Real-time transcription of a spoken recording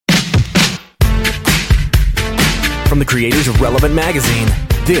From the creators of Relevant Magazine,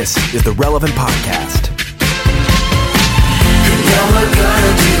 this is the Relevant Podcast. You know we're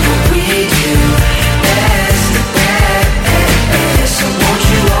gonna do what we do best. So won't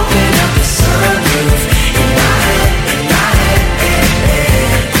you open up the sunroof in my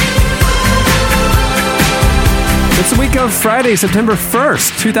head. It's the week of Friday, September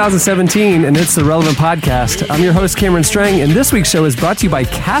 1st, 2017, and it's the Relevant Podcast. I'm your host, Cameron Strang, and this week's show is brought to you by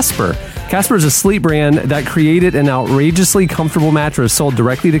Casper. Casper is a sleep brand that created an outrageously comfortable mattress sold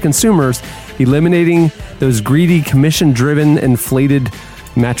directly to consumers, eliminating those greedy, commission-driven, inflated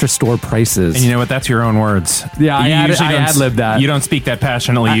mattress store prices. And you know what? That's your own words. Yeah, I ad-libbed that. You don't speak that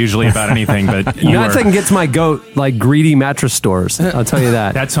passionately usually about anything, but you nothing gets my goat like greedy mattress stores. I'll tell you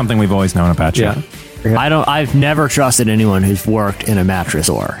that. That's something we've always known about you. Yeah. I've never trusted anyone who's worked in a mattress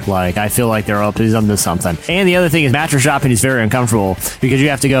store. Like, I feel like they're up to something. And the other thing is mattress shopping is very uncomfortable because you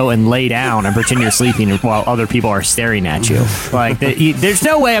have to go and lay down and pretend you're sleeping while other people are staring at you. Like, there's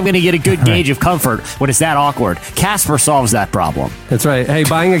no way I'm going to get a good gauge of comfort when it's that awkward. Casper solves that problem. That's right. Hey,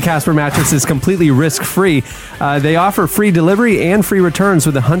 buying a Casper mattress is completely risk-free. They offer free delivery and free returns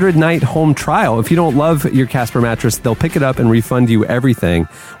with a 100-night home trial. If you don't love your Casper mattress, they'll pick it up and refund you everything.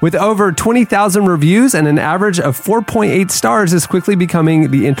 With over 20,000 reviews and an average of 4.8 stars, is quickly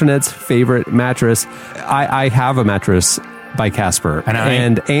becoming the internet's favorite mattress. I have a mattress by Casper,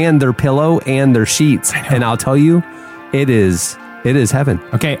 and their pillow and their sheets, and I'll tell you, it is heaven.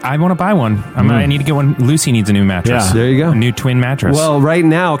 Okay, I want to buy one. I need to get one. Lucy needs a new mattress. Yeah, there you go. A new twin mattress. Well, right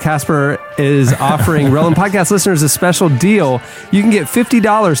now, Casper is offering Relevant Podcast listeners a special deal. You can get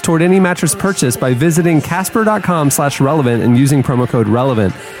 $50 toward any mattress purchase by visiting casper.com/relevant and using promo code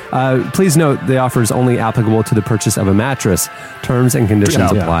RELEVANT. Please note, the offer is only applicable to the purchase of a mattress. Terms and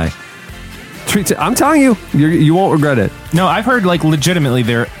conditions apply. I'm telling you, you won't regret it. No, I've heard, like, legitimately,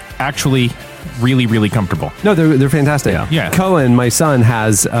 they're actually really, really comfortable. No, they're fantastic. Yeah. Cohen, my son,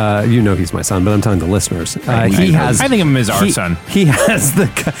 has, he's my son, but I'm telling the listeners. I think of him as our son. He has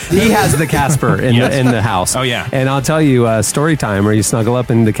the Casper in the house. Oh, yeah. And I'll tell you, story time where you snuggle up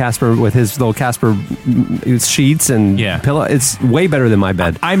in the Casper with his little Casper sheets and pillow. It's way better than my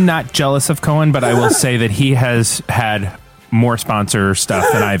bed. I'm not jealous of Cohen, but I will say that he has had more sponsor stuff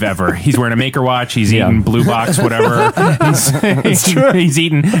than I've ever. He's wearing a Maker watch. He's eating Blue Box, whatever.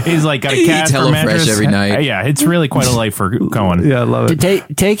 He's like got a Casper mattress every night. Yeah, it's really quite a life for Cohen. Yeah, I love it.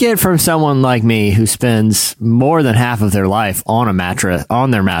 Take it from someone like me who spends more than half of their life on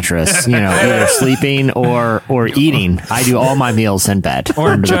their mattress, either sleeping or eating. I do all my meals in bed or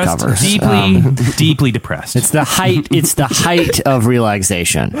under just the covers. Deeply depressed. It's the height of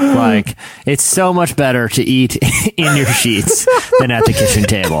relaxation. Like, it's so much better to eat in your sheets than at the kitchen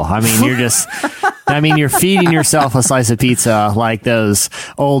table. I mean, you're feeding yourself a slice of pizza like those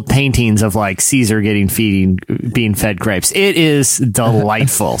old paintings of like Caesar being fed grapes. It is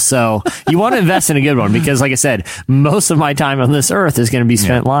delightful. So you want to invest in a good one because, like I said, most of my time on this earth is going to be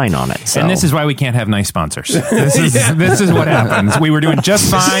spent lying on it. So. And this is why we can't have nice sponsors. This is what happens. We were doing just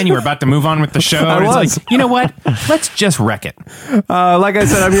fine. You were about to move on with the show. And it's like, you know what? Let's just wreck it. Like I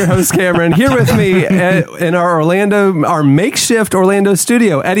said, I'm your host, Cameron. Here with me in our makeshift Orlando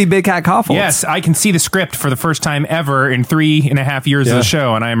studio, Eddie Big Cat Koffels. Yes, I can see the script for the first time ever in 3.5 years of the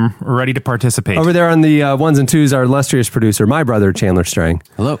show, and I'm ready to participate. Over there on the ones and twos, our illustrious producer, my brother, Chandler Strang.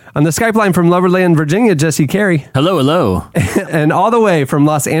 Hello. On the Skype line from Loverland, Virginia, Jesse Carey. Hello. And all the way from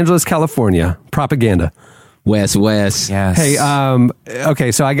Los Angeles, California, Propaganda. Wes. Yes. Hey,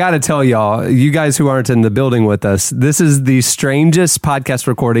 okay, so I got to tell y'all, you guys who aren't in the building with us, this is the strangest podcast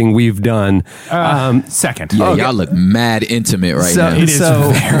recording we've done. Second. Yeah, y'all look mad intimate now. It is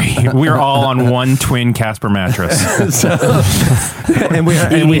very. We're all on one twin Casper mattress. and we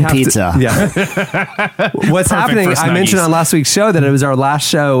have pizza. What's happening, I mentioned on last week's show that it was our last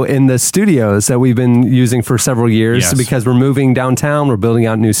show in the studios that we've been using for several years because we're moving downtown. We're building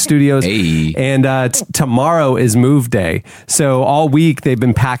out new studios. Hey. And tomorrow is move day. So all week they've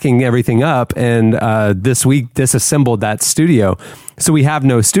been packing everything up, and this week disassembled that studio. So we have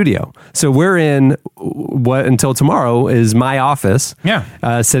no studio. So we're in what until tomorrow is my office.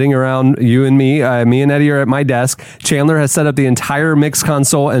 Yeah. Sitting around, you and me and Eddie are at my desk. Chandler has set up the entire mix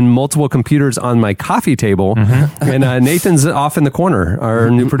console and multiple computers on my coffee table. And Nathan's off in the corner, our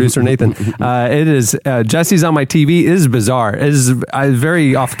new producer, Nathan. It is, Jesse's on my TV. It is bizarre. It is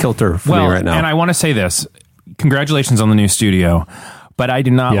very off kilter for me right now. And I want to say this. Congratulations on the new studio. But I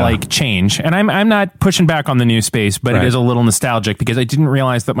do not like change. And I'm not pushing back on the new space, but it is a little nostalgic because I didn't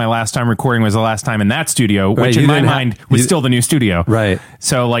realize that my last time recording was the last time in that studio, which in my mind was still the new studio. Right.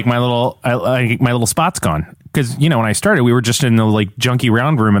 So like my little spot's gone. because when I started, we were just in the like junky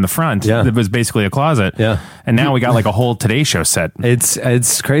round room in the front. Yeah. It was basically a closet. Yeah. And now we got like a whole Today Show set.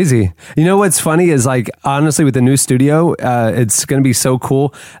 It's crazy. You know what's funny is like, honestly, with the new studio, it's going to be so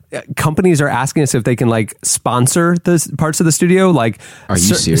cool. Companies are asking us if they can like sponsor the parts of the studio, like Are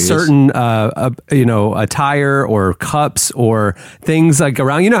you serious? certain attire or cups or things like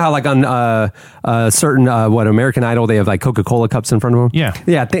around. You know how like on certain American Idol, they have like Coca-Cola cups in front of them.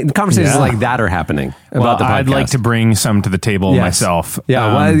 Yeah. Conversations like that are happening about the podcast. I'd like to bring some to the table myself.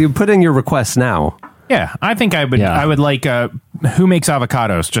 Yeah, well, you put in your request now. Yeah, I think I would. Yeah. I would like. Who makes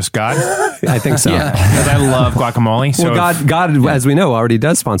avocados? Just God. I think so. Because I love guacamole. So Well, God, as we know, already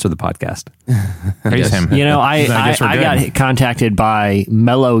does sponsor the podcast. praise him. I guess we're good. got contacted by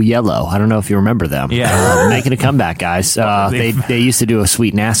Mellow Yellow. I don't know if you remember them. Yeah. Making a comeback, guys. They used to do a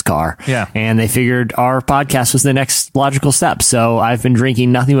sweet NASCAR. Yeah. And they figured our podcast was the next logical step. So I've been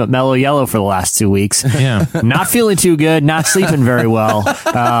drinking nothing but Mellow Yellow for the last 2 weeks. Yeah. Not feeling too good, not sleeping very well.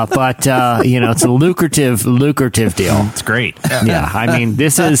 But it's a lucrative deal. It's great. Yeah, I mean,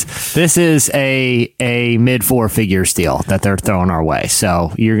 this is a mid 4-figure deal that they're throwing our way.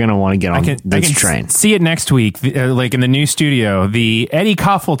 So you're going to want to get on this train. See it next week, like in the new studio. The Eddie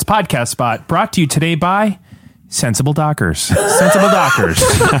Koffelt's podcast spot brought to you today by Sensible Dockers. Sensible Dockers.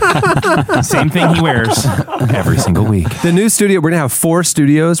 Same thing he wears every single week. The new studio, we're going to have 4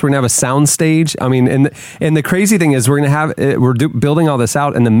 studios. We're going to have a sound stage. I mean, and the crazy thing is we're building all this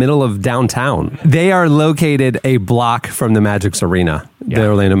out in the middle of downtown. They are located a block from the Magic's Arena, the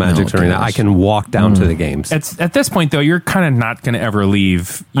Orlando Magic's Arena. gosh. I can walk down to the games. At this point, though, you're kind of not going to ever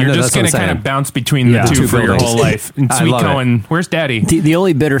leave. You're know, just that's what going to I'm kind saying. of bounce between the two for your buildings. whole life. And I Sweet love it. Cohen, where's Daddy? The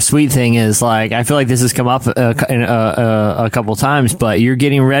only bittersweet thing is, like, I feel like this has come up a couple times, but you're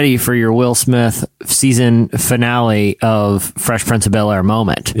getting ready for your Will Smith season finale of Fresh Prince of Bel-Air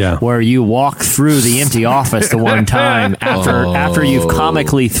moment, where you walk through the empty office the one time after you've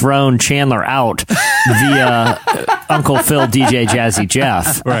comically thrown Chandler out via Uncle Phil DJ Jazzy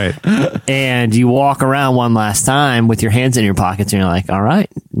Jeff, Right. and you walk around one last time with your hands in your pockets, and you're like, "All right,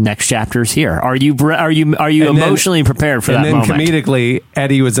 next chapter's here." Are you emotionally prepared for that moment? And then comedically,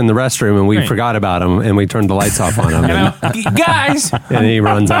 Eddie was in the restroom and we Right. forgot about him and we turned the lights off on him. Guys! And he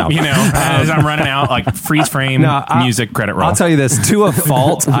runs out. As I'm running out, like freeze frame, music, credit roll. I'll tell you this, to a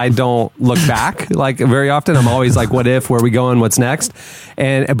fault, I don't look back like very often. I'm always like, what if, where are we going, what's next?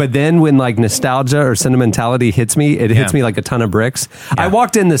 But then when like nostalgia or sentimentality hits me, it hits me like a ton of bricks. I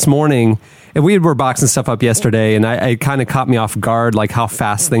walked in this morning and we were boxing stuff up yesterday, and it kind of caught me off guard, like how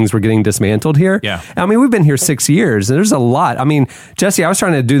fast things were getting dismantled here. Yeah. I mean, we've been here 6 years, and there's a lot. I mean, Jesse, I was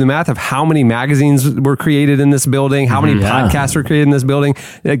trying to do the math of how many magazines were created in this building, how many podcasts were created in this building.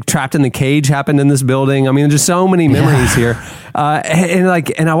 Like, Trapped in the Cage happened in this building. I mean, just so many memories here.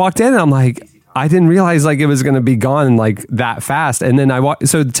 And I walked in, and I'm like, I didn't realize like it was going to be gone like that fast. And then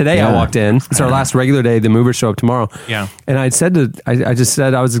so today I walked in. It's our last regular day. The movers show up tomorrow. Yeah. And I just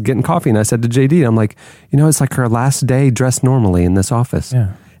said I was getting coffee, and I said to JD, I'm like, it's like our last day dressed normally in this office. Yeah.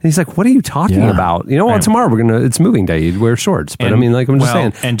 And he's like, what are you talking about? Tomorrow it's moving day. You'd wear shorts. But I'm just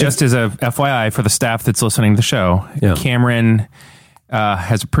saying. And just as a FYI for the staff that's listening to the show, Cameron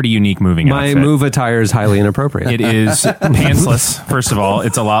has a pretty unique moving outfit. My move attire is highly inappropriate. It is pantsless, first of all.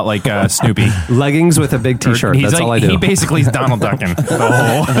 It's a lot like Snoopy. Leggings with a big t-shirt. That's all I do. He basically is Donald Ducking. The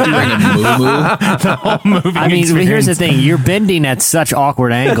whole movie. I mean, here's the thing. You're bending at such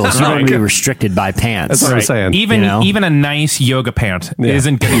awkward angles. You're going to be restricted by pants. That's what I'm saying. Even a nice yoga pant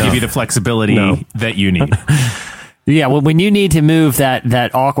isn't going to give you the flexibility that you need. Yeah, well, when you need to move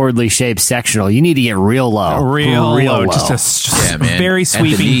that awkwardly shaped sectional, you need to get real low. Real low. Just a very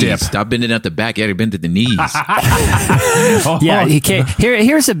sweeping dip. Stop bending at the back. You got to bend at the knees. Yeah, you can't.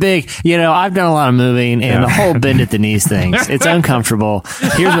 Here's a big, I've done a lot of moving, and the whole bend at the knees thing, it's uncomfortable.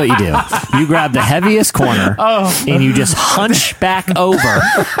 Here's what you do. You grab the heaviest corner, and you just hunch back over,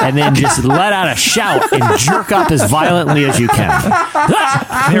 and then just let out a shout and jerk up as violently as you can.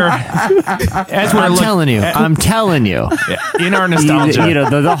 I'm telling you. In our nostalgia.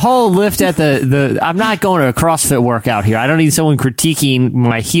 The whole lift at the I'm not going to a CrossFit workout here. I don't need someone critiquing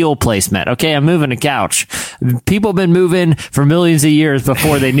my heel placement. Okay, I'm moving a couch. People have been moving for millions of years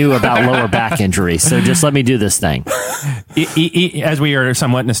before they knew about lower back injuries. So just let me do this thing. As we are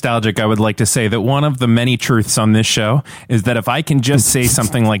somewhat nostalgic, I would like to say that one of the many truths on this show is that if I can just say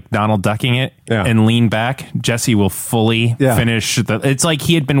something like Donald Ducking it and lean back, Jesse will fully finish. It's like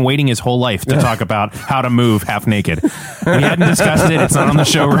he had been waiting his whole life to talk about how to move half naked. naked. We hadn't discussed it. It's not on the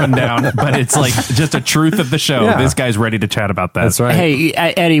show rundown, but it's like just a truth of the show. Yeah. This guy's ready to chat about that. That's right. Hey,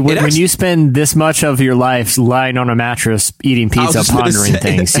 Eddie, when you spend this much of your life lying on a mattress, eating pizza, pondering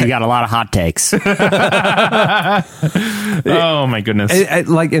things, you got a lot of hot takes. Oh my goodness.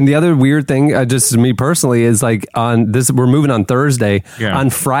 And the other weird thing, just me personally, is like we're moving on Thursday. Yeah. On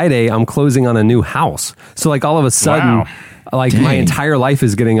Friday, I'm closing on a new house. So like all of a sudden, Wow. like my entire life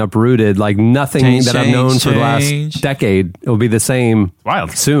is getting uprooted. Like nothing that I've known for the last decade will be the same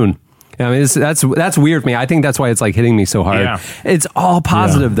Wild. soon. I mean, that's weird for me. I think that's why it's like hitting me so hard. Yeah. It's all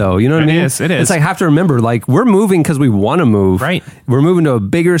positive though. You know what I mean? It is. It's like I have to remember, like we're moving because we want to move. Right. We're moving to a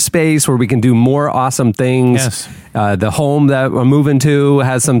bigger space where we can do more awesome things. Yes. The home that we're moving to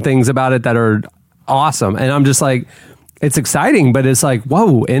has some things about it that are awesome. And I'm just like, it's exciting, but it's like,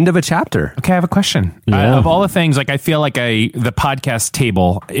 whoa, end of a chapter. Okay, I have a question. Yeah. Of all the things, like I feel like the podcast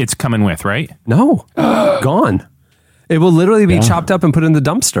table, it's coming with, right? No, gone. It will literally be chopped up and put in the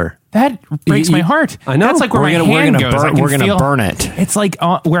dumpster. That breaks my heart. I know. That's like where We're my gonna- hand we're gonna goes. burn- I can we're gonna feel- burn it. It's like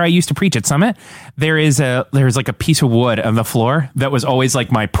where I used to preach at Summit. There's like a piece of wood on the floor that was always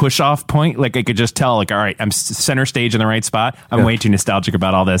like my push off point. Like I could just tell, like, all right, I'm center stage in the right spot. I'm way too nostalgic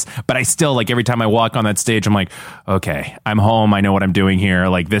about all this, but I still like every time I walk on that stage, I'm like, okay, I'm home. I know what I'm doing here.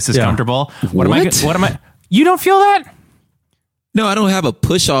 Like this is comfortable. What am I? You don't feel that? No, I don't have a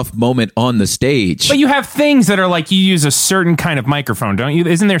push-off moment on the stage. But you have things that are like you use a certain kind of microphone, don't you?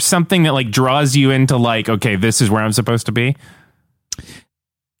 Isn't there something that like draws you into like, okay, this is where I'm supposed to be?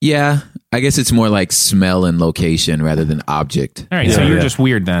 Yeah, I guess it's more like smell and location rather than object. All right, so you're just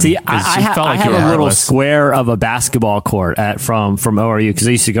weird then. See, 'cause I you have felt like you a were little heartless. square of a basketball court from ORU because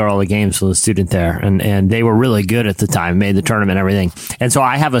I used to go to all the games with a student there, and they were really good at the time, made the tournament and everything. And so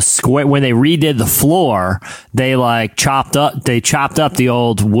I have a square. When they redid the floor, they chopped up the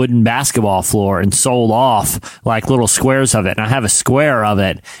old wooden basketball floor and sold off like little squares of it. And I have a square of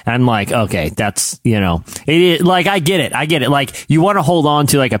it, and I'm like, okay, that's like I get it. Like you want to hold on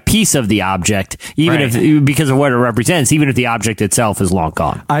to like a piece of the object, even if because of what it represents, even if the object itself is long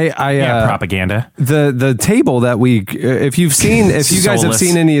gone. Propaganda. The table that if you guys have Soulless.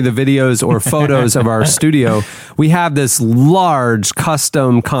 seen any of the videos or photos of our studio, we have this large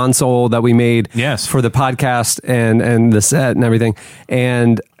custom console that we made for the podcast and the set and everything.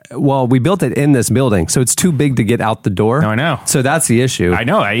 And well, we built it in this building, so it's too big to get out the door. No, I know. So that's the issue. I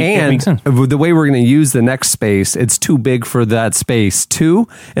know. It And makes sense. the way we're going to use the next space, it's too big for that space too.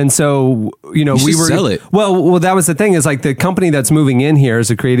 And so, we should were sell it. Well, that was the thing is like the company that's moving in here is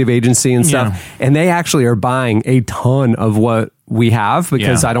a creative agency and stuff, and they actually are buying a ton of what we have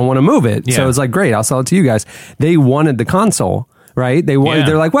because I don't want to move it. So it's like, great, I'll sell it to you guys. They wanted the console, right? They're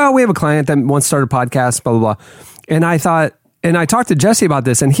like, well, we have a client that wants to start a podcast, blah, blah, blah. And I thought, and I talked to Jesse about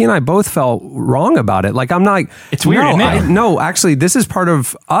this, and he and I both felt wrong about it. Like, I'm not. It's weird, isn't it? No, actually, this is part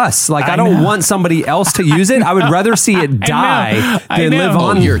of us. Like, I don't want somebody else to use it. I would rather see it die than live Oh,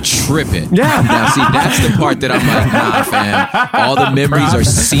 on. you're tripping. Yeah. Now, see, that's the part that I'm like, nah, fam. All the memories are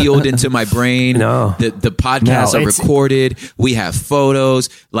sealed into my brain. No. The podcasts are recorded. We have photos.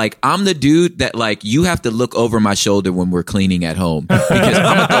 Like, I'm the dude that, like, you have to look over my shoulder when we're cleaning at home because I'm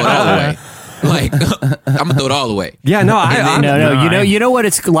going to throw it all away. Like, I'm gonna throw it all away. Yeah, no, You know what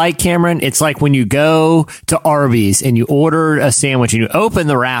it's like, Cameron? It's like when you go to Arby's and you order a sandwich and you open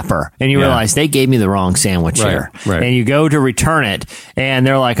the wrapper and you realize they gave me the wrong sandwich here. Right. And you go to return it and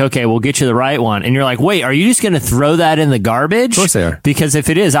they're like, okay, we'll get you the right one. And you're like, wait, are you just going to throw that in the garbage? Of course they are. Because if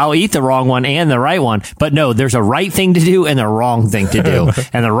it is, I'll eat the wrong one and the right one. But no, there's a right thing to do and a wrong thing to do.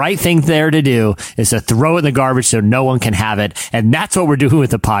 And the right thing there to do is to throw it in the garbage so no one can have it. And that's what we're doing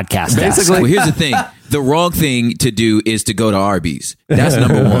with the podcast. Well, here's the thing. The wrong thing to do is to go to Arby's. That's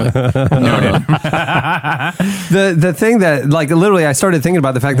number one. The thing that, like, literally, I started thinking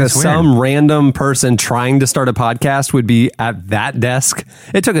about the fact that some random person trying to start a podcast would be at that desk.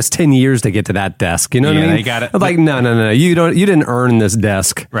 It took us 10 years to get to that desk. You know what I mean? They got it. Like, no. You didn't earn this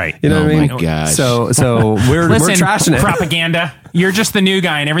desk. Right. You know what I mean? Oh my gosh. So we're trashing it. Propaganda. You're just the new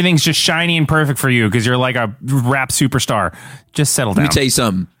guy and everything's just shiny and perfect for you because you're like a rap superstar. Just settle down. Let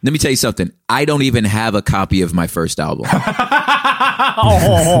me tell you something. I don't even have a copy of my first album.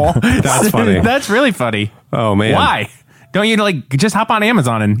 Oh, That's funny. That's really funny. Oh, man. Why? Don't you just hop on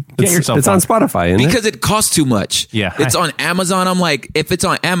Amazon and get yourself It's on Spotify, isn't it? Because it costs too much. Yeah. It's on Amazon. I'm like, if it's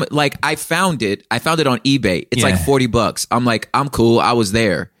on Amazon, like I found it on eBay. It's like $40. I'm like, I'm cool. I was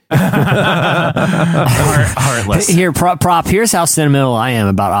there. Heartless. Here, prop. Here's how sentimental I am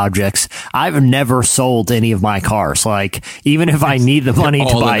about objects. I've never sold any of my cars. Like, even if I need the money to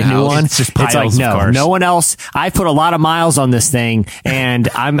all buy in a the new house. one, It's just it's like piles of cars. no one else. I put a lot of miles on this thing, and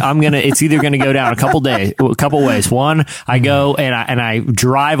it's either gonna go down a couple ways. One, I go and I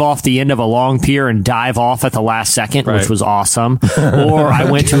drive off the end of a long pier and dive off at the last second, which was awesome. Or I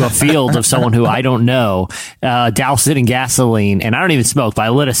went to a field of someone who I don't know, doused it in gasoline, and I don't even smoke, but I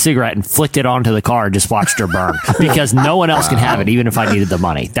lit a cigarette and flicked it onto the car and just watched her burn because no one else can have it, even if I needed the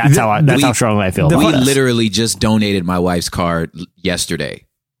money. That's how strongly I feel. We about this. literally just donated my wife's car yesterday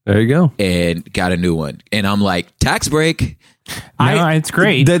There you go. and got a new one. And I'm like, tax break. It's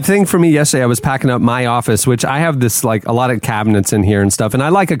great. The thing for me yesterday, I was packing up my office, which I have this like a lot of cabinets in here and stuff, and I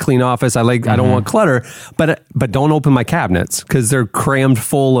like a clean office. I don't want clutter, but don't open my cabinets because they're crammed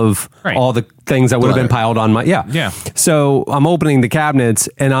full of all the things that would have been piled on my Yeah. So I'm opening the cabinets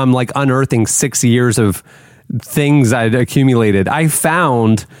and I'm like unearthing 6 years of things I'd accumulated. I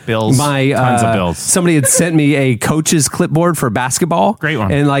found Bills. Tons of bills. Somebody had sent me a coach's clipboard for basketball. Great one.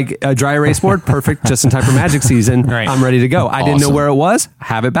 And like a dry erase board. Perfect. Just in time for Magic season. Right. I'm ready to go. I didn't know where it was.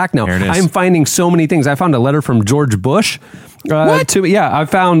 Have it back now. There it is. I'm finding so many things. I found a letter from George Bush. What?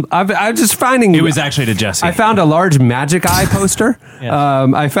 I'm just finding. It was actually to Jesse. I found a large Magic Eye poster.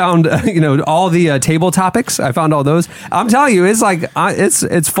 I found all the table topics. I found all those. I'm telling you, it's like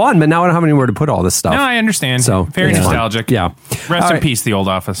it's fun, but now I don't have anywhere to put all this stuff. No, I understand. So Very it's fun. nostalgic. Yeah. Rest All in right. peace, the old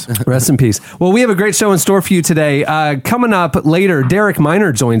office. Rest in peace. Well, we have a great show in store for you today. Coming up later, Derek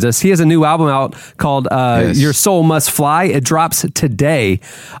Minor joins us. He has a new album out called Your Soul Must Fly. It drops today.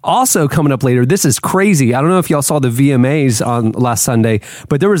 Also coming up later, this is crazy. I don't know if y'all saw the VMAs on last Sunday,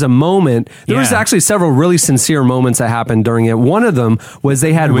 but there was a moment. There was actually several really sincere moments that happened during it. One of them was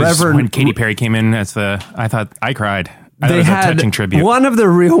they had It was Reverend... when Katy Perry came in as I thought I cried. That They was had a touching tribute. one of the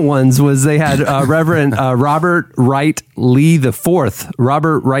real ones was they had Reverend Robert Wright Lee IV.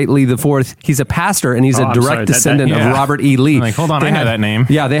 Robert Wright Lee IV. He's a pastor and he's a I'm direct sorry, descendant of yeah. Robert E. Lee. I'm like, hold on, They I know that name.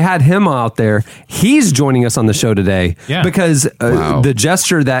 Yeah, they had him out there. He's joining us on the show today because the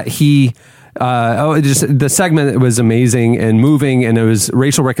gesture that he. The segment was amazing and moving, and it was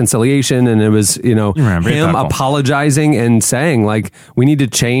racial reconciliation, and it was very him thoughtful. apologizing and saying like we need to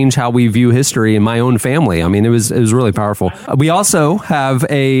change how we view history in my own family. I mean, it was really powerful. We also have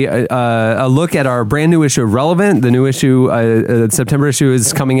a look at our brand new issue of Relevant. The new issue, September issue,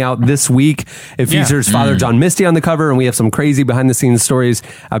 is coming out this week. It features Father John Misty on the cover, and we have some crazy behind the scenes stories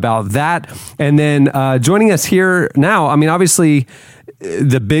about that. And then joining us here now, I mean, obviously.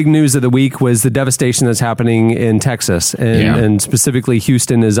 The big news of the week was the devastation that's happening in Texas, and specifically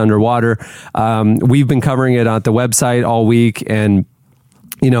Houston is underwater. We've been covering it on the website all week, and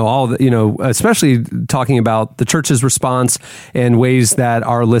especially talking about the church's response and ways that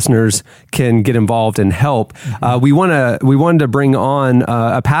our listeners can get involved and help. We wanted to bring on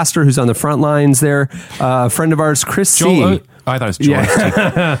a pastor who's on the front lines there, a friend of ours, Chris C. I thought it was George.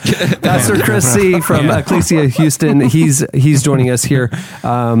 Pastor Chris C. from Ecclesia Houston. He's joining us here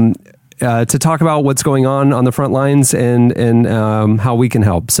to talk about what's going on the front lines and how we can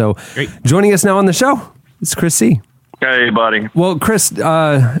help. So, joining us now on the show, it's Chris C. Hey, buddy. Well, Chris,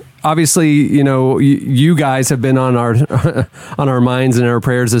 obviously, you guys have been on our minds and our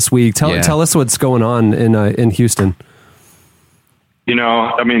prayers this week. Tell us what's going on in Houston.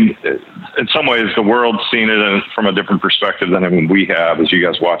 I mean, in some ways, the world's seen it from a different perspective than we have, as you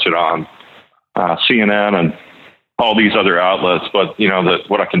guys watch it on CNN and all these other outlets. But,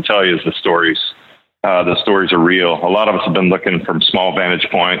 what I can tell you is the stories are real. A lot of us have been looking from small vantage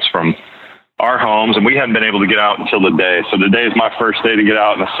points from our homes, and we haven't been able to get out until today. So today is my first day to get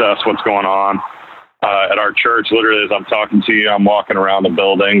out and assess what's going on at our church. Literally, as I'm talking to you, I'm walking around the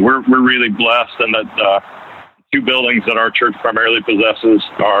building. We're really blessed in that two buildings that our church primarily possesses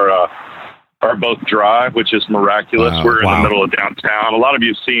are both dry, which is miraculous. We're in the middle of downtown. A lot of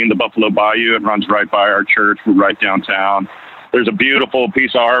you have seen the Buffalo Bayou. It runs right by our church. We're right downtown. There's a beautiful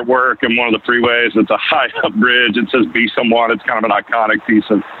piece of artwork in one of the freeways. It's a high-up bridge. It says "Be Someone." It's kind of an iconic piece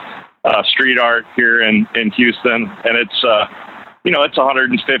of street art here in Houston, and it's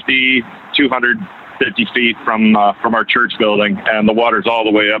 150, 250 feet from our church building, and the water's all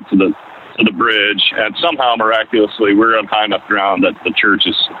the way up to the bridge. And somehow, miraculously, we're on high enough ground that the church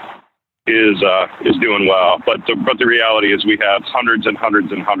is doing well. But the reality is, we have hundreds and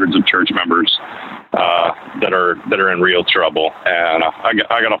hundreds and hundreds of church members that are in real trouble. And I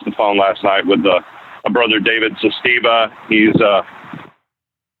got off the phone last night with a brother, David Sestiva. He's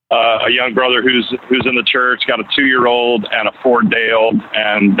a young brother who's in the church, got a 2-year-old and a 4-day-old,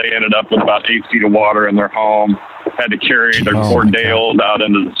 and they ended up with about 8 feet of water in their home. Had to carry their 4-day-old out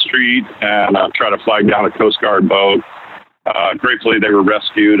into the street and try to flag down a Coast Guard boat. Gratefully, they were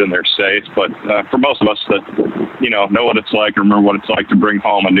rescued and they're safe. But for most of us that know what it's like, or remember what it's like to bring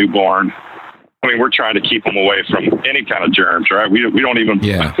home a newborn, I mean, we're trying to keep them away from any kind of germs, right? We don't even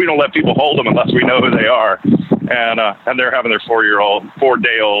we don't let people hold them unless we know who they are, and they're having their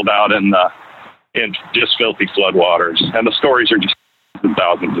 4-day-old out in just filthy floodwaters, and the stories are just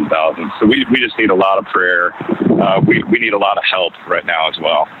thousands and thousands. So we just need a lot of prayer. We need a lot of help right now as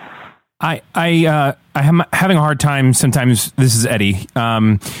well. I'm having a hard time sometimes. This is Eddie.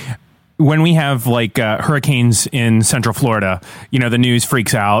 When we have like hurricanes in Central Florida, the news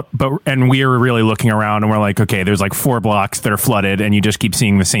freaks out, and we are really looking around and we're like, okay, there's like 4 blocks that are flooded, and you just keep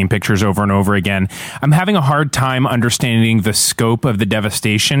seeing the same pictures over and over again. I'm having a hard time understanding the scope of the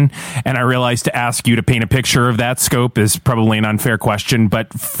devastation, and I realize to ask you to paint a picture of that scope is probably an unfair question,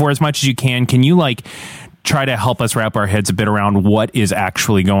 but for as much as you can you like try to help us wrap our heads a bit around what is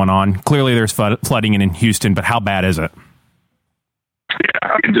actually going on? Clearly there's flooding in Houston, but how bad is it?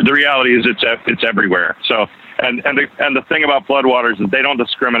 Yeah, the reality is it's everywhere. So, and the thing about floodwaters is they don't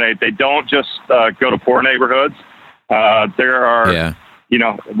discriminate. They don't just go to poor neighborhoods. There are,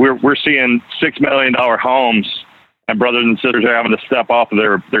 we're seeing $6 million homes, and brothers and sisters are having to step off of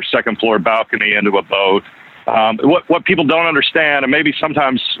their second floor balcony into a boat. What people don't understand, and maybe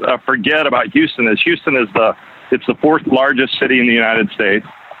sometimes forget about Houston is it's the 4th largest city in the United States.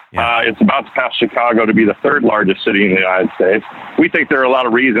 Yeah. It's about to pass Chicago to be the 3rd largest city in the United States. We think there are a lot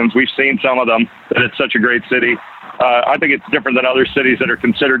of reasons. We've seen some of them, that it's such a great city. I think it's different than other cities that are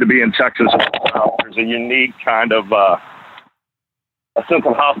considered to be in Texas. There's a unique kind of a sense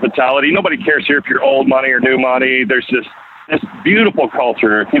of hospitality. Nobody cares here if you're old money or new money. There's this beautiful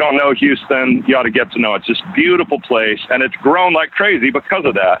culture. If you don't know Houston, you ought to get to know it. It's this beautiful place, and it's grown like crazy because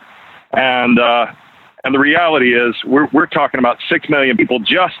of that. And the reality is we're talking about 6 million people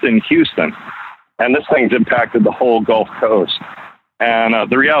just in Houston, and this thing's impacted the whole Gulf Coast. And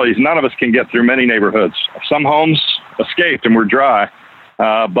the reality is none of us can get through many neighborhoods. Some homes escaped and were dry,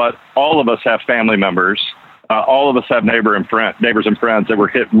 but all of us have family members. All of us have neighbors and friends that were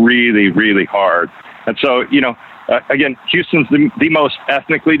hit really, really hard. And so, again, Houston's the most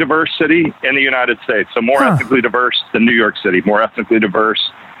ethnically diverse city in the United States. So more ethnically diverse than New York City, more ethnically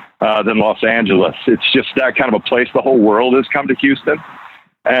diverse than Los Angeles. It's just that kind of a place. The whole world has come to Houston.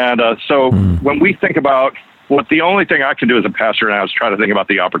 And so when we think about the only thing I can do as a pastor now is try to think about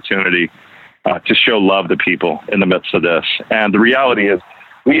the opportunity to show love to people in the midst of this. And the reality is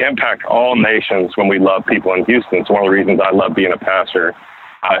we impact all nations when we love people in Houston. It's one of the reasons I love being a pastor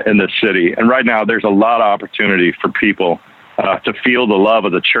in this city. And right now there's a lot of opportunity for people to feel the love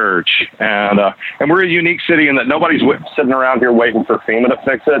of the church. And we're a unique city in that nobody's sitting around here waiting for FEMA to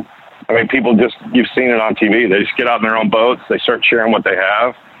fix it. I mean, people you've seen it on TV. They just get out in their own boats. They start sharing what they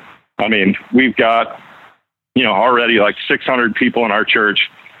have. I mean, we've got, already like 600 people in our church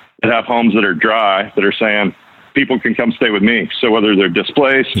that have homes that are dry that are saying people can come stay with me. So whether they're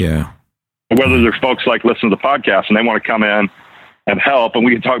displaced, whether they're folks like listen to the podcast and they want to come in and help, and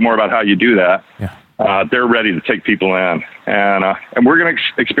we can talk more about how you do that. Yeah. They're ready to take people in, and we're going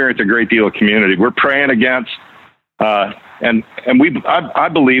to experience a great deal of community. We're praying against, I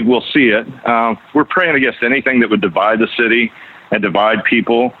believe we'll see it. We're praying against anything that would divide the city and divide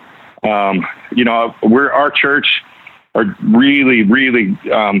people. Our church are really, really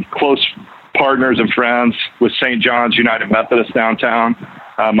close partners and friends with St. John's United Methodist downtown.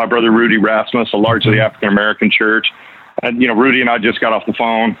 My brother Rudy Rasmus, a largely African American church, and Rudy and I just got off the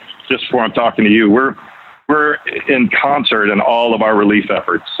phone just before I'm talking to you. We're in concert in all of our relief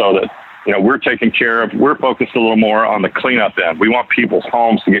efforts, so that we're taking care of. We're focused a little more on the cleanup end. We want people's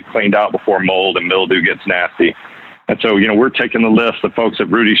homes to get cleaned out before mold and mildew gets nasty. And so we're taking the list of folks at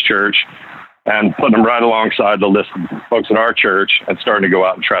Rudy's church and putting them right alongside the list of folks at our church and starting to go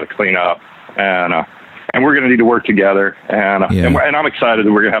out and try to clean up. And we're going to need to work together. And I'm excited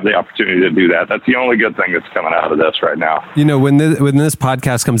that we're going to have the opportunity to do that. That's the only good thing that's coming out of this right now. When this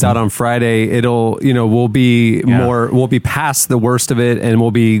podcast comes out on Friday, we'll be past the worst of it, and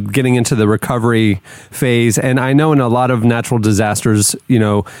we'll be getting into the recovery phase. And I know in a lot of natural disasters,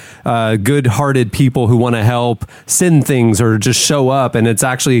 good-hearted people who want to help send things or just show up, and it's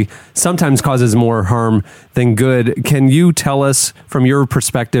actually sometimes causes more harm than good. Can you tell us from your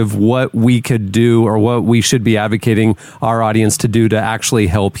perspective what we could do or what we should be advocating our audience to do to actually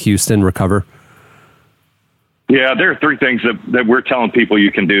help Houston recover? Yeah, there are 3 things that we're telling people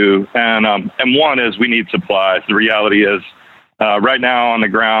you can do. And one is we need supplies. The reality is right now on the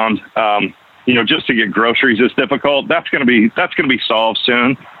ground. Just to get groceries is difficult. That's going to be solved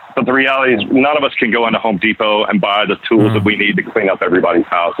soon. But the reality is, none of us can go into Home Depot and buy the tools that we need to clean up everybody's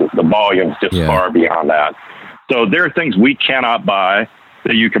houses. The volume's just far beyond that. So there are things we cannot buy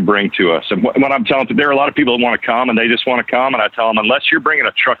that you can bring to us. And when I'm telling you, there are a lot of people that want to come and they just want to come. And I tell them, unless you're bringing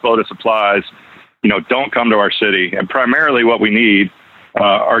a truckload of supplies, don't come to our city. And primarily what we need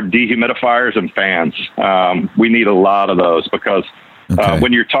are dehumidifiers and fans. We need a lot of those because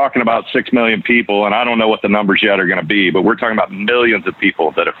when you're talking about 6 million people, and I don't know what the numbers yet are going to be, but we're talking about millions of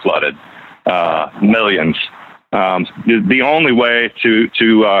people that have flooded, millions. The only way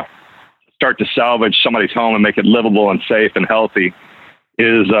to start to salvage somebody's home and make it livable and safe and healthy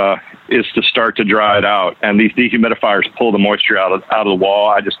is to start to dry it out. And these dehumidifiers pull the moisture out of the wall.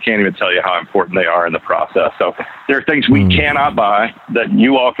 I just can't even tell you how important they are in the process. So there are things we cannot buy that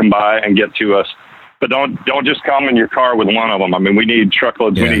you all can buy and get to us. But don't just come in your car with one of them. I mean, we need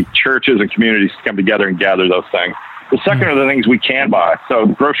truckloads. Yeah. We need churches and communities to come together and gather those things. The second are the things we can buy. So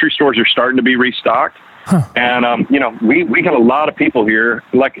grocery stores are starting to be restocked. And, we got a lot of people here,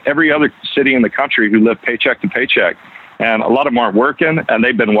 like every other city in the country, who live paycheck to paycheck. And a lot of them aren't working and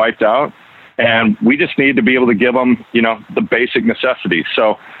they've been wiped out. And we just need to be able to give them, the basic necessities.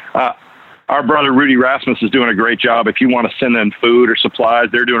 So, our brother Rudy Rasmus is doing a great job. If you want to send in food or supplies,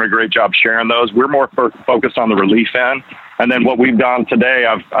 they're doing a great job sharing those. We're more focused on the relief end. And then what we've done today,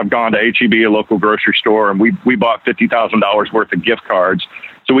 I've gone to H-E-B, a local grocery store, and we bought $50,000 worth of gift cards.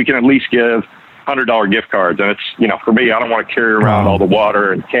 So we can at least give $100 gift cards. And it's, for me, I don't want to carry around all the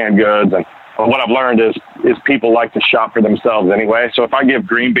water and canned goods. And what I've learned is people like to shop for themselves anyway. So if I give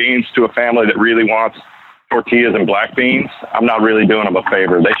green beans to a family that really wants tortillas and black beans, I'm not really doing them a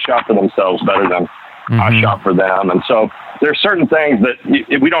favor. They shop for themselves better than I shop for them. And so there are certain things that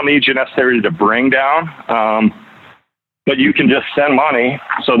we don't need you necessarily to bring down, but you can just send money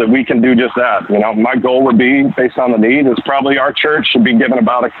so that we can do just that. My goal would be, based on the need, is probably our church should be given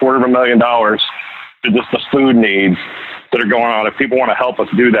about $250,000 to just the food needs that are going on. If people want to help us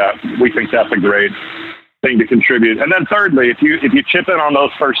do that, we think that's a great thing to contribute. And then thirdly, if you chip in on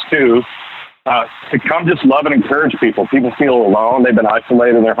those first two, to come just love and encourage people. People feel alone. They've been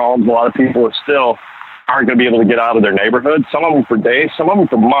isolated in their homes. A lot of people still aren't going to be able to get out of their neighborhood. Some of them for days, some of them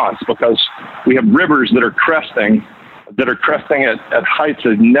for months, because we have rivers that are cresting at heights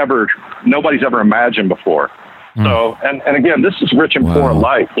that nobody's ever imagined before. So, and again, this is rich and poor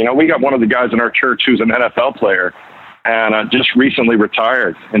alike. We got one of the guys in our church who's an NFL player and just recently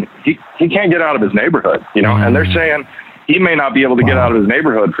retired, and he can't get out of his neighborhood, and they're saying he may not be able to get out of his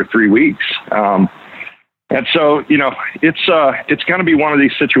neighborhood for 3 weeks. And so, it's going to be one of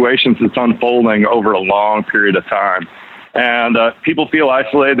these situations that's unfolding over a long period of time. And people feel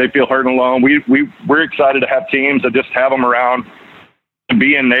isolated. They feel hurt and alone. We're excited to have teams that just have them around to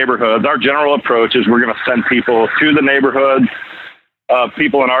be in neighborhoods. Our general approach is we're going to send people to the neighborhoods.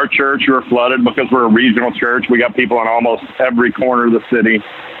 People in our church who are flooded, because we're a regional church. We got people in almost every corner of the city.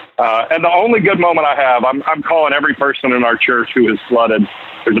 And the only good moment I have, I'm calling every person in our church who is flooded.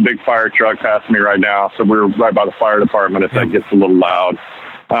 There's a big fire truck passing me right now, so we're right by the fire department if that gets a little loud.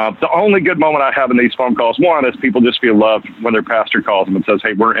 The only good moment I have in these phone calls, one, is people just feel loved when their pastor calls them and says,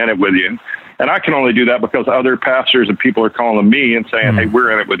 hey, we're in it with you. And I can only do that because other pastors and people are calling me and saying, hey,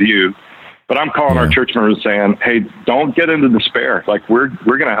 we're in it with you. But I'm calling our church members and saying, hey, don't get into despair. Like, we're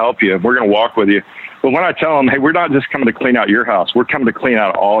going to help you. We're going to walk with you. But when I tell them, hey, we're not just coming to clean out your house. We're coming to clean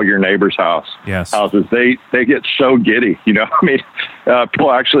out all your neighbors' houses. They get so giddy,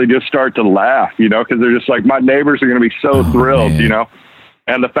 people actually just start to laugh, because they're just like, my neighbors are going to be so thrilled,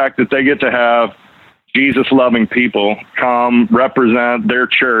 And the fact that they get to have Jesus-loving people come represent their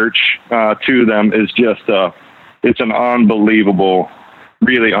church to them is just it's an unbelievable,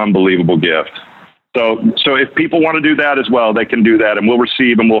 really unbelievable gift. So if people want to do that as well, they can do that, and we'll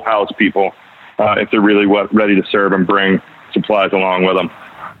receive and we'll house people if they're really ready to serve and bring supplies along with them.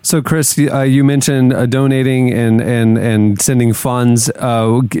 So, Chris, you mentioned donating and sending funds.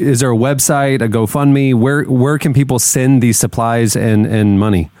 Is there a website, a GoFundMe? Where can people send these supplies and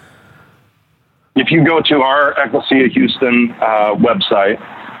money? If you go to our Ecclesia Houston website,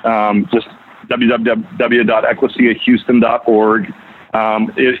 just www.ecclesiahouston.org,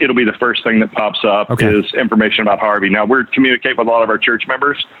 it'll be the first thing that pops up is information about Harvey. Now, we're communicating with a lot of our church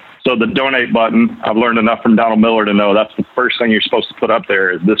members. So the donate button, I've learned enough from Donald Miller to know that's the first thing you're supposed to put up there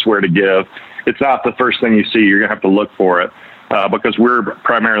is this where to give. It's not the first thing you see. You're going to have to look for it because we're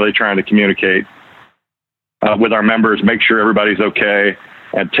primarily trying to communicate with our members, make sure everybody's okay.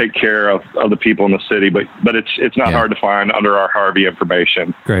 and take care of the people in the city. But it's not hard to find under our Harvey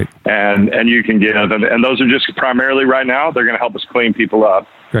information. Great. And you can give, and those are just primarily right now, they're going to help us clean people up.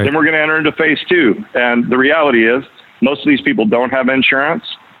 Great. Then we're going to enter into phase 2. And the reality is most of these people don't have insurance.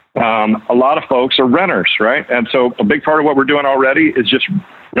 A lot of folks are renters, right? And so a big part of what we're doing already is just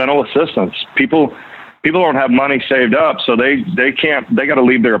rental assistance. People don't have money saved up, so they got to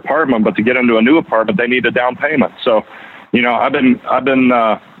leave their apartment, but to get into a new apartment, they need a down payment. So, I've been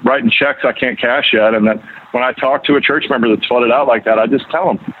writing checks I can't cash yet. And then when I talk to a church member that's flooded out like that, I just tell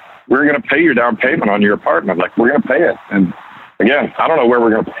them, we're going to pay your down payment on your apartment. Like, we're going to pay it. And again, I don't know where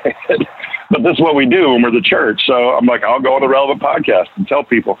we're going to pay it, but this is what we do when we're the church. So I'm like, I'll go on the Relevant podcast and tell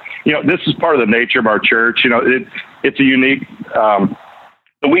people, this is part of the nature of our church. It's a unique,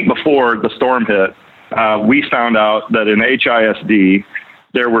 the week before the storm hit, we found out that in HISD,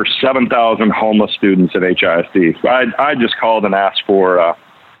 there were 7,000 homeless students at HISD. I just called and asked for,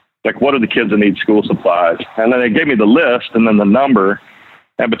 what are the kids that need school supplies? And then they gave me the list and then the number.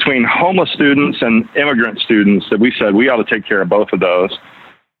 And between homeless students and immigrant students that we said we ought to take care of both of those,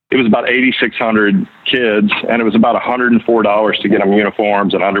 it was about 8,600 kids, and it was about $104 to get them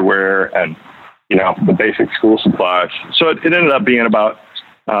uniforms and underwear and, the basic school supplies. So it ended up being about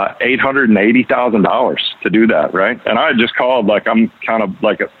 $880,000 to do that, right? And I just called, I'm kind of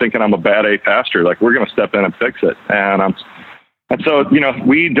thinking I'm a bad A pastor, we're going to step in and fix it. And so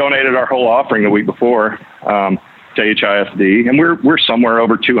we donated our whole offering the week before to HISD, and we're somewhere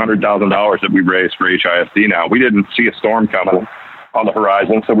over $200,000 that we raised for HISD now. We didn't see a storm coming on the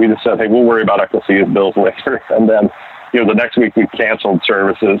horizon, so we just said, hey, we'll worry about Ecclesia's bills later. And then the next week we canceled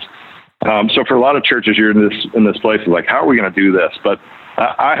services. So for a lot of churches, you're in this place of how are we going to do this? But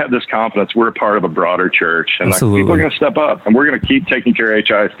I have this confidence we're a part of a broader church, and people are going to step up, and we're going to keep taking care of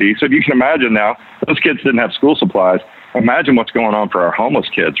HISD. So if you can imagine now, those kids didn't have school supplies. Imagine what's going on for our homeless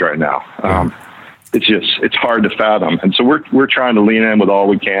kids right now. It's hard to fathom. And so we're trying to lean in with all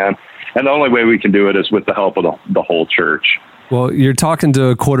we can. And the only way we can do it is with the help of the whole church. Well, you're talking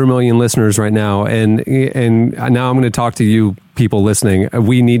to 250,000 listeners right now, and now I'm going to talk to you people listening.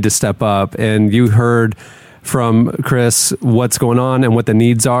 We need to step up, and you heard from Chris what's going on and what the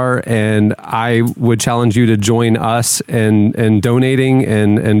needs are, and I would challenge you to join us in donating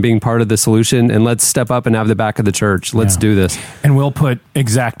and being part of the solution, and let's step up and have the back of the church. Let's do this. And we'll put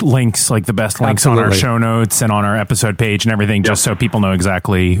exact links, the best links on our show notes and on our episode page and everything, just so people know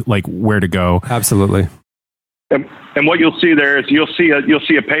exactly where to go. Absolutely. And what you'll see there is you'll see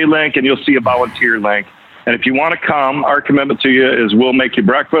a pay link and you'll see a volunteer link. And if you want to come, our commitment to you is we'll make you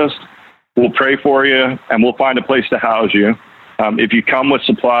breakfast, we'll pray for you, and we'll find a place to house you. If you come with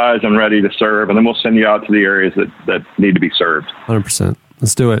supplies and ready to serve, and then we'll send you out to the areas that need to be served. 100%.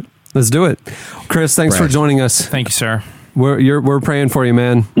 Let's do it. Chris, thanks for joining us. Thank you, sir. We're praying for you,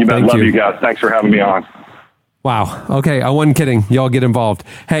 man. You bet. Love you guys. Thanks for having me on. Wow. Okay. I wasn't kidding. Y'all get involved.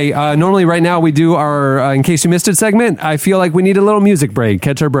 Hey, normally right now we do our In Case You Missed It segment. I feel like we need a little music break.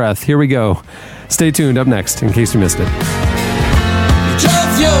 Catch our breath. Here we go. Stay tuned. Up next, In Case You Missed It.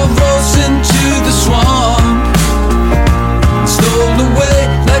 Drove your rose into the swamp, stole away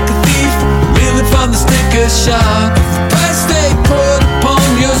like a thief, reeling from the sticker shock. The price they put upon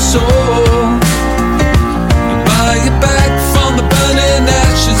your soul, you buy it back from the burning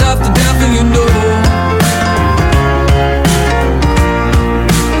ashes of the devil you know.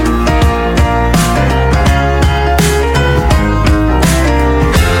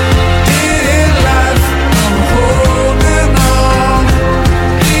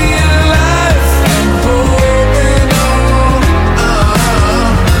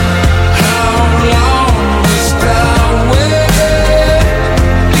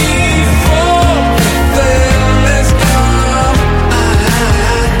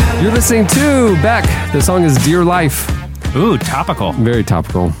 Listening to Beck. The song is Dear Life. Ooh, topical. Very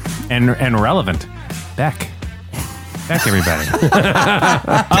topical. And relevant. Beck, everybody.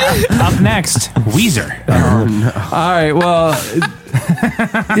 up next, Weezer. Oh, no. All right, well,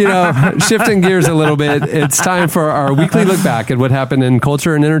 shifting gears a little bit, it's time for our weekly look back at what happened in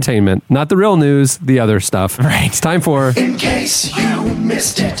culture and entertainment. Not the real news, the other stuff. Right. It's time for In Case You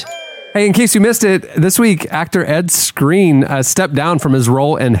Missed It. Hey, in case you missed it, this week, actor Ed Skrein stepped down from his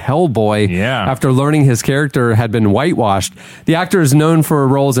role in Hellboy after learning his character had been whitewashed. The actor is known for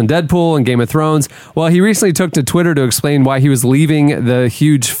roles in Deadpool and Game of Thrones. Well, he recently took to Twitter to explain why he was leaving the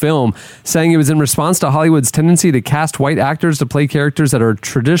huge film, saying it was in response to Hollywood's tendency to cast white actors to play characters that are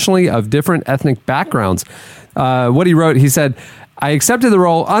traditionally of different ethnic backgrounds. What he wrote, he said, I accepted the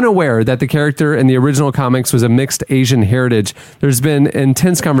role unaware that the character in the original comics was a mixed Asian heritage. There's been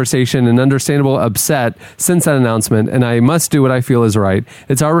intense conversation and understandable upset since that announcement, and I must do what I feel is right.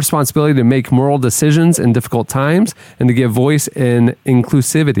 It's our responsibility to make moral decisions in difficult times and to give voice and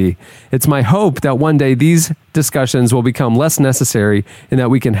inclusivity. It's my hope that one day these discussions will become less necessary and that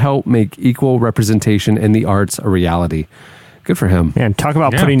we can help make equal representation in the arts a reality. Good for him. Man, talk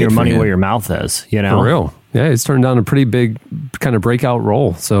about putting your money where your mouth is, you know? For real. Yeah, he's turned down a pretty big kind of breakout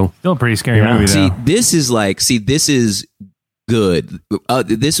role. So still a pretty scary movie, though. This is good.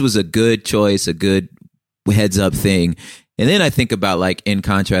 This was a good choice, a good heads up thing. And then I think about, like, in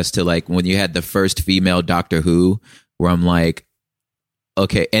contrast to, like, when you had the first female Doctor Who, where I'm like,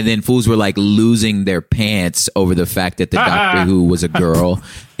 okay, and then fools were like losing their pants over the fact that the Doctor Who was a girl,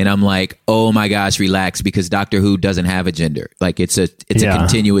 and I'm like, oh my gosh, relax, because Doctor Who doesn't have a gender. Like, it's a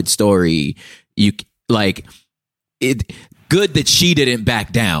continued story. You like it. Good that she didn't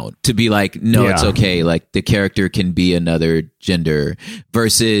back down to be like, no, it's okay. Like, the character can be another gender,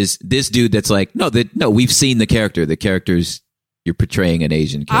 versus this dude that's like, no, we've seen the character. The character's. You're portraying an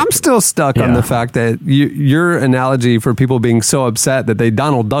Asian character. I'm still stuck on the fact that your analogy for people being so upset that they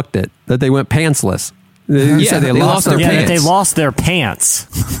Donald Ducked it, that they went pantsless. You said they lost their pants. That they lost their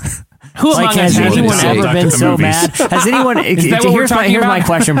pants. Who like, has anyone ever been so mad? Has anyone? Here's my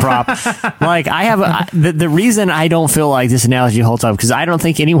question, Prop. Like, I have the reason I don't feel like this analogy holds up, because I don't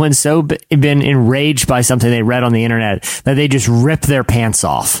think anyone's so been enraged by something they read on the internet that they just rip their pants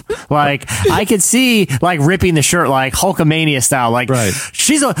off. Like, I could see like ripping the shirt like Hulkamania style. Like,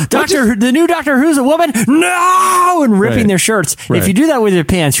 she's a doctor. The new Doctor Who's a woman. No, and ripping their shirts. If you do that with your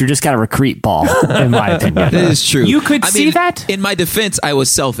pants, you're just kind of a creep ball, in my opinion. That is true. You could see that. In my defense, I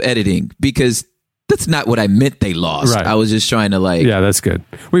was self-editing, because that's not what I meant they lost. Right. I was just trying to like... Yeah, that's good.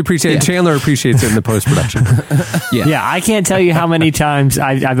 We appreciate it. Chandler appreciates it in the post-production. Yeah, I can't tell you how many times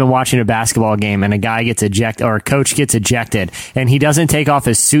I've been watching a basketball game and a guy gets ejected, or a coach gets ejected, and he doesn't take off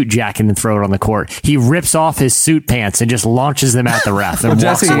his suit jacket and throw it on the court. He rips off his suit pants and just launches them at the ref and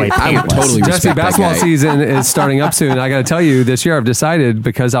walks away pantless. Totally Jesse, basketball season is starting up soon. I got to tell you, this year I've decided,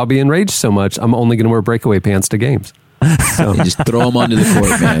 because I'll be enraged so much, I'm only going to wear breakaway pants to games. So just throw them onto the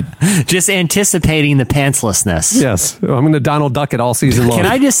court, man. Just anticipating the pantslessness. Yes. I'm going to Donald Duck it all season long. Can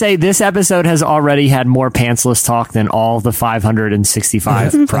I just say, this episode has already had more pantsless talk than all the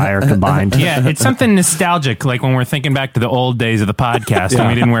 565 prior combined. Yeah, it's something nostalgic, like when we're thinking back to the old days of the podcast when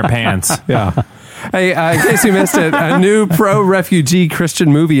we didn't wear pants. Yeah. Hey, in case you missed it, a new pro-refugee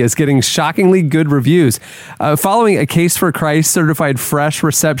Christian movie is getting shockingly good reviews. Following A Case for Christ certified fresh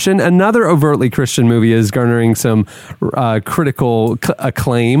reception, another overtly Christian movie is garnering some critical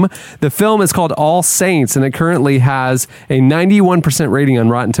acclaim. The film is called All Saints, and it currently has a 91% rating on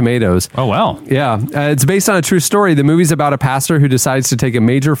Rotten Tomatoes. Oh, well. Yeah. It's based on a true story. The movie's about a pastor who decides to take a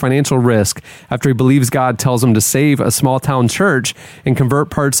major financial risk after he believes God tells him to save a small-town church and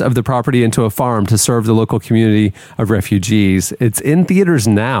convert parts of the property into a farm to serve the local community of refugees. It's in theaters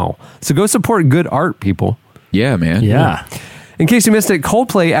now. So go support good art, people. Yeah, man. Yeah. In case you missed it,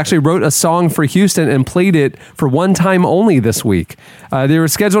 Coldplay actually wrote a song for Houston and played it for one time only this week. They were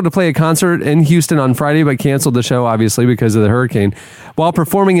scheduled to play a concert in Houston on Friday, but canceled the show, obviously, because of the hurricane. While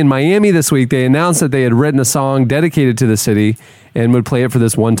performing in Miami this week, they announced that they had written a song dedicated to the city and would play it for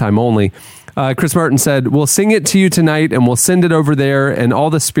this one time only. Chris Martin said, "We'll sing it to you tonight, and we'll send it over there, and all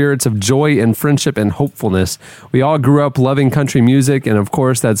the spirits of joy and friendship and hopefulness. We all grew up loving country music, and of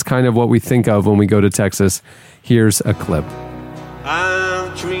course, that's kind of what we think of when we go to Texas. Here's a clip."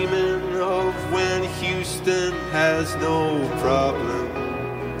 I'm dreaming of when Houston has no problem,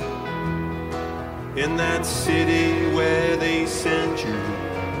 in that city where they send you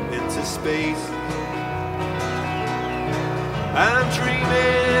into space. I'm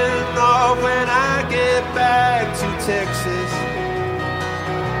dreaming of when I get back to Texas,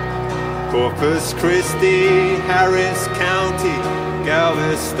 Corpus Christi, Harris County,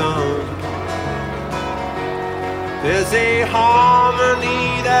 Galveston. There's a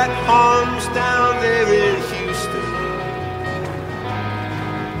harmony that hums down there in Houston.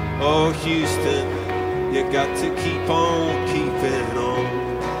 Oh, Houston, you got to keep on keeping on.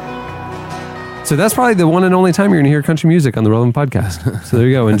 So that's probably the one and only time you're going to hear country music on the Relevant Podcast. So there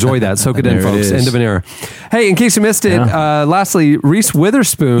you go. Enjoy that. Soak it in, folks. End of an era. Hey, in case you missed it, lastly, Reese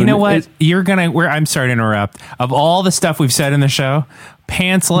Witherspoon. You know what? I'm sorry to interrupt. Of all the stuff we've said in the show,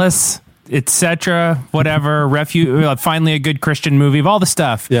 pantsless, etc., whatever, finally a good Christian movie, of all the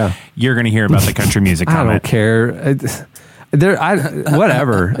stuff, you're going to hear about the country music comment. I don't care.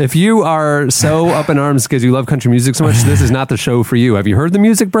 Whatever. If you are so up in arms because you love country music so much, this is not the show for you. Have you heard the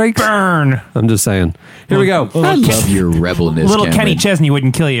music breaks? Burn. I'm just saying. Here we go. I love your rebelness, Little Cameron. Kenny Chesney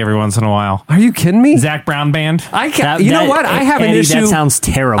wouldn't kill you every once in a while. Are you kidding me? Zach Brown Band. I can't. You know what? I have an issue. That sounds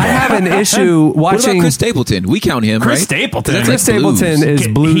terrible. I have an issue watching. What about Chris Stapleton? We count him, Chris right? Stapleton. That's Chris like blues. Stapleton is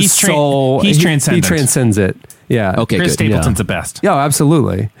blues He's soul. he's He transcendent. transcends it. Yeah. Okay, Chris good. Stapleton's the best. Yeah,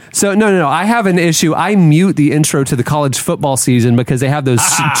 absolutely. So no. I have an issue. I mute the intro to the college football season because they have those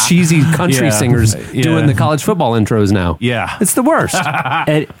cheesy country Yeah. singers Yeah. doing the college football intros now. Yeah. It's the worst.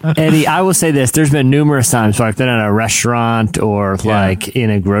 Eddie, I will say this. There's been numerous times where I've been at a restaurant or like in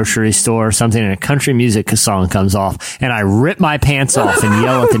a grocery store or something and a country music song comes off and I rip my pants off and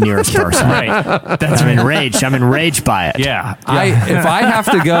yell at the nearest person. Right. I'm enraged. I'm enraged by it. Yeah. If I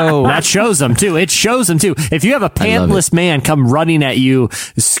have to go, That shows them too. It shows them too. If you have a pantless man come running at you,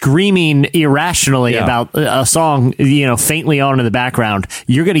 screaming irrationally about a song, faintly on in the background,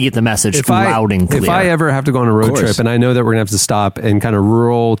 you're going to get the message loud and clear. if I ever have to go on a road course. trip and I know that we're going to have to stop in kind of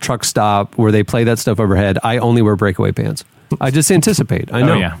rural truck stop where they play that stuff overhead, I only wear breakaway pants. I just anticipate. I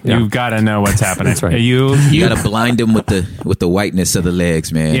know. Oh, yeah. You've got to know what's happening. That's right. You got to blind them with the whiteness of the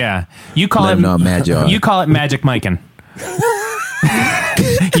legs, man. Yeah. You call Let it them know Magi. You call it magic micing.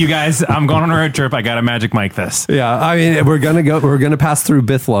 You guys, I'm going on a road trip. I got to magic mic this. Yeah, I mean, we're gonna pass through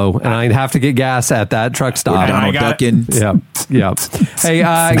Bithlow, and I have to get gas at that truck stop. Donald Duckin. Yeah. Hey,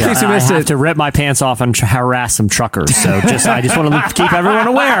 in case you I missed have it, to rip my pants off and harass some truckers. So I just want to keep everyone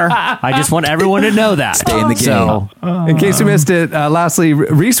aware. I just want everyone to know that. Stay in the game. So, in case you missed it, lastly,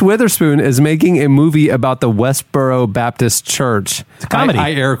 Reese Witherspoon is making a movie about the Westboro Baptist Church. It's a comedy.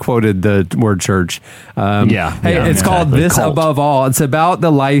 I air quoted the word church. Yeah, It's called exactly. This Cult. Above All. It's about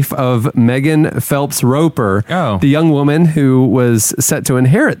the life of Megan Phelps Roper, the young woman who was set to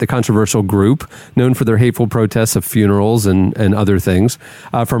inherit the controversial group known for their hateful protests of funerals and other things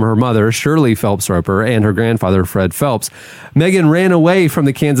from her mother, Shirley Phelps Roper, and her grandfather, Fred Phelps. Megan ran away from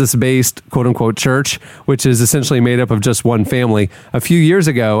the Kansas-based quote-unquote church, which is essentially made up of just one family, a few years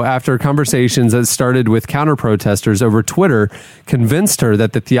ago after conversations that started with counter-protesters over Twitter convinced her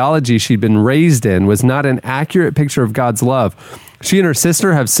that the theology she'd been raised in was not an accurate picture of God's love. She and her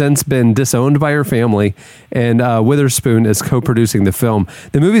sister have since been disowned by her family, and Witherspoon is co-producing the film.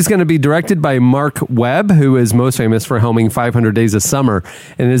 The movie is going to be directed by Mark Webb, who is most famous for helming 500 Days of Summer,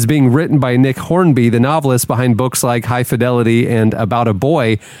 and is being written by Nick Hornby, the novelist behind books like High Fidelity and About a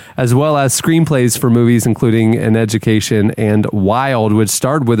Boy, as well as screenplays for movies including An Education and Wild, which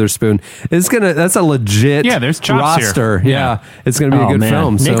starred Witherspoon. That's a legit there's chops roster. here. Yeah, it's going to be a good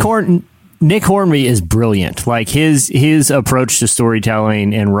film. Nick Hornby is brilliant. Like his approach to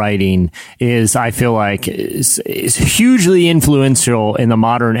storytelling and writing is, I feel like, is hugely influential in the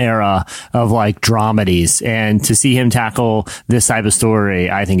modern era of like dramedies. And to see him tackle this type of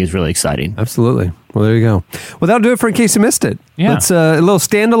story, I think is really exciting. Absolutely. Well, there you go. Well, that'll do it for In Case You Missed It. Yeah. It's a little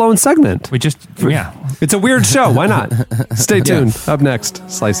standalone segment. It's a weird show. Why not? Stay tuned. Up next,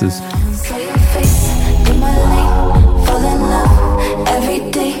 Slices.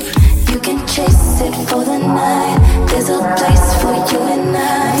 Chase it for the night. There's a place for you and I.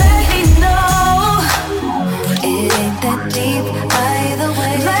 Let me know it ain't that deep either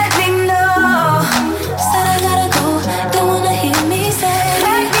way. Let me know. Said I gotta go. Don't wanna hear me say.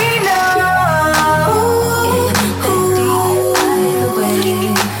 Let me know it ain't that deep either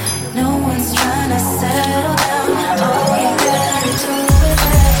way. No one's trying to settle down. All you gotta do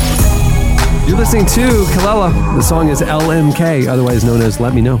is You're listening to Kalela. The song is LMK, otherwise known as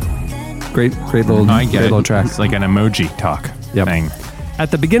Let Me Know. Great little track. It's like an emoji talk thing.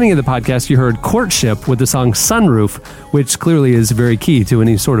 At the beginning of the podcast, you heard Courtship with the song Sunroof, which clearly is very key to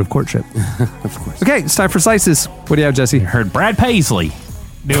any sort of courtship. Of course. Okay, it's time for Slices. What do you have, Jesse? I heard Brad Paisley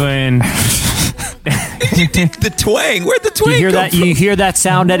doing... The twang. Where'd the twang You hear come that? from? You hear that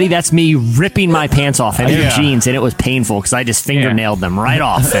sound, Eddie? That's me ripping my pants off and their Yeah. jeans, and it was painful because I just fingernailed them right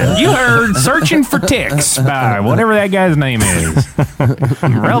off. You heard Searching for Ticks by whatever that guy's name is.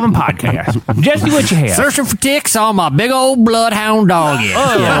 Relevant podcast. Jesse, what you have? Searching for ticks on my big old bloodhound dog. Yeah,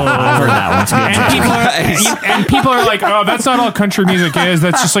 I've heard that one. It's good. And people are like, oh, that's not all country music is.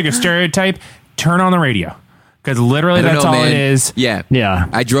 That's just like a stereotype. Turn on the radio. Because literally that's all it is. Yeah. Yeah.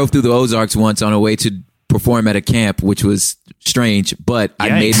 I drove through the Ozarks once on a way to perform at a camp, which was strange, but I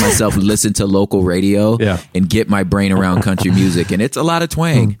made myself listen to local radio and get my brain around country music, and it's a lot of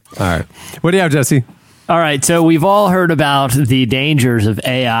twang. All right. What do you have, Jesse? All right, so we've all heard about the dangers of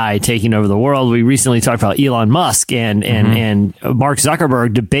AI taking over the world. We recently talked about Elon Musk and Mark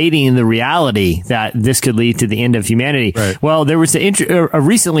Zuckerberg debating the reality that this could lead to the end of humanity. Right. Well, there was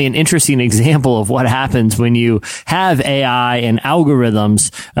recently an interesting example of what happens when you have AI and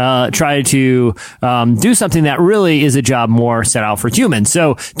algorithms try to do something that really is a job more set out for humans.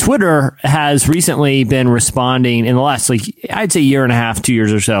 So Twitter has recently been responding in the last, I'd say year and a half, 2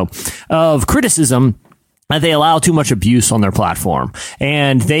 years or so, of criticism that they allow too much abuse on their platform,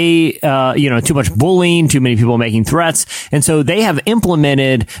 and they, too much bullying, too many people making threats. And so they have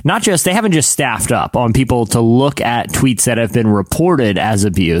implemented they haven't just staffed up on people to look at tweets that have been reported as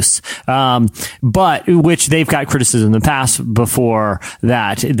abuse, but which they've got criticism in the past before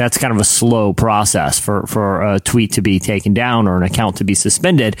that. That's kind of a slow process for a tweet to be taken down or an account to be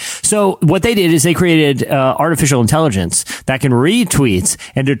suspended. So what they did is they created artificial intelligence that can read tweets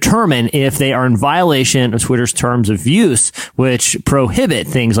and determine if they are in violation of Twitter's terms of use, which prohibit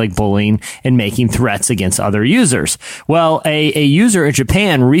things like bullying and making threats against other users. Well, a user in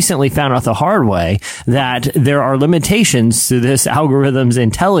Japan recently found out the hard way that there are limitations to this algorithm's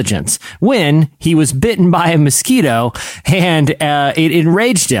intelligence when he was bitten by a mosquito, and it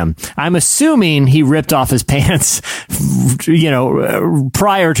enraged him. I'm assuming he ripped off his pants,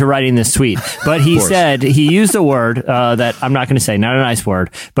 prior to writing this tweet. But he said, he used a word that I'm not going to say, not a nice word,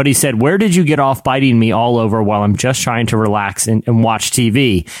 but he said, "Where did you get off biting me all over while I'm just trying to relax and watch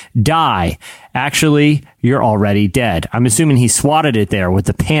TV? Die. Actually, you're already dead." I'm assuming he swatted it there with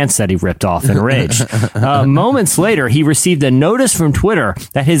the pants that he ripped off in rage. Moments later, he received a notice from Twitter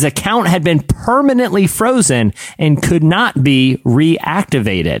that his account had been permanently frozen and could not be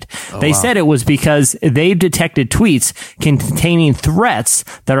reactivated. They said it was because they detected tweets containing threats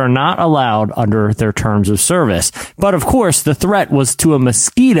that are not allowed under their terms of service. But of course, the threat was to a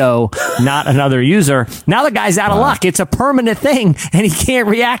mosquito, not another user. Now the guy's out of luck. It's a permanent thing, and he can't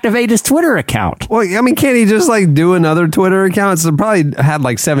reactivate his Twitter account. Well, I mean, can't he just do another Twitter account? It's probably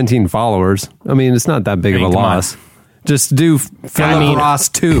had 17 followers. I mean, it's not that big of a loss. Just do Philip Ross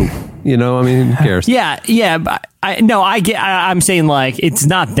 2. Who cares? Yeah. But I'm saying it's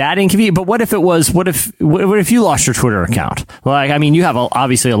not that inconvenient. But what if it was? What if you lost your Twitter account? You have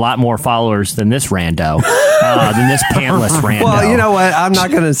obviously a lot more followers than this rando, than this pantless rando. Well, you know what? I'm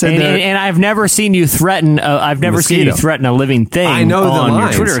not going to say that. And I've never seen you threaten. Seen you threaten a living thing. I know on the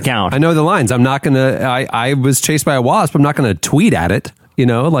lines. Your Twitter account. I know the lines. I'm not going to. I was chased by a wasp. I'm not going to tweet at it. I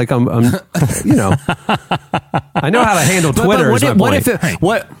know how to handle Twitter.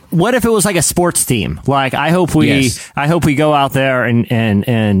 What if it was like a sports team? I hope we go out there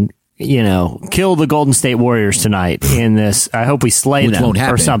and kill the Golden State Warriors tonight in this. I hope we slay them won't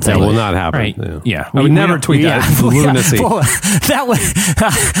happen. Or something. That will not happen. Right. Yeah. I would never tweet that. Lunacy. That would.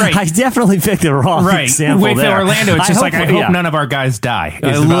 Right. I definitely picked the wrong example With there. Orlando, it's I hope none of our guys die.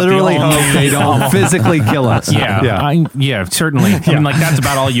 I literally hope they don't physically kill us. Yeah, certainly. I mean, that's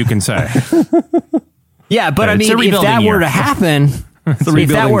about all you can say. Yeah, but if that were to happen. If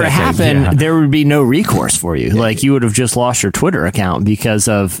that were to happen, there would be no recourse for you. You would have just lost your Twitter account because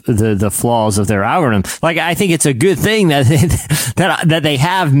of the flaws of their algorithm. I think it's a good thing that they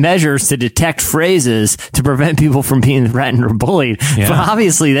have measures to detect phrases to prevent people from being threatened or bullied. Yeah. But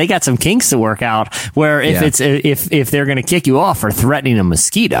obviously, they got some kinks to work out. Where if they're going to kick you off for threatening a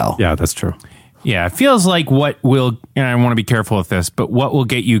mosquito, yeah, that's true. Yeah, it feels like what will, and I want to be careful with this, but what will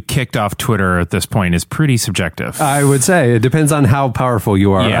get you kicked off Twitter at this point is pretty subjective. I would say it depends on how powerful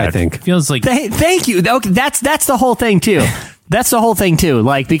you are, I think. It feels like... Thank you. Okay, that's the whole thing, too. That's the whole thing, too.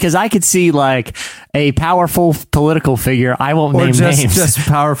 Because I could see, a powerful political figure. I won't name names. Just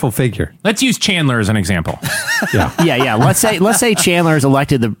powerful figure. Let's use Chandler as an example. Yeah. Let's say Chandler is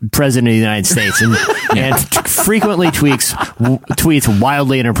elected the president of the United States and frequently tweets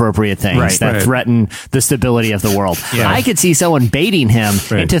wildly inappropriate things that threaten the stability of the world. Yeah. I could see someone baiting him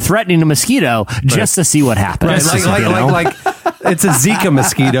into threatening a mosquito just to see what happens. Like it's a Zika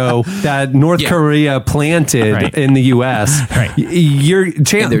mosquito that North Korea planted in the U.S.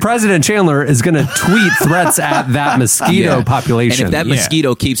 President Chandler is going to tweet threats at that mosquito population. And if that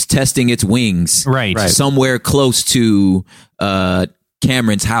mosquito keeps testing its wings somewhere close to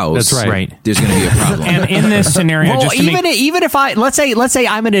Cameron's house, that's right. There's going to be a problem. And in this scenario, even if I let's say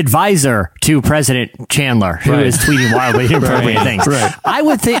I'm an advisor to President Chandler, who is tweeting wildly inappropriate things, I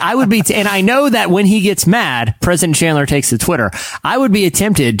would be, and I know that when he gets mad, President Chandler takes to Twitter. I would be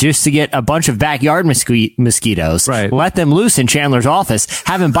tempted just to get a bunch of backyard mosquitoes, let them loose in Chandler's office,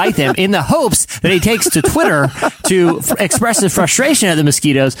 have him bite them, in the hopes that he takes to Twitter to express his frustration at the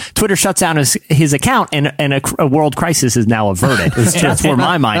mosquitoes. Twitter shuts down his account, and a world crisis is now averted. That's where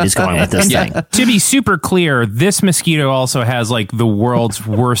my mind is going with this thing. To be super clear, this mosquito also has like the world's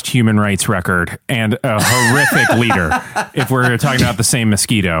worst human rights record and a horrific leader. If we're talking about the same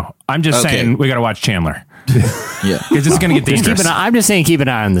mosquito, I'm just saying we got to watch Chandler. Yeah, because it's going to get dangerous. I'm just saying, keep an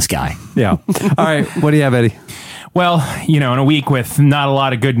eye on this guy. Yeah. All right. What do you have, Eddie? Well, in a week with not a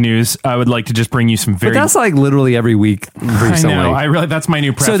lot of good news, I would like to just bring you some very... But that's like literally every week recently. I know. That's my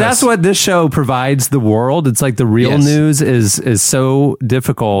new preface. So that's what this show provides the world. It's like the real news is so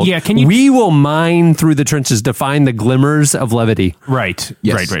difficult. Yeah, we will mine through the trenches to find the glimmers of levity. Right.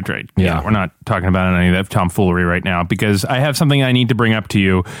 Yes. Right. Yeah, we're not talking about any of that tomfoolery right now because I have something I need to bring up to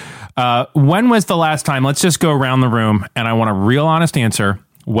you. When was the last time... Let's just go around the room and I want a real honest answer.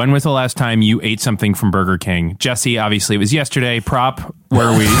 When was the last time you ate something from Burger King? Jesse, obviously it was yesterday. Prop, what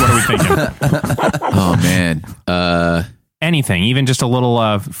are we thinking? Oh man. Anything, even just a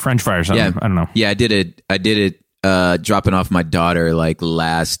little French fry or something. Yeah, I don't know. Yeah, I did it dropping off my daughter like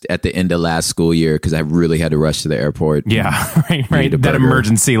at the end of last school year because I really had to rush to the airport. Yeah, right. That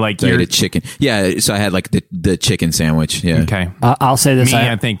emergency, like you're the chicken. Yeah, so I had like the chicken sandwich. Yeah. Okay. I'll say this.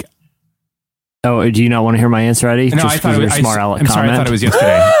 I think. Oh, do you not want to hear my answer, Eddie? No, I thought it was smart aleck comment. Sorry, I thought it was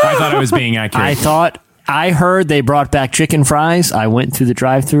yesterday. I thought I was being accurate. I heard they brought back chicken fries. I went through the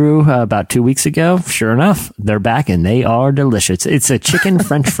drive-thru about 2 weeks ago. Sure enough, they're back and they are delicious. It's a chicken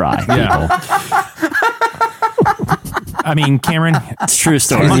French fry. Yeah. I mean, Cameron, it's a true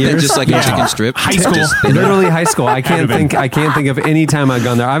story. Just like a chicken strip. High school. Literally high school. I can't think of any time I've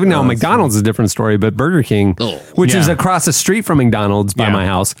gone there. I've known McDonald's is a different story, but Burger King, which is across the street from McDonald's by my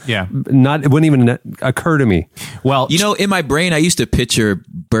house. Yeah. It wouldn't even occur to me. Well, in my brain, I used to picture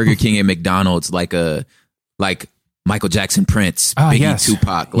Burger King and McDonald's like Michael Jackson, Prince, Biggie,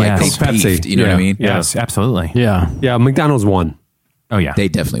 Tupac, like they beefed. You know what I mean? Yes, absolutely. Yeah. McDonald's won. Oh, yeah. They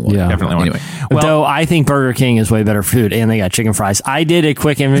definitely won. Yeah. Definitely won. Anyway. Though I think Burger King is way better food, and they got chicken fries. I did a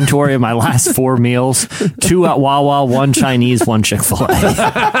quick inventory of my last 4 meals. 2 at Wawa, 1 Chinese, 1 Chick-fil-A.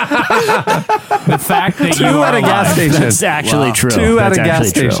 The fact that 2 at a gas station. That's actually true. 2 at a gas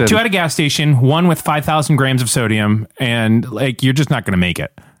station. 2 at a gas station, 1 with 5,000 grams of sodium, and you're just not going to make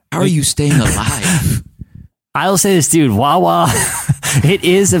it. How are you staying alive? I'll say this, dude. Wawa, it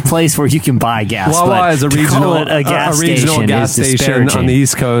is a place where you can buy gas. Wawa is a regional gas station on the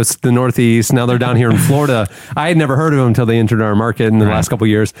East Coast, the Northeast. Now they're down here in Florida. I had never heard of them until they entered our market in the last couple of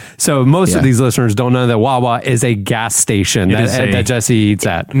years. So most of these listeners don't know that Wawa is a gas station that Jesse eats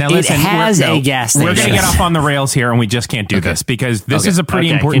at. Now listen, it has a gas station. We're going to get off on the rails here, and we just can't do this because this is a pretty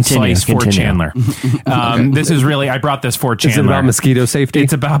important slice for Chandler. This is really, I brought this for Chandler. Is it about mosquito safety?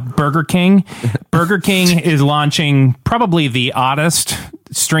 It's about Burger King. Burger King is launching probably the oddest,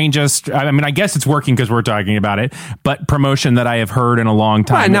 strangest, I mean, I guess it's working because we're talking about it, but promotion that I have heard in a long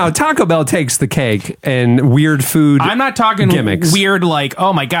time. Right, now, Taco Bell takes the cake and weird food I'm not talking gimmicks. Weird like,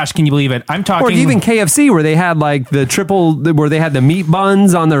 oh my gosh, can you believe it? I'm talking... Or even KFC where they had like where they had the meat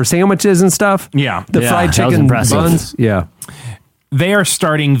buns on their sandwiches and stuff. Yeah. The fried chicken buns. Yeah. They are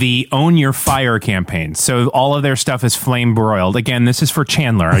starting the Own Your Fire campaign. So all of their stuff is flame broiled. Again, this is for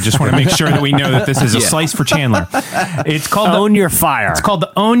Chandler. I just want to make sure that we know that this is a slice for Chandler. It's called Own Your Fire. It's called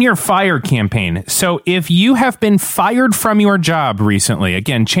the Own Your Fire campaign. So if you have been fired from your job recently,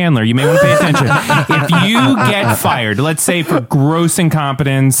 again, Chandler, you may want to pay attention. If you get fired, let's say for gross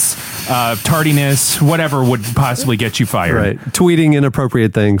incompetence, tardiness, whatever would possibly get you fired. Right. Tweeting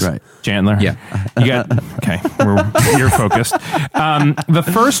inappropriate things. Right. Chandler. Yeah. You got, okay. You're focused. The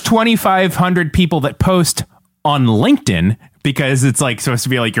first 2,500 people that post on LinkedIn, because it's like supposed to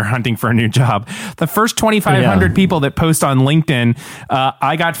be like you're hunting for a new job. The first 2,500 people that post on LinkedIn,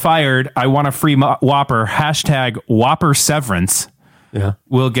 I got fired. I want a free Whopper. Hashtag Whopper severance. Yeah.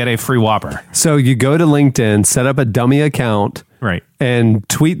 Will get a free Whopper. So you go to LinkedIn, set up a dummy account. Right. And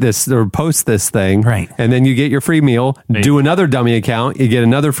tweet this or post this thing. Right. And then you get your free meal. Do another dummy account. You get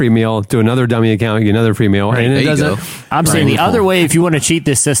another free meal. Do another dummy account. You get another free meal. Right. And it doesn't. I'm saying the other way, if you want to cheat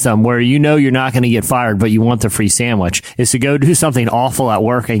this system where you know you're not going to get fired, but you want the free sandwich, is to go do something awful at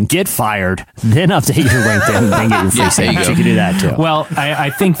work and get fired, then update your LinkedIn and then get your free sandwich. You can do that too. Well, I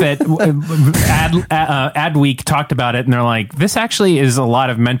think that Adweek talked about it, and they're like, this actually is a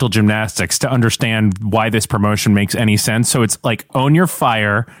lot of mental gymnastics to understand why this promotion makes any sense. So it's like, own your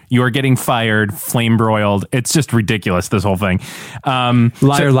fire. You're getting fired, flame broiled. It's just ridiculous, this whole thing.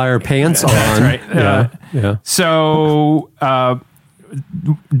 Liar, pants on. That's right. Yeah. So,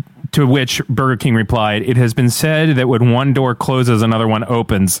 to which Burger King replied, it has been said that when one door closes, another one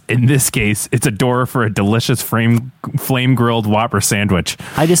opens. In this case, it's a door for a delicious flame-grilled Whopper sandwich.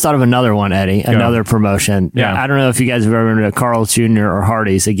 I just thought of another one, Eddie. Another promotion. Yeah. I don't know if you guys have ever been to Carl's Jr. or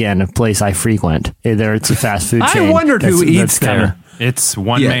Hardee's. Again, a place I frequent. It's a fast food chain. I wondered who eats there. It's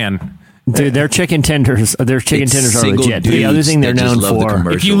one man. Dude, their chicken tenders are legit. The other thing they're known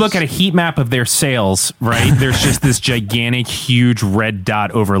for. If you look at a heat map of their sales, right, there's just this gigantic, huge red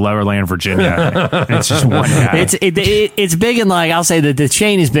dot over Loverland, Virginia. And it's just one guy. It's big in like, I'll say that the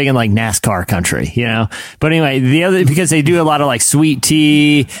chain is big in like NASCAR country, you know. But anyway, the other, because they do a lot of like sweet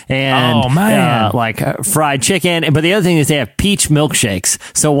tea and fried chicken. But the other thing is they have peach milkshakes.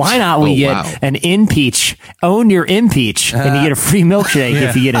 So why not we get an impeach? Own your impeach, and you get a free milkshake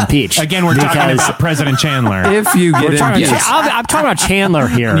if you get impeached. Again, we're talking about President Chandler. If you get impeached. I'm talking about Chandler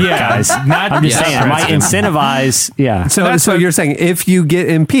here, guys. I'm just saying, it might incentivize. Yeah. So you're saying if you get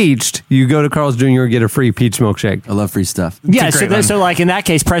impeached, you go to Carl's Jr. and get a free peach milkshake. I love free stuff. Yeah. So like in that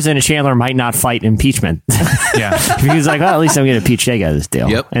case, President Chandler might not fight impeachment. Yeah. He's like, well, at least I'm getting a peach shake out of this deal.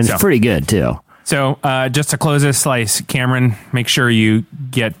 Yep. And it's pretty good too. So just to close this slice, Cameron, make sure you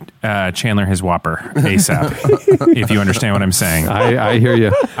get Chandler his Whopper ASAP, if you understand what I'm saying. I hear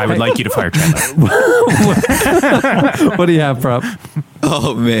you. I would like you to fire Chandler. What do you have, Prop?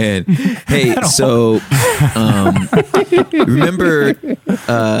 Oh, man. Hey, so remember...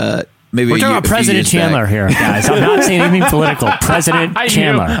 maybe we're talking about President Chandler here, guys. I'm not saying anything political. President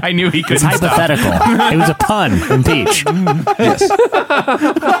Chandler. I knew he couldn't. It's hypothetical. It was a pun. Impeach. Yes.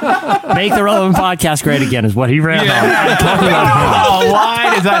 Make the Relevant Podcast great again is what he ran on.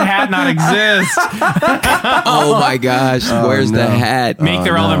 Why does that hat not exist? Oh my gosh! Where's the hat? Make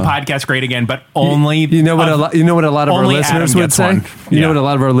the Relevant Podcast great again, but only you know what a lot of our listeners would say. You know what a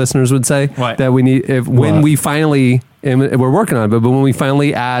lot of our listeners would say that we need when we finally. And we're working on it, but when we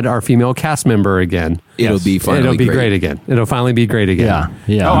finally add our female cast member again, it'll be great again. It'll finally be great again.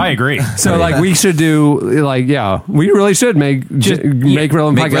 Yeah. Oh, I agree. So we should do we really should make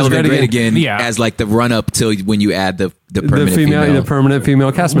Relevant Podcast great again. Yeah. As like the run up till when you add the permanent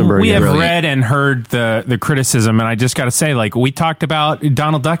female cast member. We have read and heard the criticism, and I just got to say, we talked about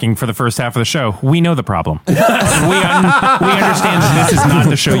Donald ducking for the first half of the show. We know the problem. we understand that this is not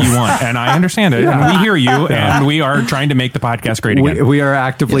the show you want, and I understand it, and we hear you, and we are trying to make the podcast great again. We are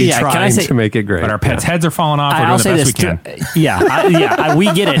actively trying to make it great. But our pets' heads are falling off. We're doing the best we can.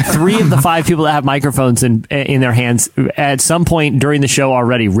 We get it. 3 of the 5 people that have microphones in their hands at some point during the show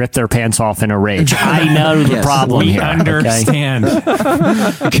already ripped their pants off in a rage. I know the problem here. Understand.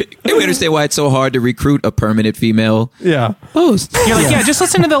 We understand why it's so hard to recruit a permanent female. Yeah. Host. You're like, just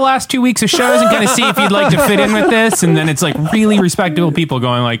listen to the last 2 weeks of shows and kind of see if you'd like to fit in with this. And then it's like really respectable people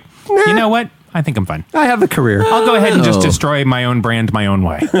going like, you know what? I think I'm fine. I have a career. I'll go ahead and just destroy my own brand my own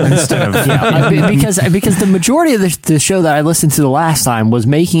way instead of because the majority of the show that I listened to the last time was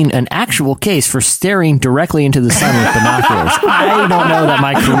making an actual case for staring directly into the sun with binoculars. I don't know that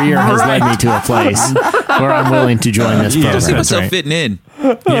my career has led me to a place where I'm willing to join this program. Just see myself fitting in.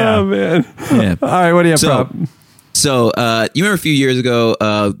 Yeah. Oh man. Yeah. All right. What do you have, Prop? So you remember a few years ago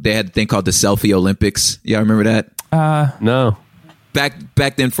they had a thing called the Selfie Olympics. Yeah, remember that? No.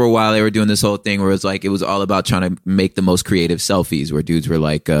 Back then, for a while, they were doing this whole thing where it was all about trying to make the most creative selfies, where dudes were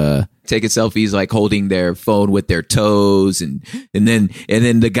like taking selfies, like holding their phone with their toes, and then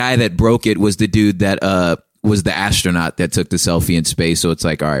the guy that broke it was the dude that was the astronaut that took the selfie in space. So it's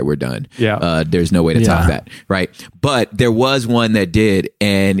like, all right, we're done. Yeah, there's no way to top that, right? But there was one that did,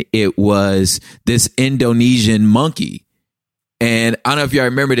 and it was this Indonesian monkey. And I don't know if y'all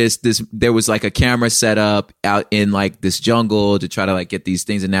remember this, there was like a camera set up out in like this jungle to try to like get these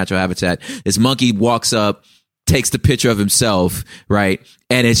things in natural habitat. This monkey walks up, takes the picture of himself, right?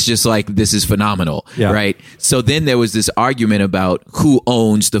 And it's just like, this is phenomenal, right? So then there was this argument about who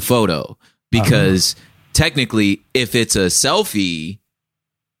owns the photo, because technically if it's a selfie,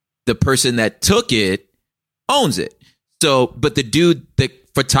 the person that took it owns it. So, but the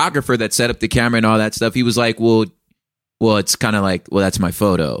photographer that set up the camera and all that stuff, he was like, well, it's kind of like, well, that's my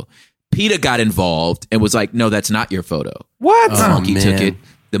photo. PETA got involved and was like, no, that's not your photo. What? The monkey took it.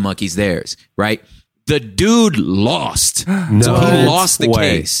 The monkey's theirs, right? The dude lost. So he lost the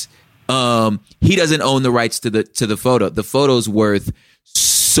case. He doesn't own the rights to the photo. The photo's worth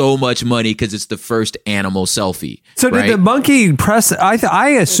so much money because it's the first animal selfie. So did the monkey press? I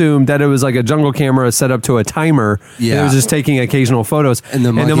assumed that it was like a jungle camera set up to a timer. Yeah, it was just taking occasional photos, and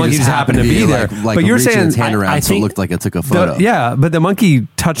the monkey just happened to be there. But you're saying his hand around, so it looked like it took a photo. But the monkey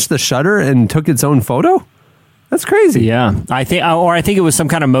touched the shutter and took its own photo. That's crazy. Yeah, I think it was some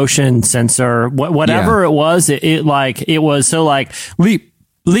kind of motion sensor. Whatever it was, it was so like leap.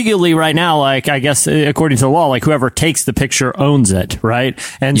 legally right now, like, I guess according to the law, like whoever takes the picture owns it, right?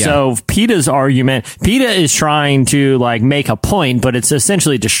 And so PETA's argument, PETA is trying to like make a point, but it's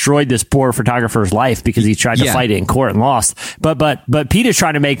essentially destroyed this poor photographer's life because he tried to fight it in court and lost. But PETA's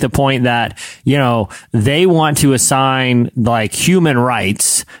trying to make the point that, you know, they want to assign like human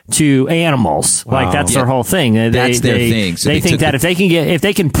rights to animals. Wow. Like that's their whole thing. That's their thing. So they think that if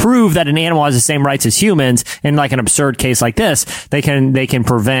they can prove that an animal has the same rights as humans in like an absurd case like this, they can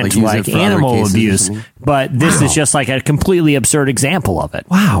prevent like animal abuse. But this is just like a completely absurd example of it.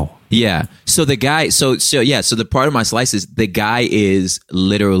 Wow. Yeah. So the guy, so the part of my slice is the guy is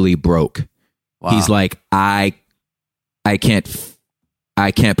literally broke. Wow. He's like, I can't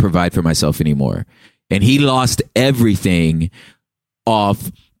provide for myself anymore. And he lost everything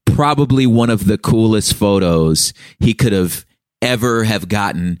off probably one of the coolest photos he could have ever have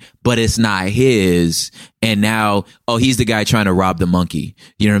gotten, but it's not his. And now, he's the guy trying to rob the monkey.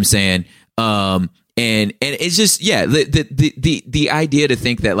 You know what I'm saying? And it's just, the idea to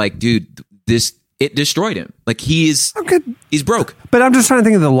think that like, dude, it destroyed him. Like he's broke. But I'm just trying to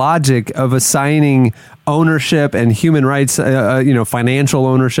think of the logic of assigning ownership and human rights, financial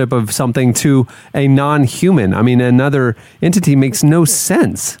ownership of something to a non-human. I mean, another entity makes no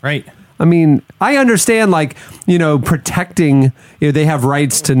sense. Right. I mean, I understand, like, protecting, they have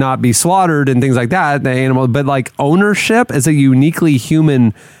rights to not be slaughtered and things like that, the animal, but like ownership is a uniquely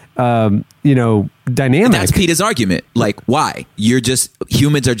human, dynamic. That's PETA's argument. Like, why?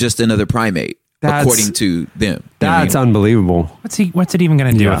 Humans are just another primate, according to them. That's unbelievable. What's it even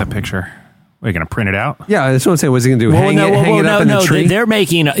going to do with a picture? Are you going to print it out? Yeah, that's what I'm saying. What's he going to do? Hang it up in the tree? They're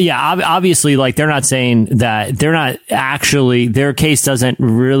making, obviously, like, they're not saying that, they're not actually, their case doesn't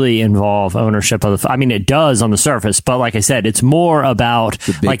really involve ownership of I mean, it does on the surface, but like I said, it's more about,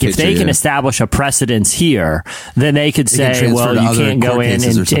 like, if they can establish a precedence here, then they could say, well, you can't go in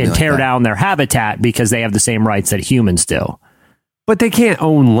and tear down their habitat because they have the same rights that humans do. But they can't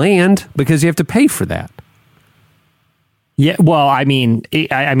own land because you have to pay for that. Yeah, well, I mean,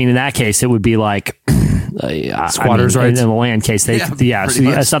 in that case, it would be like squatters' rights in the land case.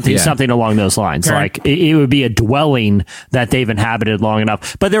 Something along those lines. Like it would be a dwelling that they've inhabited long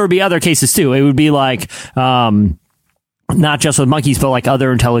enough. But there would be other cases too. It would be like not just with monkeys, but like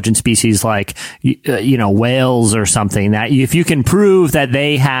other intelligent species, like whales or something. That if you can prove that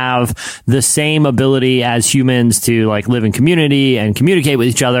they have the same ability as humans to like live in community and communicate with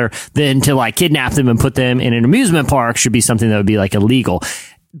each other, then to like kidnap them and put them in an amusement park should be something that would be like illegal.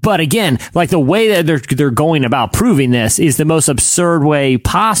 But again, like the way that they're going about proving this is the most absurd way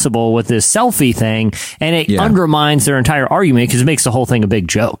possible with this selfie thing, and it undermines their entire argument because it makes the whole thing a big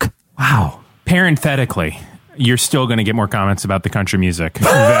joke. Wow. Parenthetically, you're still going to get more comments about the country music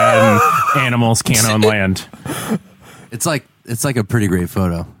than animals can't own land. It's like a pretty great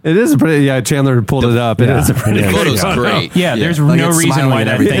photo. It is a pretty. Yeah, Chandler pulled it up. It is a pretty. The photo's great. Yeah, there's no reason why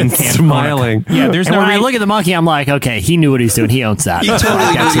that thing can't smiling. Yeah, there's no. When I look at the monkey, I'm like, okay, he knew what he's doing. He owns that. He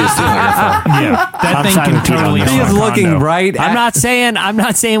totally that thing can totally. He is looking right. I'm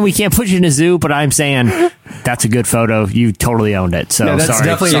not saying we can't put you in a zoo, but I'm saying that's a good photo. You totally owned it. So that's sorry.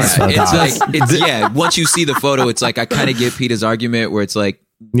 definitely. It's like once you see the photo, it's like I kind of get PETA's argument where it's like.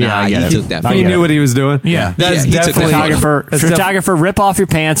 Yeah, he took that photo. He knew what he was doing. Yeah. That's definitely photographer, rip off your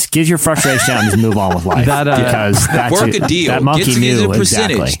pants, get your frustration out, and just move on with life. Because work a deal. That monkey knew a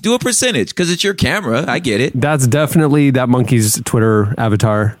percentage. Exactly. Do a percentage because it's your camera. I get it. That's definitely that monkey's Twitter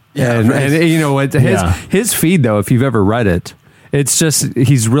avatar. Yeah, and you know what? His feed, though, if you've ever read it, it's just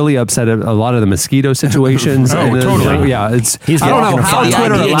he's really upset at a lot of the mosquito situations. Totally. Yeah, he's I don't know how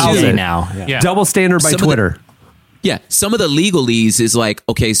Twitter allows it now. Yeah. Double standard by Twitter. Yeah, some of the legalese is like,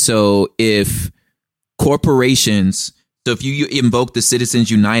 okay, so if corporations, so if you invoke the Citizens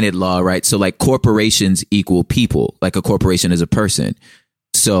United law, right? So like corporations equal people, like a corporation is a person.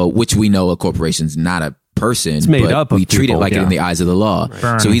 So, which we know a corporation's not a person, it's made up of we treat people, it like it in the eyes of the law.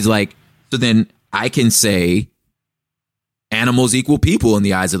 Right. So he's like, so then I can say animals equal people in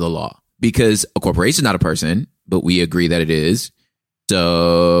the eyes of the law because a corporation is not a person, but we agree that it is.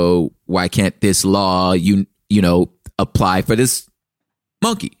 So why can't this law, apply for this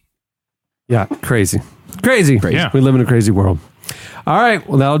monkey? Yeah, crazy. Yeah. We live in a crazy world. All right,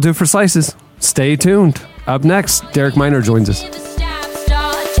 well, that'll do it for Slices. Stay tuned. Up next, Derek Miner joins us.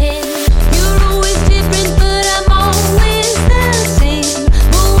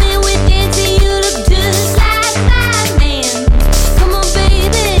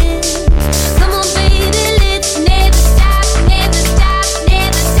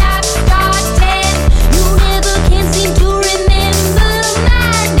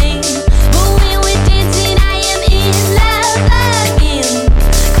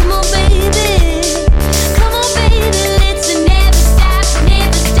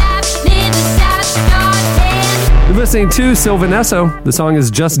 listening to Sylvanesso. The song is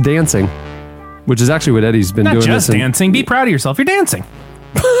Just Dancing, which is actually what Eddie's been Not doing. Just dancing. Be proud of yourself. You're dancing.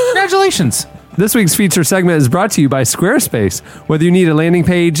 Congratulations. This week's feature segment is brought to you by Squarespace. Whether you need a landing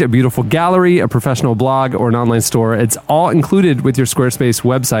page, a beautiful gallery, a professional blog, or an online store, it's all included with your Squarespace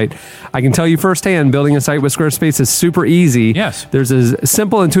website. I can tell you firsthand, building a site with Squarespace is super easy. Yes. There's a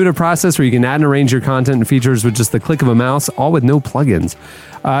simple, intuitive process where you can add and arrange your content and features with just the click of a mouse, all with no plugins.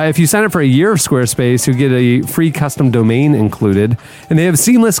 If you sign up for a year of Squarespace, you get a free custom domain included, and they have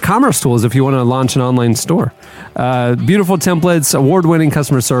seamless commerce tools if you want to launch an online store. Beautiful templates, award-winning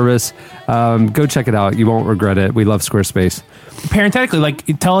customer service. Go check it out. You won't regret it. We love Squarespace. Parenthetically,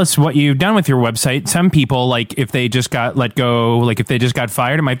 tell us what you've done with your website. Some people, if they just got let go, if they just got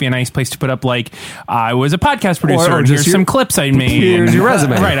fired, it might be a nice place to put up, I was a podcast producer, and here's some clips I made. Here's your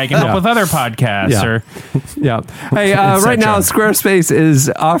resume. Right, I can help with other podcasts. Hey, right now, Squarespace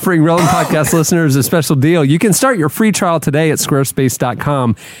is offering Relevant Podcast listeners a special deal. You can start your free trial today at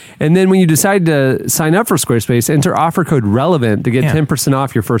squarespace.com. And then when you decide to sign up for Squarespace, enter offer code RELEVANT to get 10%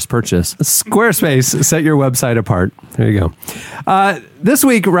 off your first purchase. Squarespace, set your website apart. There you go. This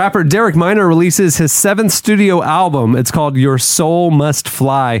week, rapper Derek Minor releases his 7th studio album. It's called Your Soul Must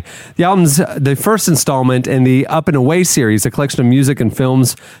Fly. The album's the first installment in the Up and Away series, a collection of music and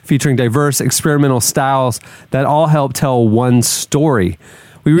films featuring diverse experimental styles that all help tell one story.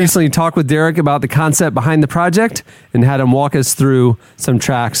 We recently talked with Derek about the concept behind the project and had him walk us through some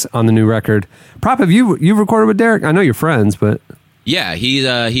tracks on the new record. Prop, have you've recorded with Derek? I know you're friends, but... Yeah,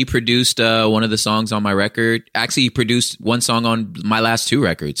 he produced one of the songs on my record. Actually, he produced one song on my last 2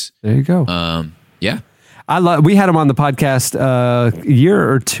 records. There you go. Yeah. We had him on the podcast a year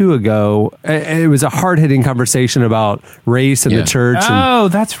or 2 ago. It was a hard-hitting conversation about race and the church.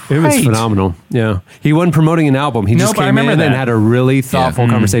 That's right. It was phenomenal. Yeah. He wasn't promoting an album. He just came in and had a really thoughtful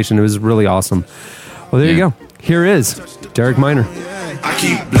conversation. It was really awesome. Well, there you go. Here is Derek Minor. I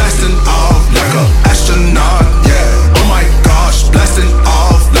keep blasting off like an astronaut, yeah. Oh my gosh, blasting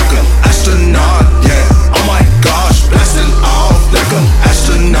off like an astronaut, yeah. Oh my gosh, blasting off like an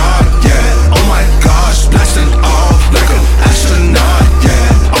astronaut, yeah. Oh my gosh, blasting off like an astronaut,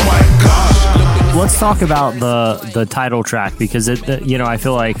 yeah. Oh my gosh. Let's talk about the title track, because I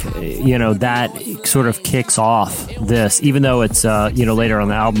feel like that sort of kicks off this, even though it's later on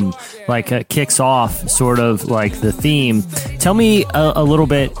the album, kicks off sort of like the theme. Tell me a little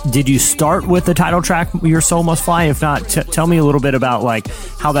bit. Did you start with the title track, Your Soul Must Fly? If not, tell me a little bit about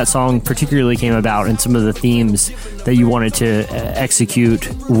how that song particularly came about and some of the themes that you wanted to execute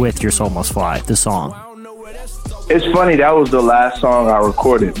with Your Soul Must Fly, the song. It's funny, that was the last song I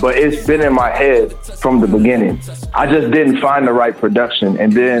recorded, but it's been in my head from the beginning. I just didn't find the right production.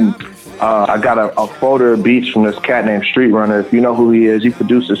 And then I got a folder of beats from this cat named Street Runner. If you know who he is, he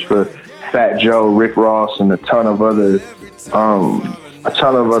produces for Fat Joe, Rick Ross, and a ton of other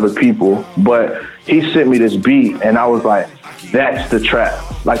people. But he sent me this beat, and I was like, that's the track.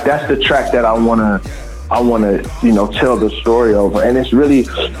 That's the track that I wanna tell the story over. And it's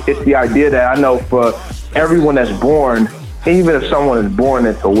the idea that I know for everyone that's born, even if someone is born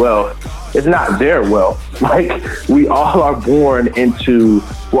into wealth, it's not their wealth. We all are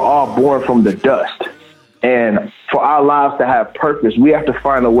we're all born from the dust. And for our lives to have purpose, we have to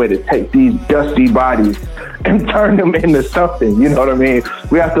find a way to take these dusty bodies and turn them into something. You know what I mean?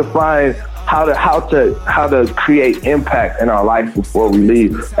 We have to find how to create impact in our life before we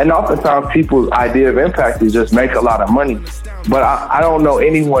leave. And oftentimes people's idea of impact is just make a lot of money. But I don't know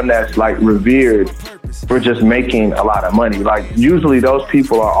anyone that's revered for just making a lot of money. Usually those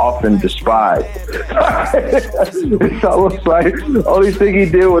people are often despised. It's almost like the only thing he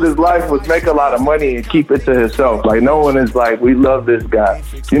did with his life was make a lot of money and keep it to himself. No one is we love this guy.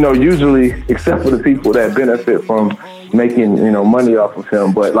 Usually, except for the people that benefit from making, money off of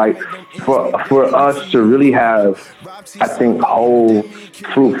him. But for us to really have, I think, whole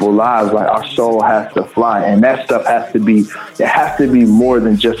fruitful lives, our soul has to fly, and that stuff has to be more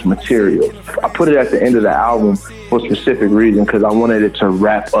than just material. I put it at the end of the album for a specific reason, because I wanted it to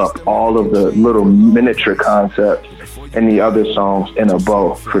wrap up all of the little miniature concepts and the other songs in a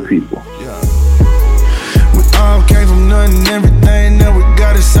bow for people. We all came from nothing, everything that we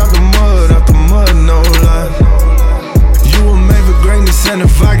got is out the mud, no lie. You were made for greatness, and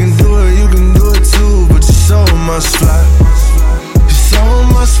if I can do it, you can do it too. But your soul must fly. Your soul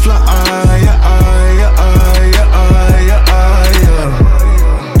must fly.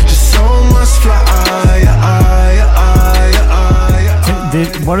 Your soul must fly.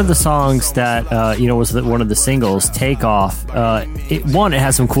 one of the songs that was one of the singles, "Take Off." It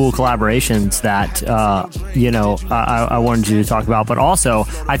has some cool collaborations that I wanted you to talk about, but also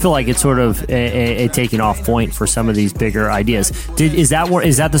I feel like it's sort of a taking off point for some of these bigger ideas. Is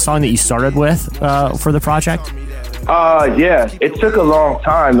that the song that you started with for the project? Yeah, it took a long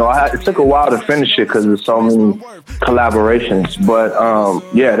time though. It took a while to finish it because there's so many collaborations. But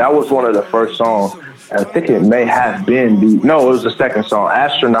that was one of the first songs. I think it may have been it was the second song.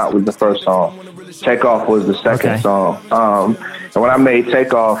 Astronaut was the first song. Takeoff was the second song. And when I made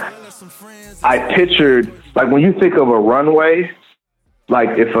Takeoff, I pictured, like, when you think of a runway,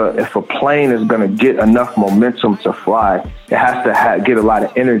 like if a plane is going to get enough momentum to fly, it has to get a lot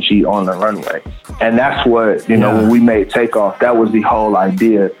of energy on the runway. And that's what, when we made Takeoff, that was the whole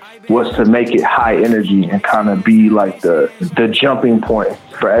idea, was to make it high energy and kind of be like the jumping point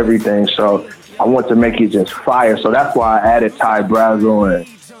for everything. So I want to make it just fire. So that's why I added Ty Brazzle and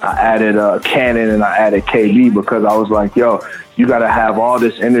I added Cannon and I added KB, because I was like, yo, you got to have all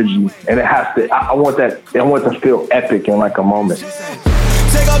this energy, and it has to. I want to feel epic in like a moment.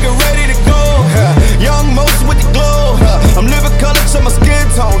 Take off, get ready to go. Young Moses with the glow. I'm living color to my skin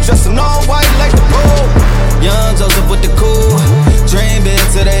tone, just an all white like the gold. Young Joseph with the cool. Dream big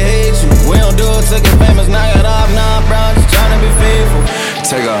till they hate you. We don't do it to get famous. Now you're off, nah, bro, just trying to be faithful.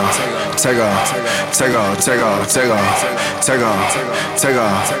 Take off, take off, take off, take off, take off, take off, take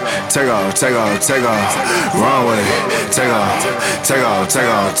off, take off, take off, take off, wrong way, take off, take off, take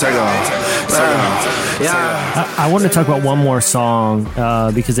off, take off, take off. Yeah. I want to talk about one more song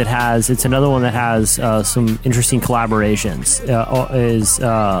because it's another one that has some interesting collaborations. Is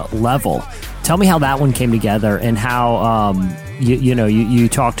Level. Tell me how that one came together and how you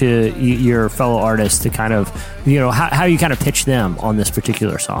talk to your fellow artists to kind of how you kind of pitch them on this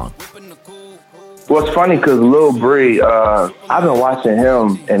particular song. Well, it's funny because Lil Bree, I've been watching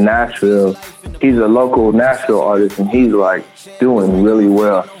him in Nashville. He's a local Nashville artist, and he's like doing really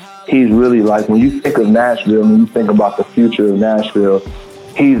well. He's really like, when you think of Nashville, when you think about the future of Nashville,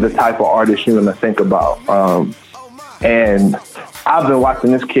 he's the type of artist you're going to think about. And I've been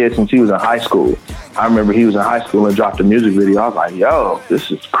watching this kid since he was in high school. I remember he was in high school and dropped a music video. I was like, yo,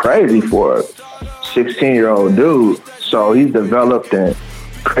 this is crazy for a 16-year-old dude. So he's developed and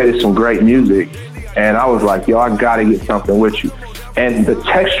created some great music. And I was like, yo, I got to get something with you. And the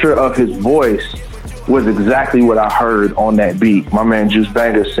texture of his voice was exactly what I heard on that beat. My man Juice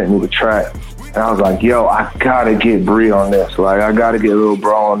Banger sent me the track. And I was like, yo, I got to get Bree on this. Like, I got to get Lil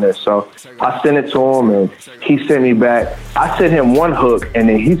Bro on this. So I sent it to him, and he sent me back. I sent him one hook, and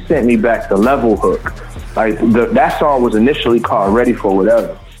then he sent me back the Level hook. Like, that song was initially called Ready for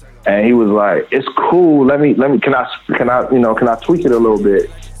Whatever. And he was like, it's cool. Can I tweak it a little bit?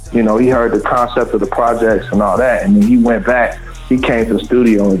 He heard the concept of the projects and all that. And then he went back. He came to the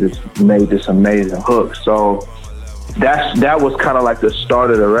studio and just made this amazing hook. So that was kind of like the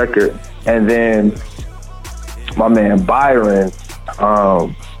start of the record. And then my man Byron,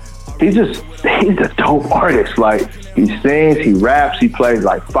 he's a dope artist. Like, he sings, he raps, he plays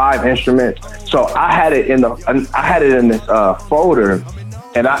like 5 instruments. So I had it in this folder,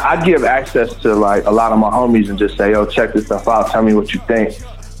 and I give access to like a lot of my homies and just say, yo, check this stuff out, tell me what you think.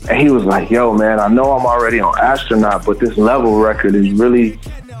 And he was like, yo, man, I know I'm already on Astronaut, but this Level record is really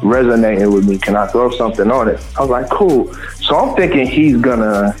resonating with me. Can I throw something on it? I was like, cool. So I'm thinking he's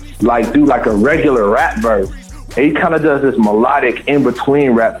gonna like do like a regular rap verse. And he kind of does this melodic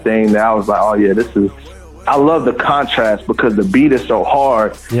in-between rap thing that I was like, oh yeah, I love the contrast because the beat is so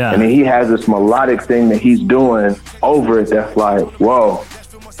hard. Yeah. And then he has this melodic thing that he's doing over it that's like, whoa.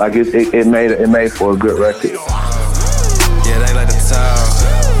 Like it made for a good record. Yeah, they like the towel.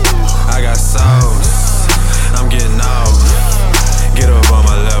 I got sauce. I'm getting off. Get up on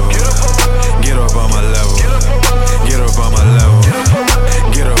my level. Get up on my level. Get up on my level.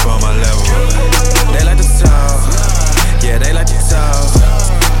 Get up on my level. They like the talk. Yeah, they like the talk.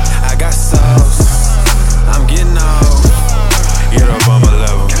 I got sauce. I'm getting off. Get up on my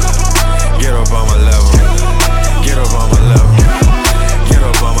level. Get up on my level. Get up on my level. Get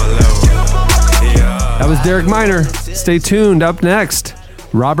up on my level. Yeah. That was Derek Minor. Stay tuned. Up next,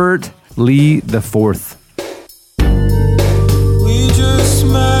 Robert Lee IV. We just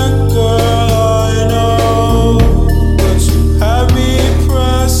met, girl, I know, but you have me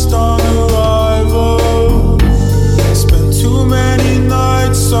pressed on arrival. Spent too many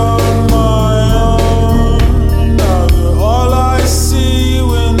nights on my own. Now you're all I see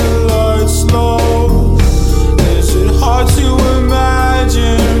when the lights low. Is it hard to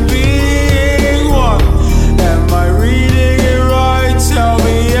imagine being one? Am I reading it right? Tell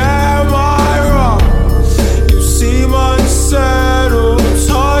me, am I wrong?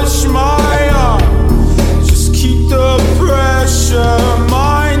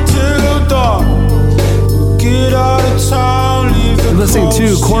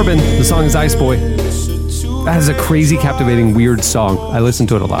 song is Ice Boy. That is a crazy, captivating, weird song. I listen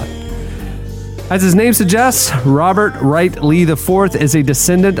to it a lot. As his name suggests, Robert Wright Lee IV is a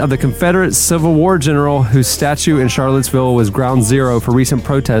descendant of the Confederate Civil War general whose statue in Charlottesville was ground zero for recent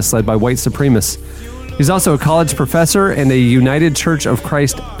protests led by white supremacists. He's also a college professor and a United Church of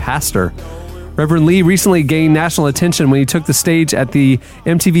Christ pastor. Reverend Lee recently gained national attention when he took the stage at the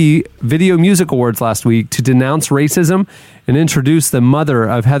MTV Video Music Awards last week to denounce racism and introduce the mother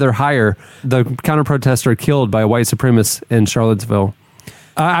of Heather Heyer, the counter-protester killed by a white supremacist in Charlottesville.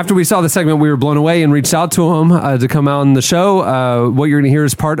 After we saw the segment, we were blown away and reached out to him to come out on the show. What you're going to hear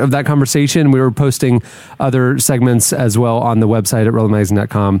is part of that conversation. We were posting other segments as well on the website at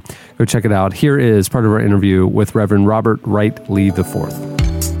relevantmagazine.com. Go check it out. Here is part of our interview with Reverend Robert Wright Lee IV.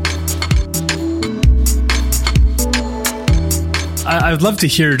 I'd love to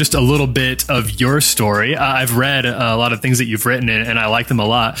hear just a little bit of your story. I've read a lot of things that you've written, and I like them a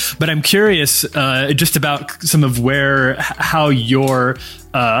lot. But I'm curious just about some of how your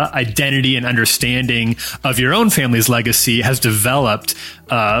identity and understanding of your own family's legacy has developed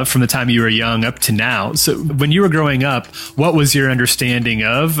from the time you were young up to now. So when you were growing up, what was your understanding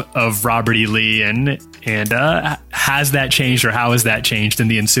of Robert E. Lee, and has that changed, or how has that changed in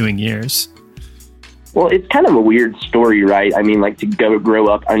the ensuing years? Well, it's kind of a weird story, right? I mean, like, to grow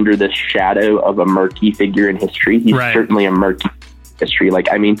up under the shadow of a murky figure in history. He's certainly a murky history.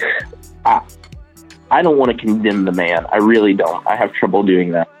 Like, I mean, I don't want to condemn the man. I really don't. I have trouble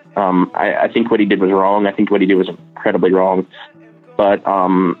doing that. I think what he did was wrong. I think what he did was incredibly wrong. But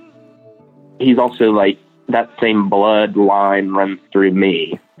he's also, like, that same bloodline runs through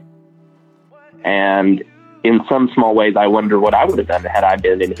me. And in some small ways, I wonder what I would have done had I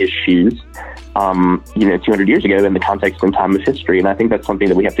been in his shoes, 200 years ago in the context and time of history. And I think that's something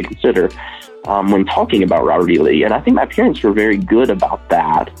that we have to consider when talking about Robert E. Lee. And I think my parents were very good about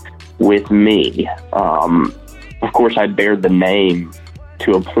that with me. Of course, I bear the name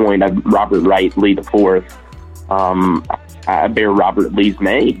to a point. I'm Robert Wright Lee IV. I bear Robert Lee's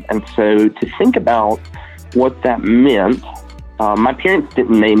name. And so to think about what that meant, my parents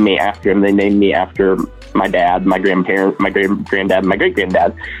didn't name me after him. They named me after my dad, my grandparent, my granddad, my great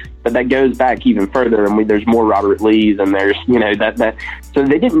granddad. But that goes back even further, and there's more Robert Lees, and there's that. So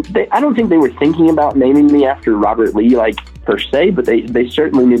I don't think they were thinking about naming me after Robert Lee, like, per se, but they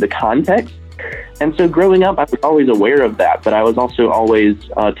certainly knew the context. And so growing up, I was always aware of that, but I was also always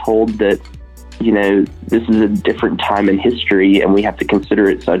told that this is a different time in history, and we have to consider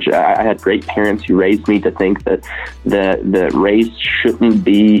it such. I had great parents who raised me to think that race shouldn't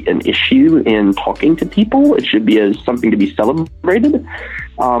be an issue in talking to people. It should be something to be celebrated.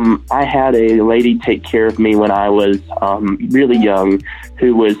 I had a lady take care of me when I was really young,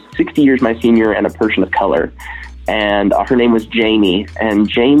 who was 60 years my senior and a person of color. And her name was Jamie. And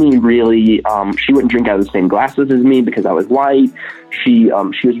Jamie really, she wouldn't drink out of the same glasses as me because I was white. She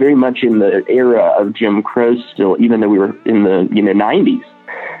was very much in the era of Jim Crow still, even though we were in the 90s.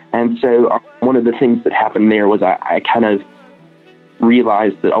 And so one of the things that happened there was I kind of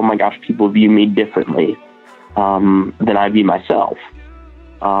realized that, oh my gosh, people view me differently than I view myself.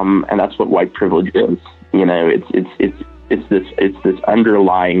 And that's what white privilege is. It's this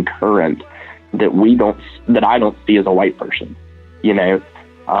underlying current that I don't see as a white person,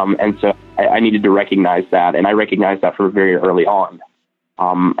 and so I needed to recognize that, and I recognized that from very early on.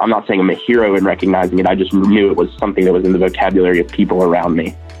 I'm not saying I'm a hero in recognizing it. I just knew it was something that was in the vocabulary of people around me.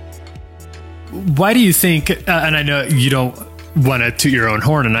 Why do you think, and I know you don't want to toot your own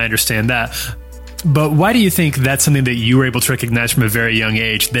horn, and I understand that, but why do you think that's something that you were able to recognize from a very young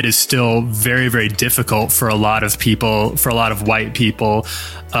age that is still very, very difficult for a lot of people, for a lot of white people,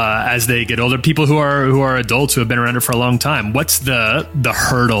 as they get older, people who are adults who have been around it for a long time? What's the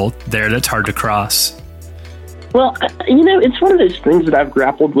hurdle there that's hard to cross? Well, it's one of those things that I've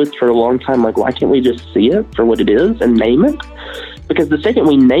grappled with for a long time. Like, why can't we just see it for what it is and name it? Because the second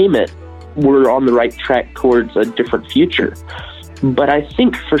we name it, we're on the right track towards a different future. But I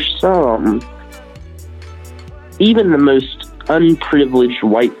think for some, even the most unprivileged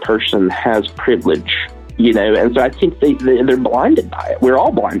white person has privilege, and so I think they're blinded by it. We're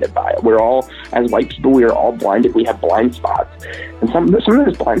all blinded by it. We're all, as white people, we are all blinded. We have blind spots. And some of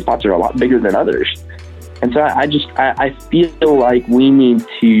those blind spots are a lot bigger than others. And so I feel like we need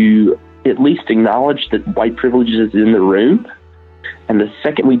to at least acknowledge that white privilege is in the room. And the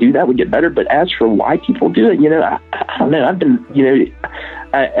second we do that, we get better. But as for why people do it, I don't know. I've been,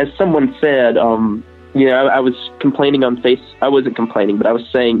 as someone said, I was complaining on I wasn't complaining, but I was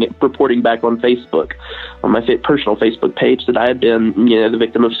reporting back on Facebook, on my personal Facebook page, that I had been, the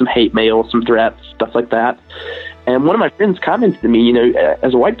victim of some hate mail, some threats, stuff like that. And one of my friends commented to me,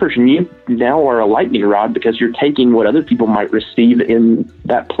 as a white person, you now are a lightning rod because you're taking what other people might receive in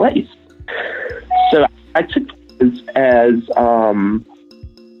that place. So I took it as an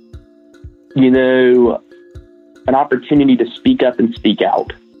opportunity to speak up and speak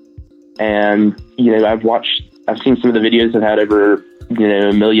out. And, I've seen some of the videos that had over,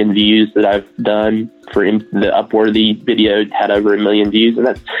 1 million views that I've done for the Upworthy video had over 1 million views. And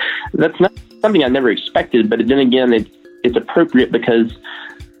that's not something I never expected, but then again, it's appropriate because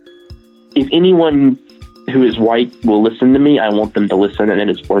if anyone who is white will listen to me, I want them to listen, and then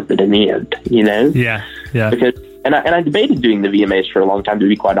it's worth it in the end, Yeah. Because and I debated doing the VMAs for a long time, to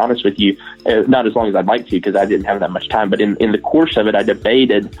be quite honest with you. Not as long as I'd like to, because I didn't have that much time. But in the course of it, I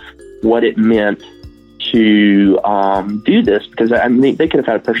debated what it meant to do this, because they could have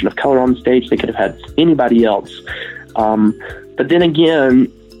had a person of color on the stage, they could have had anybody else. But then again,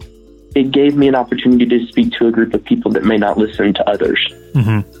 it gave me an opportunity to speak to a group of people that may not listen to others.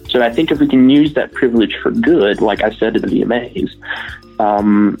 Mm-hmm. So I think if we can use that privilege for good, like I said to the VMAs,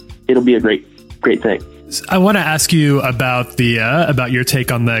 it'll be a great thing. I want to ask you about about your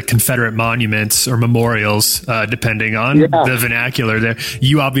take on the Confederate monuments or memorials, depending on the vernacular there.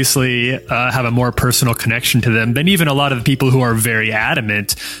 You obviously have a more personal connection to them than even a lot of the people who are very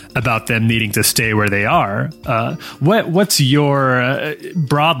adamant about them needing to stay where they are. What's your,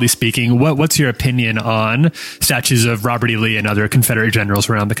 broadly speaking, what's your opinion on statues of Robert E. Lee and other Confederate generals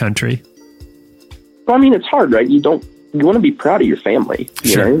around the country? Well, I mean, it's hard, right? You want to be proud of your family.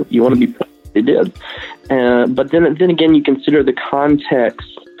 Sure. You want to be proud they did. But then again, you consider the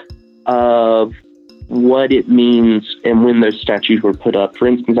context of what it means and when those statues were put up. For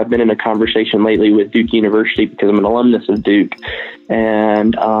instance, I've been in a conversation lately with Duke University because I'm an alumnus of Duke.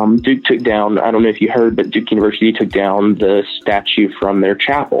 And Duke took down, I don't know if you heard, but Duke University took down the statue from their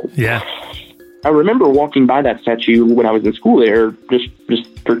chapel. Yeah. I remember walking by that statue when I was in school there, just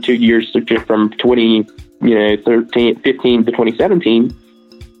for 2 years, just from 15 to 2017.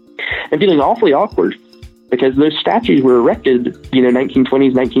 And feeling awfully awkward because those statues were erected,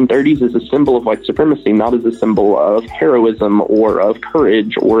 1920s, 1930s as a symbol of white supremacy, not as a symbol of heroism or of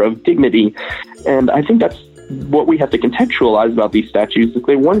courage or of dignity. And I think that's what we have to contextualize about these statues, is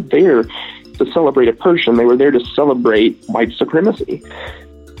they weren't there to celebrate a person. They were there to celebrate white supremacy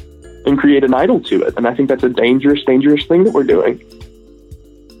and create an idol to it. And I think that's a dangerous, dangerous thing that we're doing.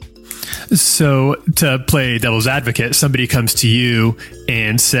 So to play devil's advocate, somebody comes to you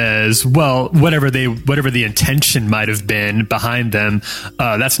and says, well, whatever the intention might have been behind them,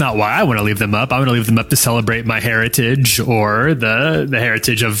 that's not why I want to leave them up. I want to leave them up to celebrate my heritage or the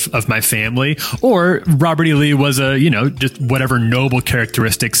heritage of my family. Or Robert E. Lee was just whatever noble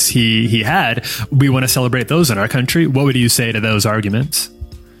characteristics he had. We want to celebrate those in our country. What would you say to those arguments?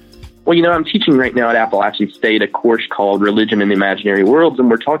 Well, I'm teaching right now at Appalachian State a course called Religion and Imaginary Worlds,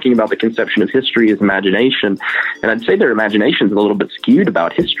 and we're talking about the conception of history as imagination. And I'd say their imagination is a little bit skewed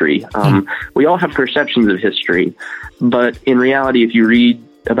about history. We all have perceptions of history, but in reality, if you read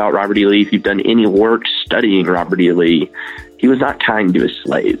about Robert E. Lee, if you've done any work studying Robert E. Lee, he was not kind to his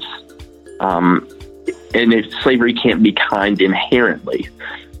slaves. And if slavery can't be kind inherently,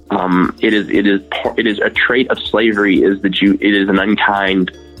 it is a trait of slavery is that it is an unkind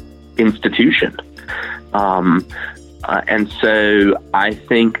institution. And so I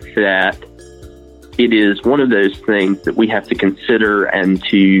think that it is one of those things that we have to consider and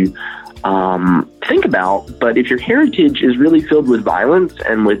to think about. But if your heritage is really filled with violence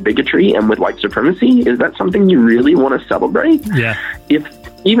and with bigotry and with white supremacy, is that something you really want to celebrate? Yeah.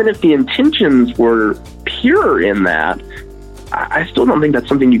 Even if the intentions were pure in that, I still don't think that's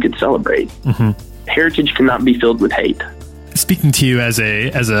something you could celebrate. Mm-hmm. Heritage cannot be filled with hate. Speaking to you as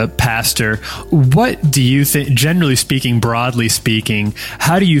a pastor, what do you think, generally speaking, broadly speaking,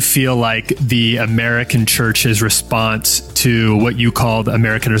 how do you feel like the American church's response to what you called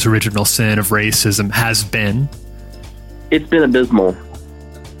America's original sin of racism has been? It's been abysmal.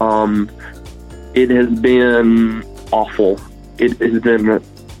 It has been awful. It has been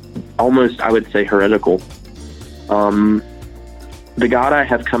almost, I would say, heretical. The God I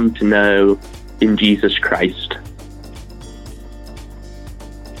have come to know in Jesus Christ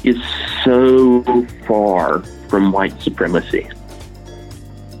is so far from white supremacy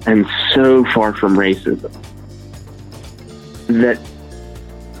and so far from racism that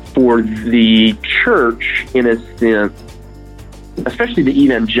for the church, in a sense, especially the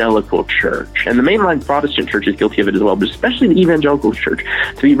evangelical church, and the mainline Protestant church is guilty of it as well, but especially the evangelical church,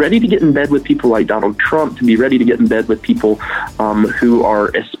 to be ready to get in bed with people like Donald Trump, to be ready to get in bed with people who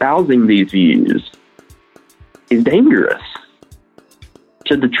are espousing these views is dangerous.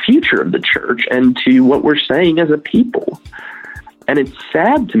 to the future of the church and to what we're saying as a people. And it's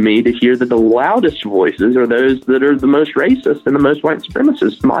sad to me to hear that the loudest voices are those that are the most racist and the most white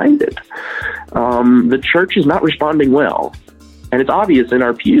supremacist minded. The church is not responding well. And it's obvious in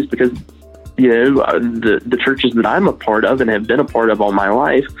our pews because, the churches that I'm a part of and have been a part of all my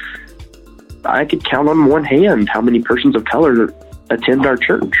life, I could count on one hand how many persons of color attend our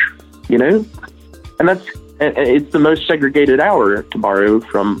church, And it's the most segregated hour, to borrow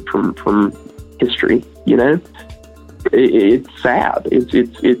from history, It's sad.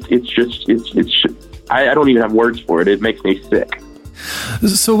 I don't even have words for it. It makes me sick.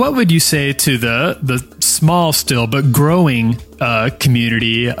 So what would you say to the small still but growing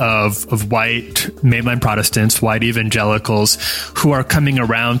community of white mainline Protestants, white evangelicals who are coming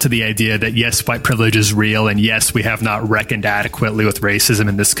around to the idea that yes, white privilege is real, and yes, we have not reckoned adequately with racism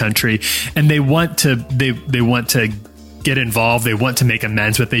in this country, and they want to get involved, they want to make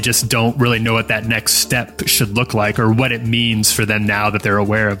amends, but they just don't really know what that next step should look like or what it means for them now that they're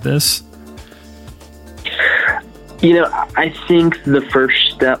aware of this? I think the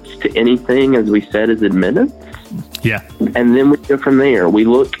first steps to anything, as we said, is admittance. Yeah. And then we go from there. We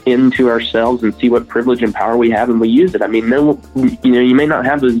look into ourselves and see what privilege and power we have, and we use it. I mean, you may not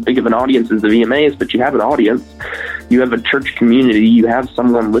have as big of an audience as the VMAs, but you have an audience. You have a church community. You have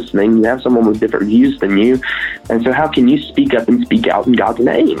someone listening. You have someone with different views than you. And so how can you speak up and speak out in God's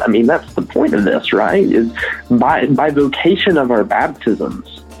name? I mean, that's the point of this, right? Is by vocation of our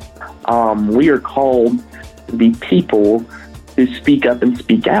baptisms, we are called to be people who speak up and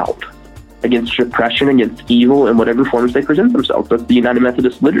speak out against oppression, against evil in whatever forms they present themselves. That's the United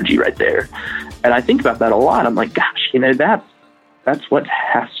Methodist liturgy right there. And I think about that a lot. I'm like, gosh, that's what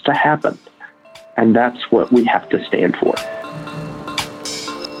has to happen. And that's what we have to stand for.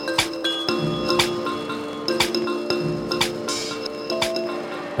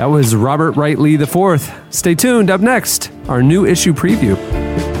 That was Robert Wright Lee IV. Stay tuned. Up next, our new issue preview.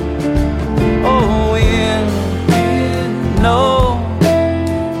 Oh, in no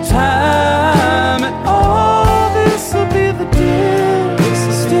time at all, this will be the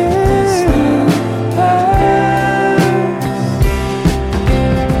distant past.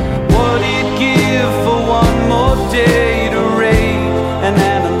 What he'd give for one more day to rate and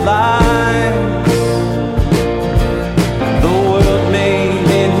analyze the world made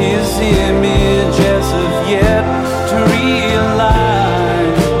in his image as of yet to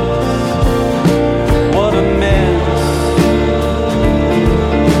realize what a mess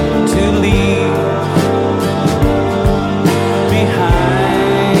to leave behind.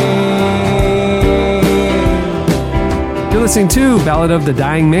 You're listening to Ballad of the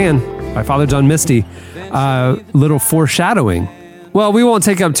Dying Man by Father John Misty. Little foreshadowing. Well, we won't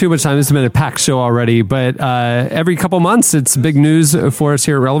take up too much time. This has been a packed show already, but every couple months, it's big news for us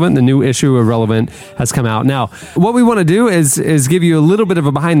here at Relevant. The new issue of Relevant has come out. Now, what we want to do is give you a little bit of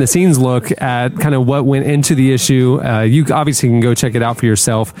a behind-the-scenes look at kind of what went into the issue. You obviously can go check it out for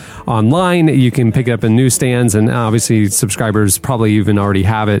yourself online. You can pick it up in newsstands, and obviously subscribers probably even already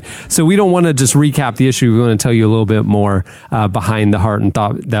have it. So we don't want to just recap the issue. We want to tell you a little bit more behind the heart and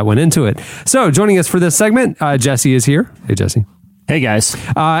thought that went into it. So joining us for this segment, Jesse is here. Hey, Jesse. Hey, guys.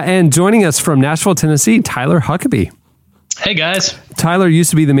 And joining us from Nashville, Tennessee, Tyler Huckabee. Hey, guys. Tyler used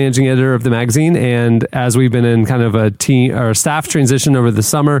to be the managing editor of the magazine, and as we've been in kind of a team or staff transition over the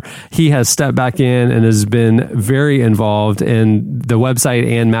summer, he has stepped back in and has been very involved in the website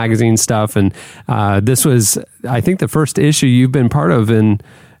and magazine stuff. And this was, I think, the first issue you've been part of in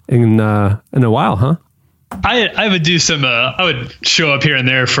a while, huh? I would do some. I would show up here and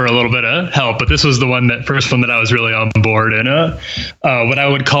there for a little bit of help, but this was the first one that I was really on board in what I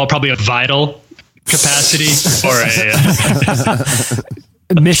would call probably a vital capacity or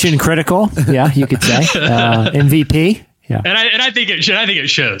a mission critical. Yeah, you could say MVP. Yeah, and I think it should. I think it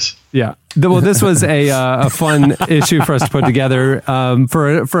shows. Yeah. Well, this was a fun issue for us to put together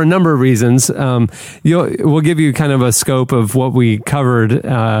for a number of reasons. We'll give you kind of a scope of what we covered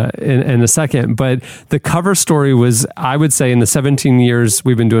in a second, but the cover story was, I would say, in the 17 years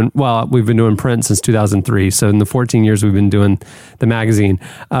we've been doing print since 2003. So in the 14 years we've been doing the magazine,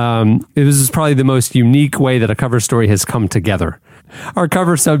 it was probably the most unique way that a cover story has come together. Our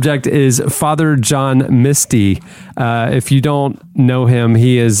cover subject is Father John Misty. If you don't know him,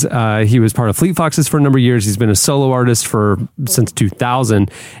 he was part of Fleet Foxes for a number of years. He's been a solo artist since 2000,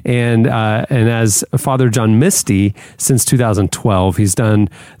 and as Father John Misty since 2012. He's done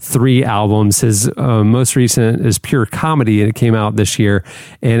 3 albums. His most recent is Pure Comedy, and it came out this year,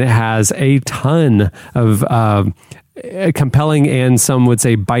 and it has a ton of compelling and some would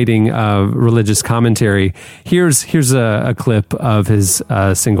say biting religious commentary. Here's a clip of his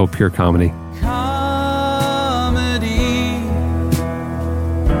single Pure Comedy. Comedy.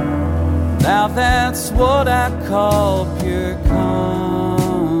 Now that's what I call pure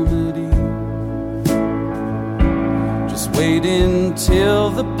comedy. Just wait until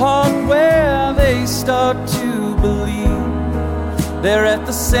the part where they start to believe they're at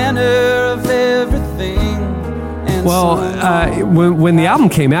the center of everything. Well, when the album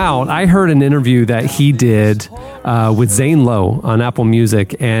came out, I heard an interview that he did with Zane Lowe on Apple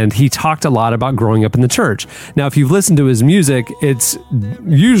Music, and he talked a lot about growing up in the church. Now, if you've listened to his music, it's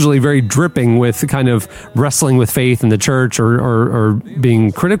usually very dripping with kind of wrestling with faith in the church or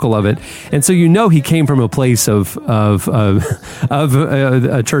being critical of it. And so he came from a place of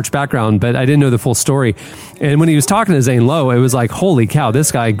a church background, but I didn't know the full story. And when he was talking to Zane Lowe, it was like, holy cow,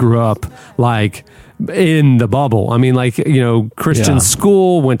 this guy grew up like in the bubble. I mean, Christian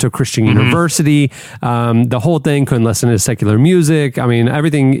school, went to Christian university, the whole thing, couldn't listen to secular music. I mean,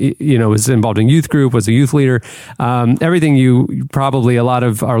 everything, was involved in youth group, was a youth leader, everything probably a lot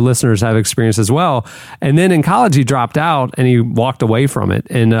of our listeners have experienced as well. And then in college, he dropped out and he walked away from it.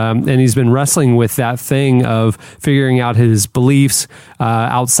 And he's been wrestling with that thing of figuring out his beliefs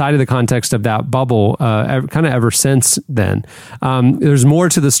outside of the context of that bubble, kind of ever since then. There's more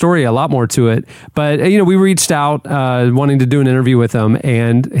to the story, a lot more to it, but we reached out wanting to do an interview with him,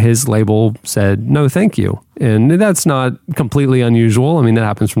 and his label said, no, thank you. And that's not completely unusual. I mean, that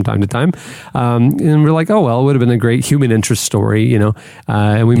happens from time to time. And we're like, oh, well, it would have been a great human interest story, and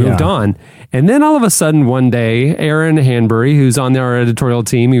we moved on. And then all of a sudden one day, Aaron Hanbury, who's on our editorial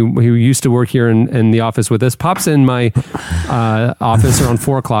team, who used to work here in the office with us, pops in my office around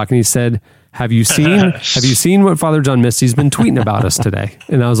 4:00, and he said, Have you seen what Father John Misty's been tweeting about us today?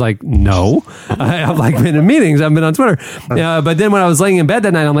 And I was like, no. I've been in meetings. I've been on Twitter. But then when I was laying in bed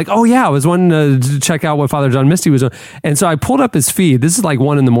that night, I'm like, oh yeah, I was wanting to check out what Father John Misty was doing. And so I pulled up his feed. This is like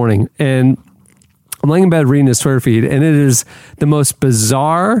 1 a.m. and I'm laying in bed reading his Twitter feed, and it is the most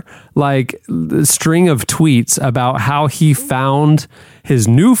bizarre string of tweets about how he found his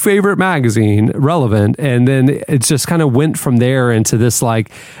new favorite magazine relevant, and then it just kind of went from there into this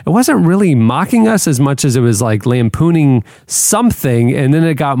it wasn't really mocking us as much as it was lampooning something, and then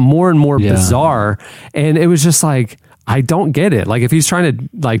it got more and more bizarre, and it was just I don't get it. If he's trying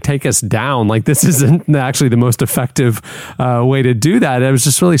to take us down, this isn't actually the most effective way to do that. It was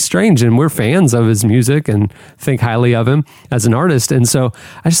just really strange, and we're fans of his music and think highly of him as an artist. And so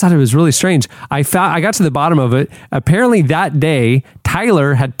I just thought it was really strange. I got to the bottom of it. Apparently that day,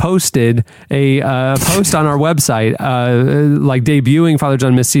 Tyler had posted a post on our website, debuting Father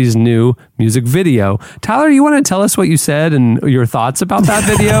John Misty's new music video. Tyler, you want to tell us what you said and your thoughts about that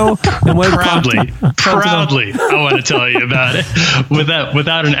video? And what proudly, I want to tell you about it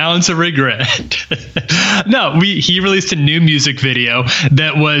without an ounce of regret. No, he released a new music video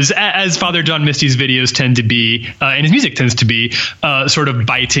that was, as Father John Misty's videos tend to be, and his music tends to be, sort of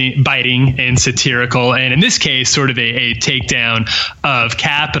biting and satirical, and in this case, sort of a takedown of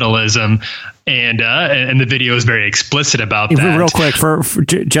capitalism. And the video is very explicit about that. Real quick,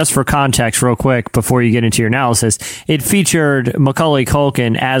 just for context, real quick, before you get into your analysis, it featured Macaulay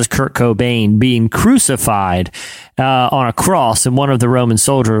Culkin as Kurt Cobain being crucified on a cross, and one of the Roman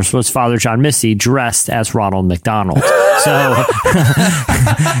soldiers was Father John Misty dressed as Ronald McDonald. So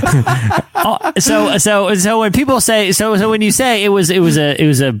when people say, so when you say it was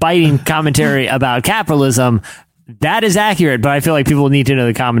a biting commentary about capitalism, that is accurate, but I feel like people need to know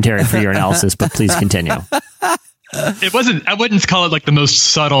the commentary for your analysis, but please continue. I wouldn't call it the most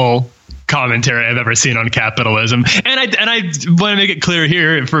subtle commentary I've ever seen on capitalism. And I want to make it clear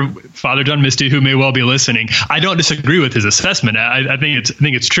here for Father John Misty, who may well be listening, I don't disagree with his assessment. I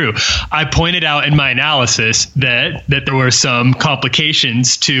think it's true. I pointed out in my analysis that there were some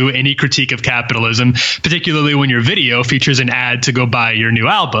complications to any critique of capitalism, particularly when your video features an ad to go buy your new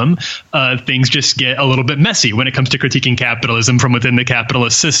album. Things just get a little bit messy when it comes to critiquing capitalism from within the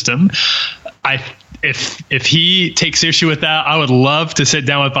capitalist system. If he takes issue with that, I would love to sit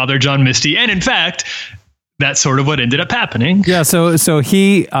down with Father John Misty. And in fact, that's sort of what ended up happening. Yeah. So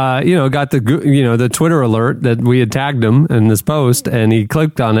he, got the Twitter alert that we had tagged him in this post, and he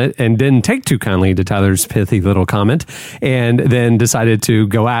clicked on it and didn't take too kindly to Tyler's pithy little comment, and then decided to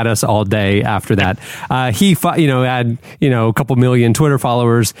go at us all day after that. He, had, a couple million Twitter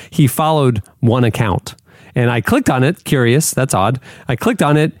followers. He followed one account. And I clicked on it, curious, that's odd. I clicked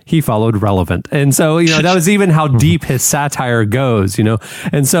on it, he followed relevant. And so, that was even how deep his satire goes,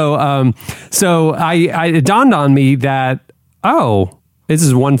 And so, it dawned on me that, this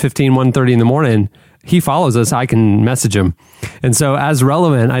is 1:15, 1:30 in the morning. he follows us. I can message him. And so as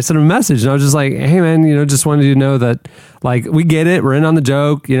Relevant, I sent him a message and I was just like, hey man, just wanted you to know that like, we get it. We're in on the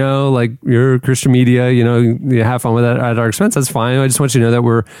joke, like you're Christian media, you have fun with that at our expense. That's fine. I just want you to know that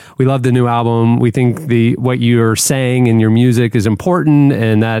we love the new album. We think what you're saying in your music is important,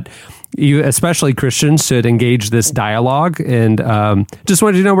 and that you, especially Christians, should engage this dialogue. And just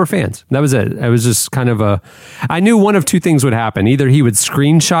wanted you to know we're fans. That was it. It was just kind of I knew one of two things would happen. Either he would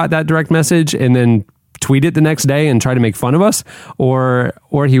screenshot that direct message and then tweet it the next day and try to make fun of us, or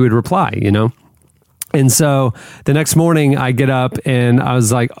he would reply, And so the next morning I get up and I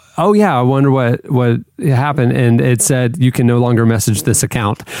was like, oh yeah, I wonder what happened. And it said, you can no longer message this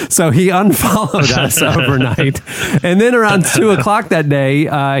account. So he unfollowed us overnight. And then around 2:00 that day,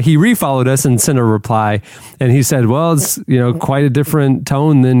 he refollowed us and sent a reply. And he said, well, it's, quite a different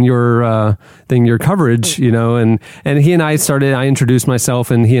tone than your coverage, and he and I introduced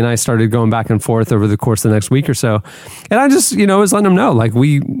myself, and he and I started going back and forth over the course of the next week or so. And I just, was letting him know, like,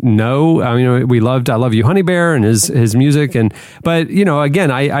 we know, I Love You Honey Bear and his music. But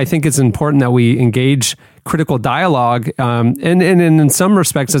again, I think it's important that we engage critical dialogue. And in some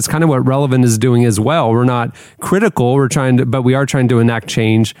respects, that's kind of what Relevant is doing as well. We're not critical. But we are trying to enact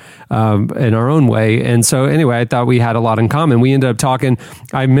change in our own way. And so anyway, I thought we had a lot in common. We ended up talking.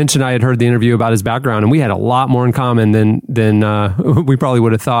 I mentioned I had heard the interview about his background, and we had a lot more in common than we probably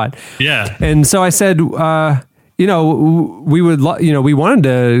would have thought. Yeah. And so I said, we would, we wanted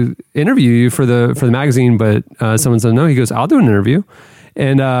to interview you for the magazine, but someone said no. He goes, I'll do an interview.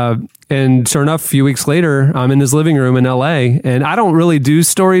 And sure enough, a few weeks later, I'm in his living room in LA, and I don't really do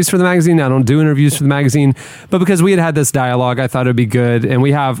stories for the magazine. I don't do interviews for the magazine, but because we had this dialogue, I thought it'd be good. And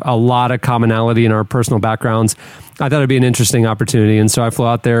we have a lot of commonality in our personal backgrounds. I thought it'd be an interesting opportunity. And so I flew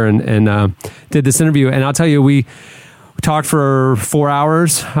out there and did this interview. And I'll tell you, we talked for 4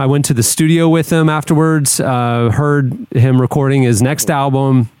 hours. I went to the studio with him afterwards, heard him recording his next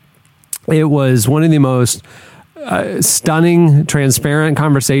album. It was one of the most stunning, transparent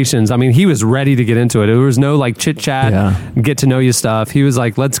conversations. I mean, he was ready to get into it. There was no like chit chat, get to know you stuff. He was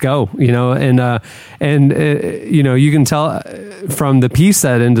like, "Let's go," and you can tell from the piece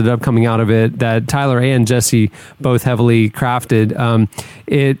that ended up coming out of it that Tyler and Jesse both heavily crafted.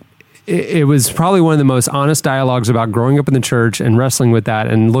 It was probably one of the most honest dialogues about growing up in the church and wrestling with that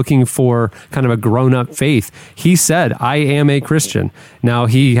and looking for kind of a grown-up faith. He said, I am a Christian. Now,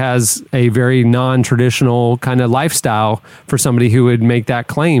 he has a very non-traditional kind of lifestyle for somebody who would make that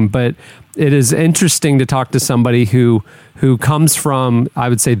claim, but it is interesting to talk to somebody who comes from, I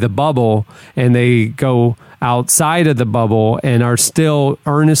would say, the bubble, and they go outside of the bubble and are still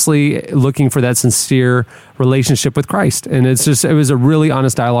earnestly looking for that sincere relationship with Christ. And it was a really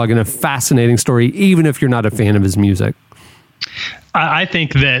honest dialogue and a fascinating story, even if you're not a fan of his music. I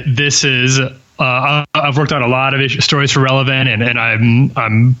think that this is... I've worked on a lot of stories for Relevant, and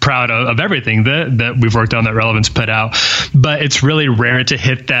I'm proud of everything that we've worked on that Relevant's put out. But it's really rare to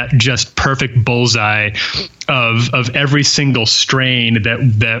hit that just perfect bullseye of every single strain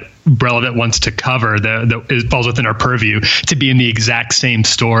that Relevant wants to cover that falls within our purview to be in the exact same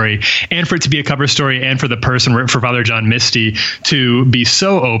story, and for it to be a cover story, and for the person, for Father John Misty, to be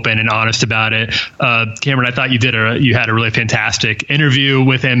so open and honest about it. Cameron, I thought you had a really fantastic interview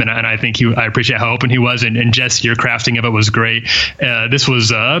with him, and I think I appreciate how open he was, and Jess, your crafting of it was great. This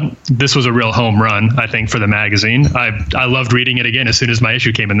was a real home run, I think, for the magazine. I loved reading it again as soon as my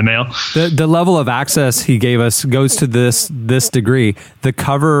issue came in the mail. The level of access he gave us goes to this degree. The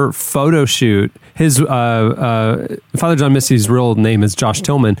cover photo shoot, his Father John Misty's real name is Josh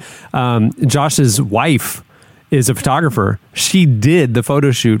Tillman. Josh's wife is a photographer. She did the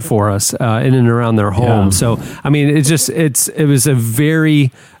photo shoot for us in and around their home. Yeah. So, I mean, it was a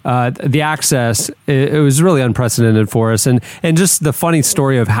very, the access, it was really unprecedented for us. And just the funny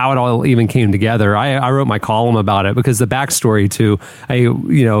story of how it all even came together. I wrote my column about it because the backstory to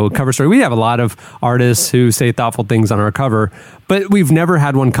a cover story, we have a lot of artists who say thoughtful things on our cover, but we've never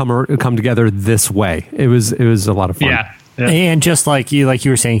had one come together this way. It was a lot of fun. Yeah. Yeah. And just like you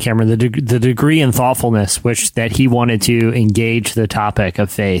were saying, Cameron, the degree and thoughtfulness that he wanted to engage the topic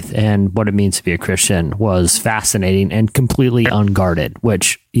of faith and what it means to be a Christian was fascinating and completely unguarded,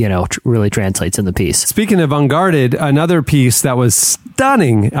 which really translates in the piece. Speaking of unguarded, another piece that was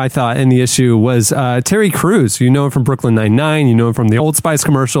stunning, I thought, in the issue was Terry Crews. You know him from Brooklyn Nine-Nine. You know him from the Old Spice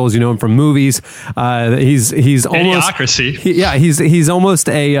commercials. You know him from movies. He's almost Idiocracy. He's almost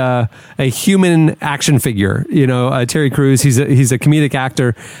a human action figure. Terry Crews Crews. He's a comedic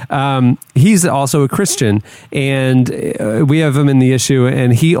actor. He's also a Christian, and we have him in the issue,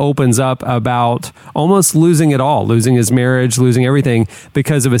 and he opens up about almost losing it all, losing his marriage, losing everything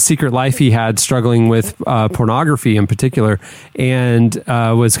because of a secret life he had, struggling with pornography in particular, and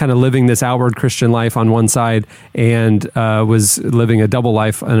was kind of living this outward Christian life on one side and was living a double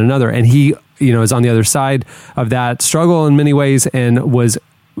life on another. And he, is on the other side of that struggle in many ways, and was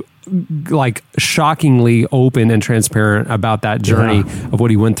like shockingly open and transparent about that journey of what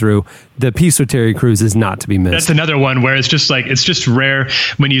he went through. The piece with Terry Crews is not to be missed. That's another one where it's just rare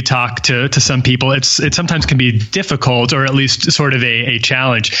when you talk to some people. It sometimes can be difficult, or at least sort of a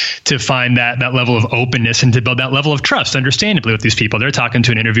challenge, to find that level of openness and to build that level of trust, understandably, with these people. They're talking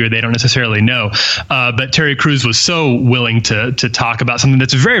to an interviewer they don't necessarily know. But Terry Crews was so willing to talk about something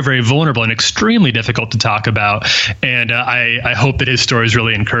that's very, very vulnerable and extremely difficult to talk about. And I hope that his story is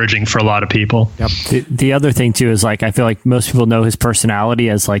really encouraging for a lot of people. Yep. The other thing too is, like, I feel like most people know his personality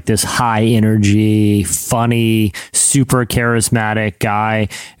as like this high energy, funny, super charismatic guy,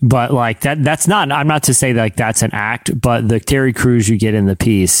 but like that's not, I'm not to say like that's an act, but the Terry Crews you get in the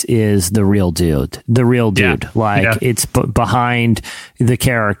piece is the real dude. It's behind the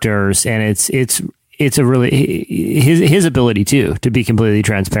characters, and it's a really, his ability to be completely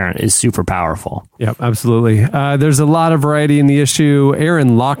transparent is super powerful. Yep, absolutely. There's a lot of variety in the issue.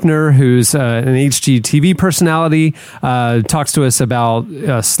 Erin Lochner, who's an HGTV personality, talks to us about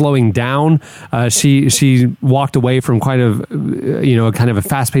slowing down. She walked away from quite a, kind of a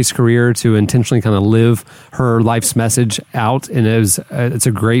fast-paced career to intentionally kind of live her life's message out, and it's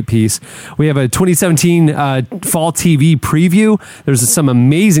a great piece. We have a 2017 fall TV preview. There's some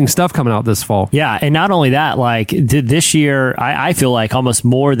amazing stuff coming out this fall. Yeah, and not only that, like this year, I feel like almost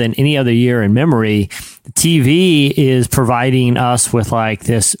more than any other year in memory, TV is providing us with like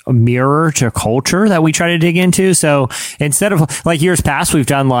this mirror to culture that we try to dig into. So instead of like years past, we've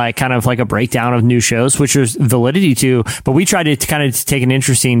done like kind of like a breakdown of new shows, which there's validity to, but we tried to kind of take an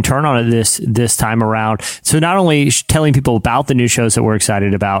interesting turn on it this time around. So not only telling people about the new shows that we're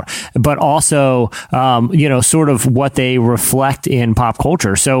excited about, but also, sort of what they reflect in pop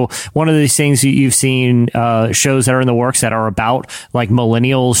culture. So one of these things you've seen, shows that are in the works that are about like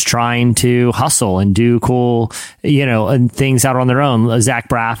millennials trying to hustle and do cool, and things out on their own. Zach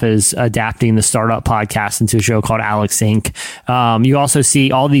Braff is adapting the Startup podcast into a show called Alex Inc. You also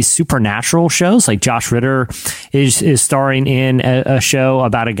see all these supernatural shows, like Josh Ritter is starring in a show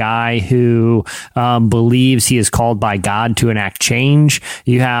about a guy who believes he is called by God to enact change.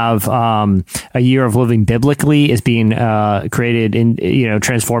 You have A Year of Living Biblically is being created in,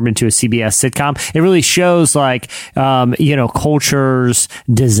 transformed into a CBS sitcom. It really shows like, culture's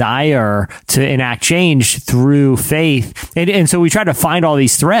desire to enact change through faith. And so we try to find all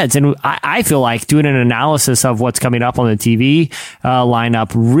these threads. And I feel like doing an analysis of what's coming up on the TV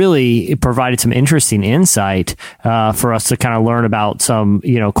lineup really provided some interesting insight for us to kind of learn about some,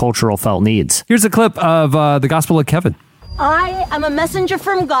 cultural felt needs. Here's a clip of the Gospel of Kevin. I am a messenger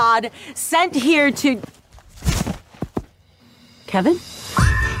from God sent here to... Kevin?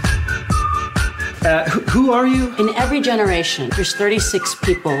 Who are you? In every generation, there's 36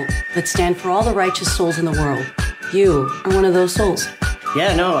 people that stand for all the righteous souls in the world. You are one of those souls.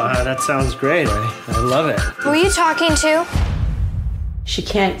 Yeah, no, that sounds great. I love it. Who are you talking to? She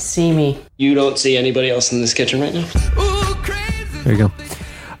can't see me. You don't see anybody else in this kitchen right now? There you go.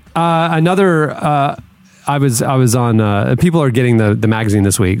 I was on, people are getting the magazine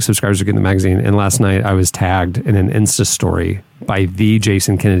this week. Subscribers are getting the magazine. And last night I was tagged in an Insta story by the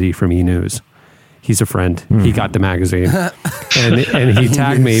Jason Kennedy from E! News. He's a friend. He got the magazine. and he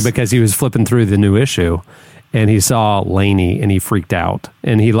tagged me because he was flipping through the new issue. And he saw Lainey and he freaked out.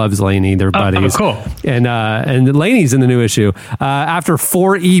 And he loves Lainey. They're buddies. Oh, cool. And Lainey's in the new issue. After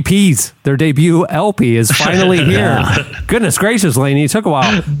 4 EPs, their debut LP is finally here. Goodness gracious, Lainey. It took a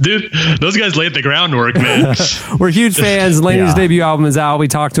while. Dude, those guys laid the groundwork, man. We're huge fans. Lainey's debut album is out. We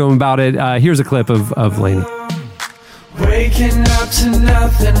talked to him about it. Here's a clip of Lainey. Waking up to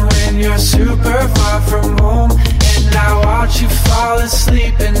nothing when you're super far from home, and I watch you fall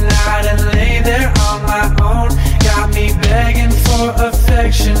asleep at night and lay there on my own. Got me begging for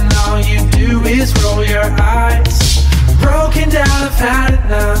affection, all you do is roll your eyes. Broken down, I've had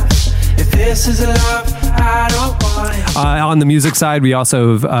enough. If this is love, I don't want it. On the music side, we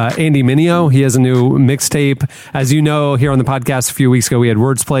also have Andy Mineo. He has a new mixtape. As you know, here on the podcast a few weeks ago, we had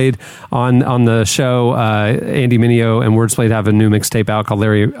Words Played on the show. Andy Mineo and Words Played have a new mixtape out called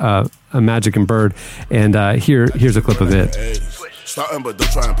Larry Magic and Bird. And here's a clip of it. Starting, but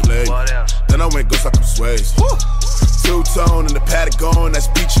don't try and play. Then I went ghost like I'm Swayze. Two-tone in the Patagon, that's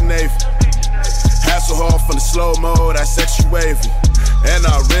beach and Navy. Hasselhoff from the slow mo, that sexy wavy. And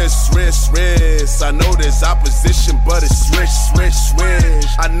our wrist. I know there's opposition, but it's switch.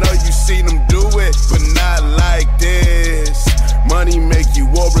 I know you seen them do it, but not like this. Money make you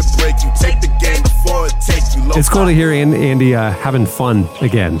or it break you. Take the game before it take you. It's cool to hear Andy having fun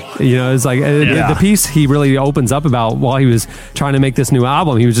again. You know, it's like the piece he really opens up about while he was trying to make this new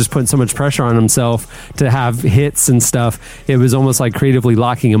album. He was just putting so much pressure on himself to have hits and stuff. It was almost like creatively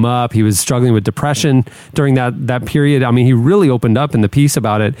locking him up. He was struggling with depression during that period. I mean, he really opened up in the piece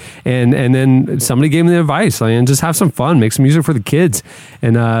about it. And then somebody gave him the advice, like, just have some fun, make some music for the kids.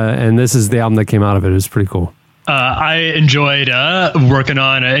 And this is the album that came out of it. It was pretty cool. I enjoyed working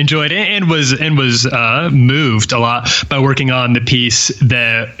on enjoyed it and was moved a lot by working on the piece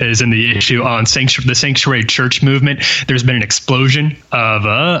that is in the issue on the sanctuary church movement. There's been an explosion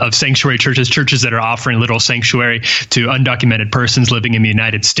of sanctuary churches that are offering literal sanctuary to undocumented persons living in the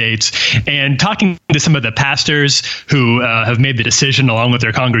United States. And talking to some of the pastors who have made the decision along with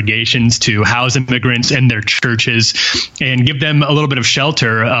their congregations to house immigrants in their churches and give them a little bit of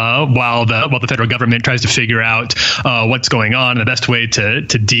shelter while the federal government tries to figure out what's going on. The best way to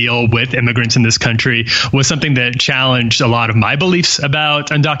deal with immigrants in this country was something that challenged a lot of my beliefs about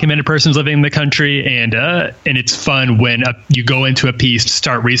undocumented persons living in the country. And it's fun when you go into a piece to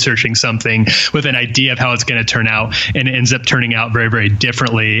start researching something with an idea of how it's going to turn out, and it ends up turning out very, very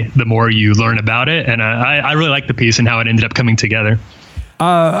differently the more you learn about it. And I really like the piece and how it ended up coming together.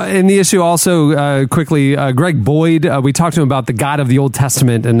 In the issue also, quickly, Greg Boyd, we talked to him about the God of the Old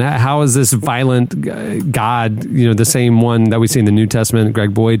Testament and how is this violent God, the same one that we see in the New Testament.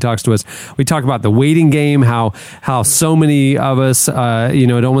 Greg Boyd talks to us. We talk about the waiting game, how so many of us,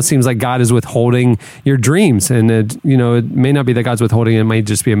 it almost seems like God is withholding your dreams. And, it may not be that God's withholding, it might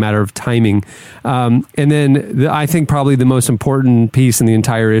just be a matter of timing. And then I think probably the most important piece in the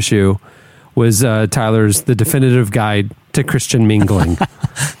entire issue was Tyler's The Definitive Guide to Christian Mingling.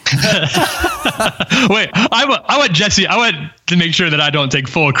 Wait, I want Jesse. I want to make sure that I don't take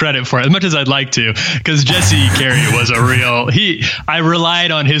full credit for it as much as I'd like to, because Jesse Carey was a real. I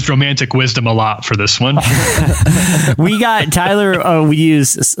relied on his romantic wisdom a lot for this one. We got Tyler. We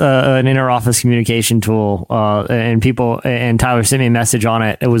use an inter-office communication tool, and Tyler sent me a message on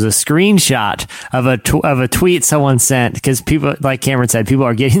it. It was a screenshot of a tweet someone sent, because people, like Cameron said, people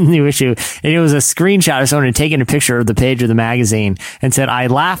are getting the new issue, and it was a screenshot of someone had taken a picture of the page of the magazine and said, "I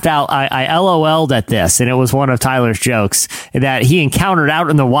laughed out. I LOL'd at this," and it was one of Tyler's jokes that he encountered out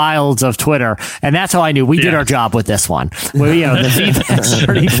in the wilds of Twitter, and that's how I knew we did our job with this one. The feedback's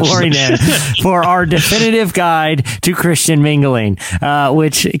already pouring in for our definitive guide to Christian mingling,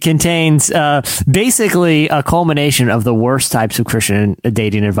 which contains basically a culmination of the worst types of Christian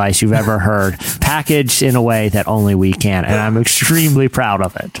dating advice you've ever heard, packaged in a way that only we can, and I'm extremely proud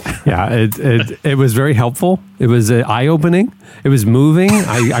of it. Yeah, it was very helpful. It was eye-opening. It was moving.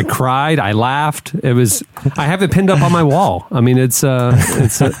 I cried. I laughed. I have it pinned up on my wall. I mean, it's the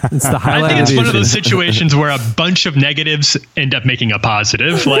highlight. I think it's of the one issue. of those situations where a bunch of negatives end up making a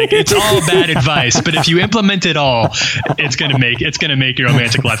positive. Like, it's all bad advice, but if you implement it all, it's gonna make your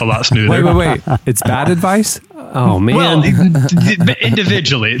romantic life a lot smoother. Wait. It's bad advice? Oh man. Well,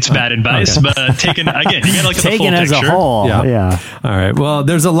 individually, it's bad advice, but taken again, you gotta look at the full as picture. a whole. Yeah. All right. Well,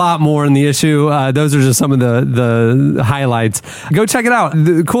 there's a lot more in the issue. Those are just some of the highlights. Go check it out.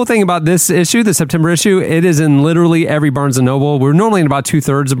 The cool thing about this issue, the September issue, it is in literally every Barnes & Noble. We're normally in about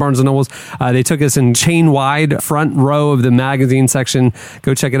 2/3 of Barnes & Nobles. They took us in chain-wide front row of the magazine section.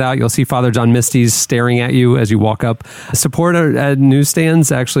 Go check it out. You'll see Father John Misty's staring at you as you walk up. Support at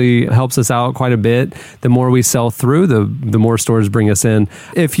newsstands actually helps us out quite a bit. The more we sell through, the more stores bring us in.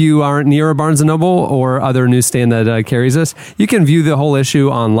 If you aren't near a Barnes & Noble or other newsstand that carries us, you can view the whole issue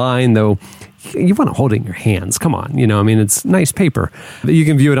online, though. You want to hold it in your hands. Come on. It's nice paper. But you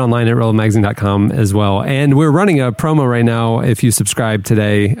can view it online at relevantmagazine.com as well. And we're running a promo right now. If you subscribe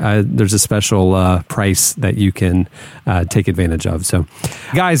today, there's a special price that you can take advantage of. So,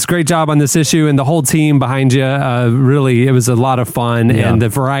 guys, great job on this issue, and the whole team behind you. Really, it was a lot of fun, and the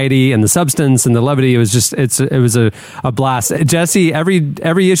variety and the substance and the levity. It was just, it was a blast. Jesse,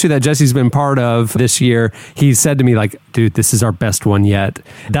 every issue that Jesse's been part of this year, he said to me, like, dude, this is our best one yet.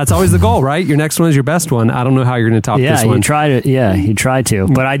 That's always the goal, right? Your next one is your best one. I don't know how you're going to top this one. You try to.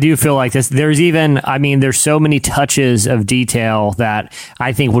 But I do feel like this. There's so many touches of detail that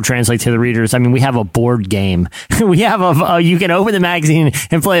I think will translate to the readers. I mean, we have a board game. We have you can open the magazine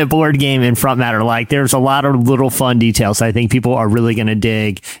and play a board game in Front Matter. Like, there's a lot of little fun details I think people are really going to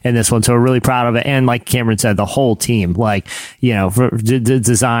dig in this one. So we're really proud of it. And like Cameron said, the whole team, from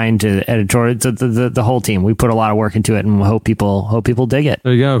design to editorial, the whole team, we put a lot of work into it, and we hope people dig it.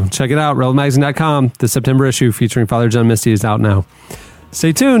 There you go. Check it out. RevelMagazine.com. The September issue featuring Father John Misty is out now.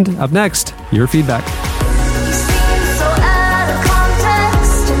 Stay tuned. Up next, your feedback.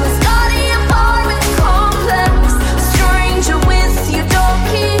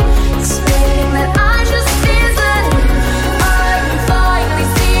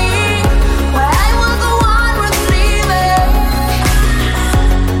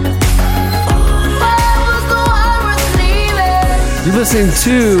 You're listening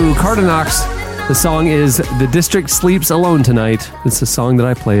to Cardinox. The song is The District Sleeps Alone Tonight. It's a song that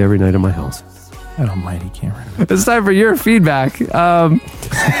I play every night in my house. That almighty camera. It's time for your feedback.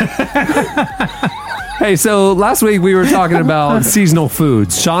 Hey, so last week we were talking about seasonal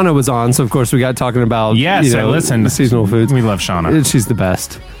foods. Shauna was on, so of course we got talking about I listened. Seasonal foods. We love Shauna. She's the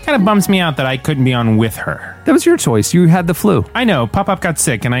best. Kind of bums me out that I couldn't be on with her. That was your choice. You had the flu. I know. Pop-Up got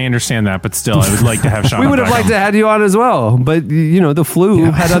sick, and I understand that, but still, I would like to have Shauna. We would have liked to have you on as well, but the flu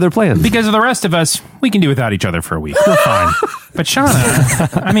had other plans. Because of the rest of us, we can do without each other for a week. We're fine. But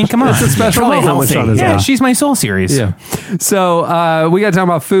Shauna, I mean, come on. It's a special moment with Shauna. Yeah, she's my soul series. Yeah. So we got to talk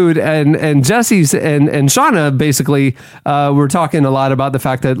about food, and Jesse's and Shauna basically were talking a lot about the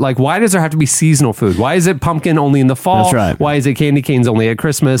fact that, like, why does there have to be seasonal food? Why is it pumpkin only in the fall? That's right. Why is it candy canes only at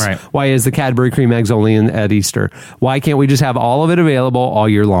Christmas? Right. Why is the Cadbury cream eggs only at Easter? Why can't we just have all of it available all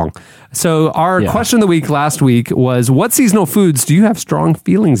year long? So our question of the week last week was, what seasonal foods do you have strong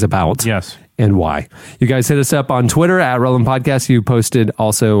feelings about? Yes. And why? You guys hit us up on Twitter at Relevant Podcast. You posted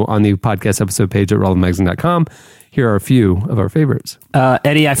also on the podcast episode page at relevantmagazine.com. Here are a few of our favorites.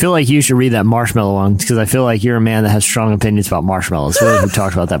 Eddie, I feel like you should read that marshmallow one because I feel like you're a man that has strong opinions about marshmallows. We've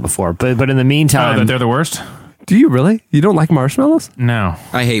talked about that before. But in the meantime... that they're the worst? Do you really? You don't like marshmallows? No.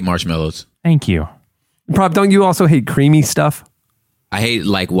 I hate marshmallows. Thank you. Prop, don't you also hate creamy stuff? I hate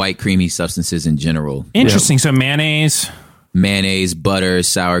like white creamy substances in general. Interesting. So mayonnaise, butter,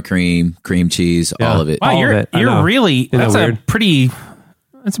 sour cream, cream cheese, all of it. Wow, you're really that's a pretty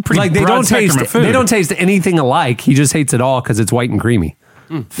like they broad don't taste spectrum of food. they don't taste anything alike. He just hates it all because it's white and creamy.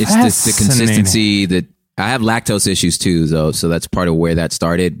 It's the consistency that I have lactose issues too, though, so that's part of where that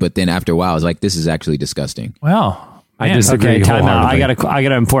started. But then after a while, I was like, this is actually disgusting. Well. I disagree. Okay, time out. I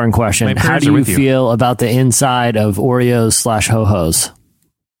got an important question. How do you feel about the inside of Oreos / Ho-Hos?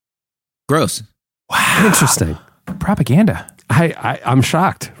 Gross. Wow. Interesting. Propaganda. I'm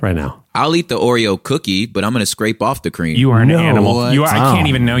shocked right now. I'll eat the Oreo cookie, but I'm going to scrape off the cream. You are an animal. I can't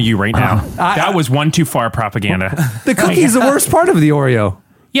even know you right now. That was one too far propaganda. The cookie's the worst part of the Oreo.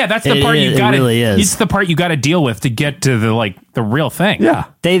 Yeah, that's the part you got to. Really is. It's the part you got to deal with to get to the real thing. Yeah,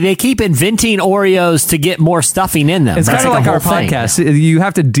 they keep inventing Oreos to get more stuffing in them. It's kind of like our podcast. You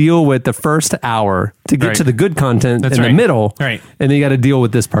have to deal with the first hour to get to the good content in the middle, right? And then you got to deal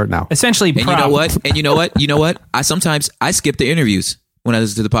with this part now. Essentially, you know what? You know what? I sometimes skip the interviews when I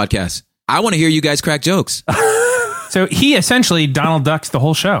listen to the podcast. I want to hear you guys crack jokes. So he essentially Donald Ducks the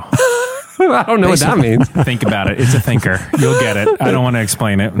whole show. I don't know what that means. Think about it. It's a thinker. You'll get it. I don't want to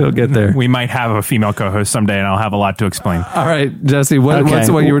explain it. You'll get there. We might have a female co-host someday, and I'll have a lot to explain. All right, Jesse, what's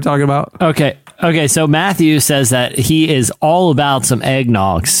the one you were talking about? Okay, so Matthew says that he is all about some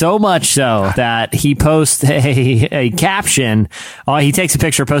eggnog, so much so that he posts a caption. He takes a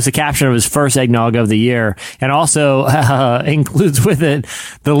picture, posts a caption of his first eggnog of the year, and also includes with it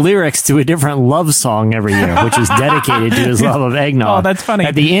the lyrics to a different love song every year, which is dedicated to his love of eggnog. Oh, that's funny.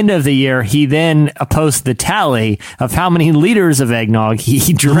 At the end of the year, he then posts the tally of how many liters of eggnog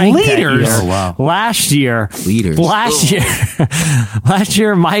he drank that year. Oh, wow. Last year,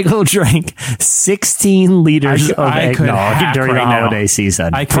 Michael drank 16 liters of eggnog during the holiday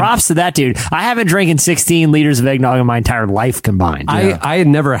season. Props to that dude. I haven't drinking 16 liters of eggnog in my entire life combined. I had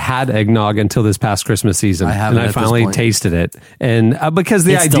never had eggnog until this past Christmas season, and I finally tasted it. And because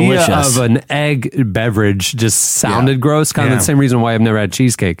the idea delicious. of an egg beverage just sounded gross, kind of the same reason why I've never had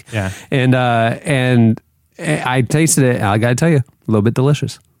cheesecake. Yeah. And I tasted it. I got to tell you, a little bit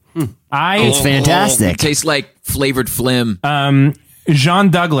delicious. It's fantastic. It tastes like flavored phlegm. Jean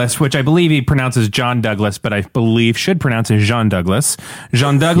Douglas, which I believe he pronounces John Douglas, but I believe should pronounce it Jean Douglas.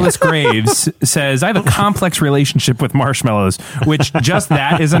 Jean Douglas Graves says, I have a complex relationship with marshmallows, which just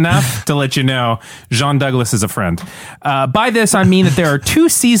that is enough to let you know Jean Douglas is a friend. By this, I mean that there are 2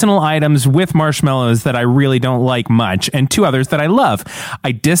 seasonal items with marshmallows that I really don't like much, and 2 others that I love.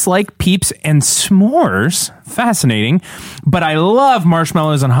 I dislike Peeps and s'mores. Fascinating. But I love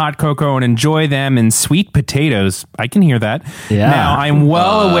marshmallows and hot cocoa and enjoy them in sweet potatoes. I can hear that. Yeah. Now, I'm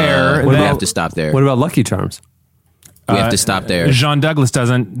well aware We have to stop there. What about Lucky Charms? We have to stop there. Jean Douglas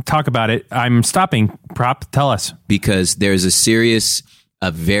doesn't talk about it. I'm stopping. Prop, tell us. Because there's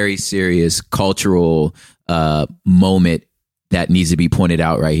a very serious cultural moment that needs to be pointed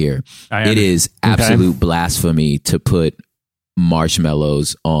out right here. It is absolute blasphemy to put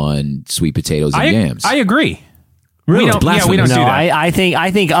marshmallows on sweet potatoes and yams. I agree. Really? We don't do that. I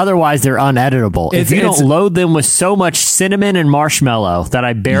think otherwise they're uneditable. If you don't load them with so much cinnamon and marshmallow that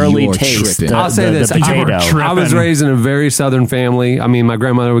I barely taste the, I'll say this: potato. I was raised in a very Southern family. I mean, my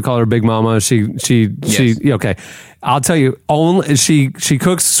grandmother, we call her Big Mama. She okay. I'll tell you, she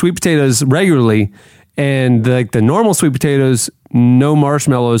cooks sweet potatoes regularly, and like the normal sweet potatoes, no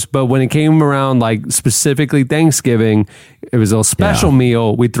marshmallows. But when it came around, like specifically Thanksgiving, it was a special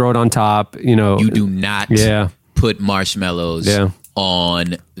meal. We'd throw it on top. You do not. Put marshmallows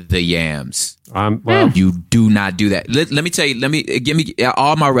on the yams. You do not do that. Let me tell you, give me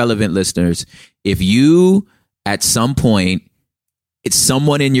all my relevant listeners. If you, at some point, it's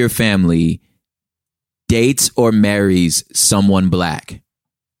someone in your family dates or marries someone black,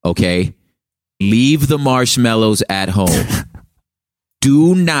 okay? Leave the marshmallows at home.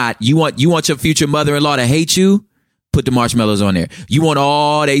 Do not, you want your future mother-in-law to hate you? Put the marshmallows on there. You want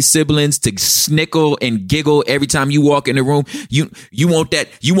all they siblings to snickle and giggle every time you walk in the room. You want that.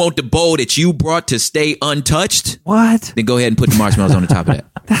 You want the bowl that you brought to stay untouched. What? Then go ahead and put the marshmallows on the top of that.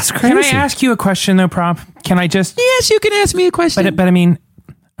 That's crazy. Can I ask you a question though, Prop? Can I just? Yes, you can ask me a question. But I mean,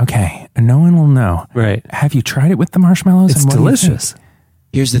 okay, no one will know. Right? Have you tried it with the marshmallows? It's delicious.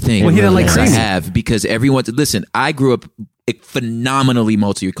 Here's the thing. Well, he didn't like I crazy. have, because everyone. Listen, I grew up phenomenally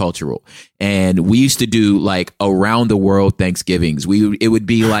multicultural, and we used to do like around the world Thanksgivings. It would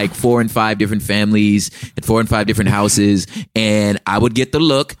be like 4 and 5 different families at 4 and 5 different houses, and I would get the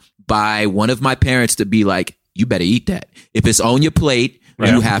look by one of my parents to be like, "You better eat that. If it's on your plate,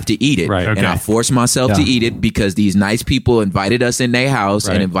 you have to eat it." Right. And I forced myself to eat it because these nice people invited us in their house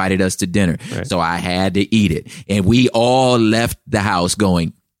and invited us to dinner. Right. So I had to eat it, and we all left the house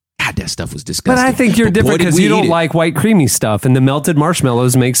going, God, that stuff was disgusting. But I think you're different because you don't like white creamy stuff, and the melted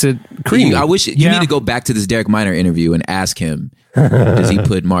marshmallows makes it creamy. I wish you need to go back to this Derek Minor interview and ask him, does he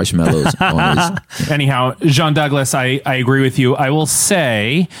put marshmallows on his... Anyhow, Jean Douglas, I agree with you. I will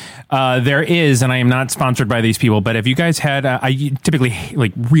say there is, and I am not sponsored by these people, but have you guys had, I typically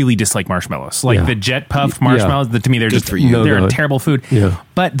like really dislike marshmallows. Like the jet puffed marshmallows, to me, they're Good just, for you. they're a terrible food. Yeah.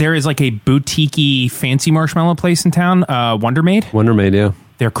 But there is like a boutique-y fancy marshmallow place in town, Wonder Maid. Wonder Maid, yeah.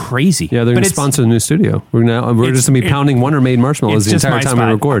 They're crazy. Yeah, they're going to sponsor the new studio. We're just going to be pounding Wonder Maid marshmallows the entire time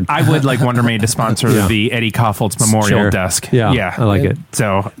we record. I would like Wonder Maid to sponsor the Eddie Koffelt's memorial desk. Yeah, I like it.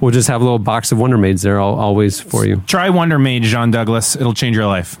 So we'll just have a little box of Wonder Maids there always for you. Try Wonder Maid, Jean Douglas. It'll change your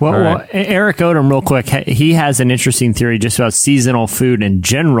life. Well, Eric Odom, real quick, he has an interesting theory just about seasonal food in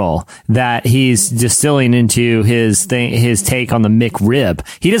general that he's distilling into his take on the McRib.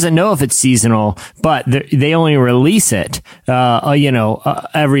 He doesn't know if it's seasonal, but they only release it,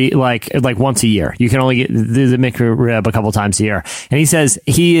 every like once a year. You can only get the McRib a couple times a year. And he says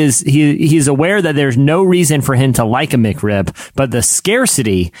he's aware that there's no reason for him to like a McRib, but the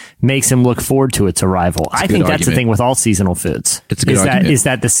scarcity makes him look forward to its arrival. I think that's the thing with all seasonal foods. It's a good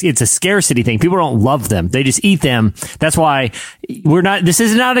argument. It's a scarcity thing. People don't love them. They just eat them. That's why this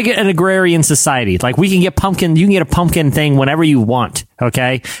is not an agrarian society. Like you can get a pumpkin thing whenever you want.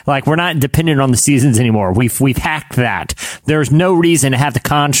 Okay. Like we're not dependent on the seasons anymore. We've hacked that. There's no reason to have the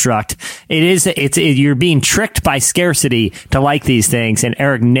construct. You're being tricked by scarcity to like these things. And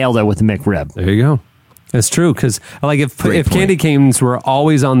Eric nailed it with the McRib. There you go. That's true. Because like if candy canes were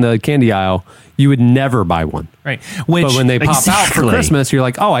always on the candy aisle, you would never buy one. Right. But when they pop out for Christmas, you're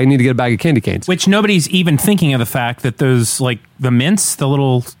like, oh, I need to get a bag of candy canes. Which nobody's even thinking of the fact that those, like the mints, the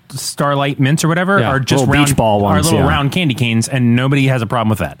little Starlight mints or whatever, are just round beach ball ones, are little round candy canes, and nobody has a problem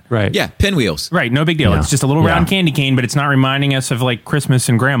with that. Right. Yeah, pinwheels. Right. No big deal. Yeah. It's just a little round candy cane, but it's not reminding us of like Christmas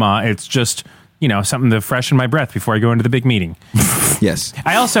and grandma. It's just, something to freshen my breath before I go into the big meeting. Yes.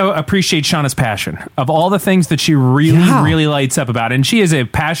 I also appreciate Shauna's passion. Of all the things that she really lights up about, and she is a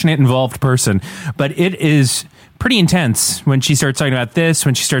passionate, involved person, but it is pretty intense when she starts talking about this,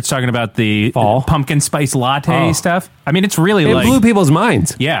 when she starts talking about the pumpkin spice latte stuff. I mean, it's really it blew people's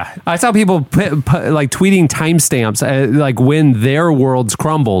minds. Yeah. I saw people like tweeting timestamps like when their worlds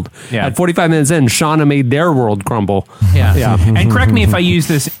crumbled. Yeah. At 45 minutes in, Shauna made their world crumble. Yeah. And correct me if I use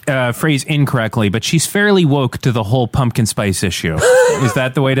this phrase incorrectly, but she's fairly woke to the whole pumpkin spice issue. Is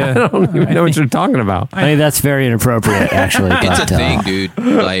that the way to... I don't even know what you're talking about. I mean, that's very inappropriate, actually. It's a thing, dude.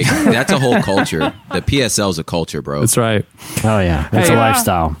 Like, that's a whole culture. The PSL's a culture, bro. That's right. Oh, yeah. It's a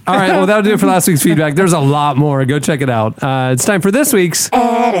lifestyle. All right. Well, that'll do it for last week's feedback. There's a lot more. Go check it out. It's time for this week's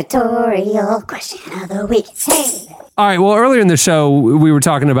editorial question of the week. Hey. All right. Well, earlier in the show, we were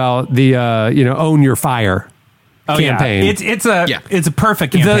talking about the, own your fire. campaign. Yeah. It's a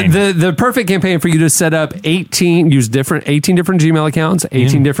perfect campaign. The perfect campaign for you to set up 18 different Gmail accounts,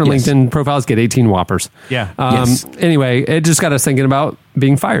 18 different LinkedIn profiles, get 18 Whoppers. Yeah. Anyway, it just got us thinking about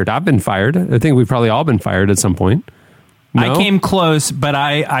being fired. I've been fired. I think we've probably all been fired at some point. No? I came close, but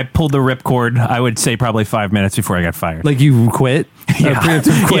I pulled the ripcord, I would say probably 5 minutes before I got fired. Like you quit? Yeah.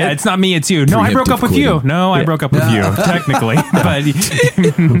 Preemptive quit? Yeah, it's not me, it's you. No, I broke up with you. No, I broke up with you, technically. But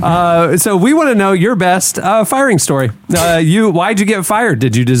so we want to know your best firing story. Why'd you get fired?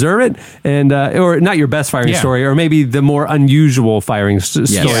 Did you deserve it? And or not your best firing story, or maybe the more unusual firing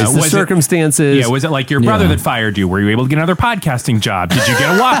stories, the circumstances. Was it like your brother that fired you? Were you able to get another podcasting job? Did you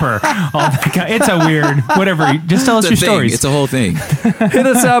get a Whopper? It's a weird, whatever. Just tell us your stories. It's a whole thing. Hit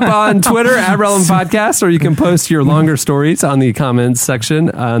us up on Twitter at Relevant Podcast, or you can post your longer stories on the comments section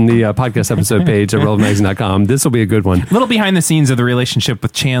on the podcast episode page at relevantmagazine.com. This will be a good one. Little behind the scenes of the relationship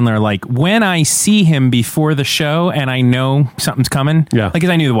with Chandler. Like when I see him before the show and I know something's coming. Yeah. Like, 'cause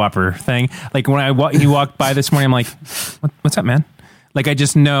I knew the Whopper thing. Like when he walked by this morning, I'm like, what's up, man? Like, I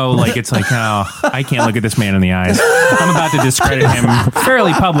just know, like, it's like, oh, I can't look at this man in the eyes. I'm about to discredit him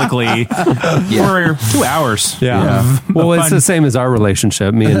fairly publicly for 2 hours. Yeah. Well, it's the same as our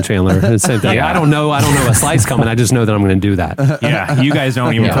relationship, me and Chandler. It's the same thing. I don't know a slice coming. I just know that I'm going to do that. Yeah. You guys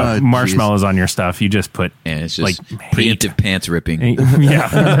don't even put marshmallows on your stuff. You just put, it's just like preemptive pants ripping. Yeah,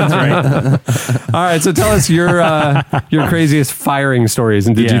 that's right. All right. So tell us your craziest firing stories,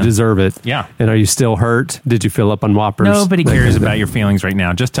 and did you deserve it? Yeah. And are you still hurt? Did you fill up on Whoppers? Nobody cares about your feelings right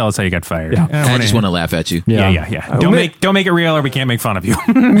now. Just tell us how you got fired. Yeah. I just want to laugh at you. Yeah. Don't make it real, or we can't make fun of you.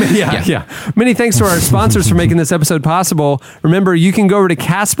 Yeah. Many thanks to our sponsors for making this episode possible. Remember, you can go over to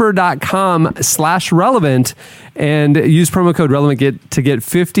Casper.com/relevant and use promo code relevant to get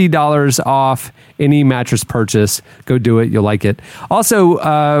 $50 off any mattress purchase. Go do it. You'll like it. Also,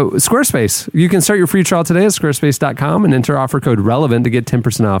 Squarespace. You can start your free trial today at squarespace.com and enter offer code relevant to get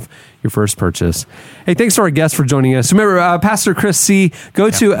 10% off your first purchase. Hey, thanks to our guests for joining us. Remember, Pastor Chris C., go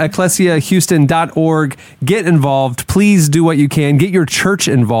to ecclesiahouston.org. Get involved. Please do what you can. Get your church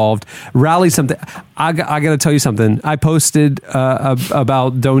involved. Rally something. I got to tell you something. I posted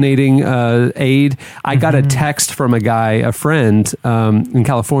about donating aid. I got a text from a guy, a friend in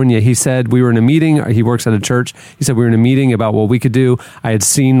California. He said we were in a meeting. He works at a church. He said we were in a meeting about what we could do. I had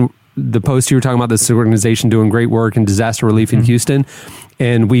seen the post you were talking about, this organization doing great work in disaster relief in Houston,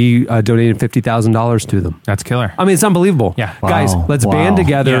 and we donated $50,000 to them. That's killer. I mean, it's unbelievable. Yeah. Guys, let's band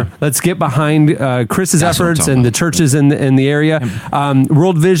together. Yeah. Let's get behind Chris's efforts and the churches in the area.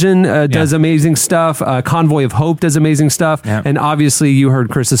 World Vision does amazing stuff. Convoy of Hope does amazing stuff. Yeah. And obviously, you heard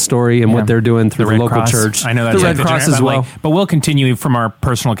Chris's story and what they're doing through the local church. I know that's the Red Cross as well. But we'll continue from our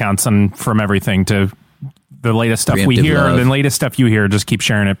personal accounts and from everything to the latest stuff we hear, the latest stuff you hear, just keep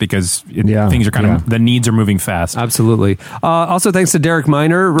sharing it because things are kind of, the needs are moving fast. Absolutely. Also, thanks to Derek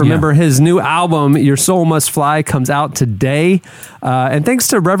Minor. Remember, his new album, Your Soul Must Fly, comes out today. And thanks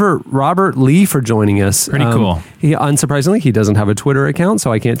to Reverend Robert Lee for joining us. Pretty cool. He, unsurprisingly, he doesn't have a Twitter account,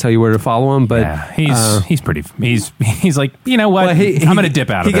 so I can't tell you where to follow him. But he's like, you know what? I'm going to dip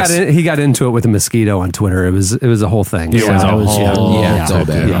out of this. He got into it with a mosquito on Twitter. It was a whole thing. It's all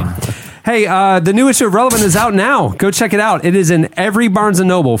bad. Yeah. Hey, the new issue of Relevant is out now. Go check it out. It is in every Barnes &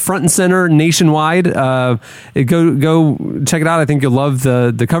 Noble, front and center, nationwide. Go check it out. I think you'll love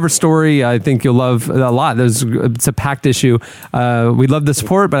the cover story. I think you'll love a lot. It's a packed issue. We love the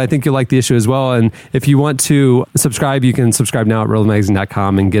support, but I think you'll like the issue as well. And if you want to subscribe, you can subscribe now at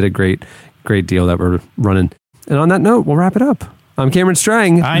relevantmagazine.com and get a great deal that we're running. And on that note, we'll wrap it up. I'm Cameron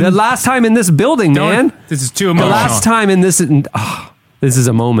Strang. The last time in this building, man. This is too emotional. The last time in this... This is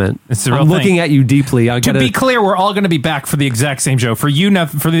a moment. I'm looking at you deeply. To be clear, we're all going to be back for the exact same show. For you, the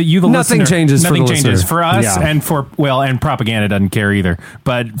listener. Nothing changes for us, and and propaganda doesn't care either.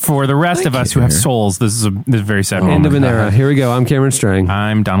 But for the rest of us who have souls, this is a very sad moment. End of an era. Here we go. I'm Cameron Strang.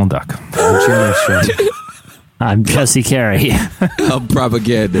 I'm Donald Duck. I'm Cameron Strang. I'm Jesse Carey. I'm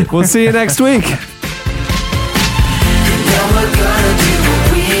propaganda. We'll see you next week.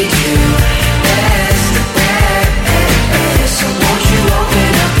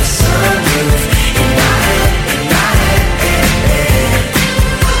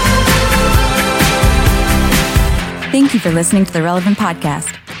 Thank you for listening to the Relevant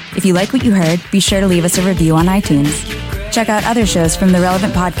Podcast. If you like what you heard, be sure to leave us a review on iTunes. Check out other shows from the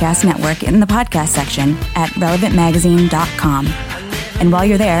Relevant Podcast Network in the podcast section at relevantmagazine.com. And while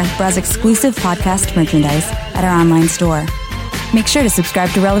you're there, browse exclusive podcast merchandise at our online store. Make sure to subscribe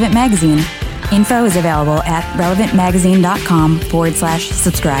to Relevant Magazine. Info is available at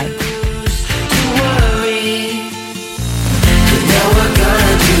relevantmagazine.com/subscribe. We're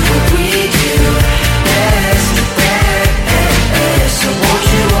gonna do what we do best.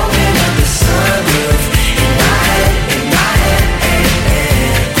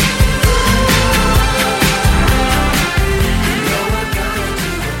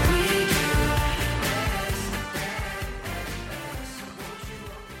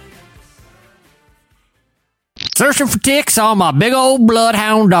 Searching for ticks on my big old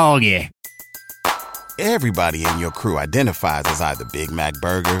bloodhound doggy. Everybody in your crew identifies as either Big Mac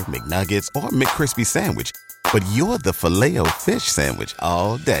Burger, McNuggets, or McCrispy Sandwich. But you're the Filet-O-Fish Sandwich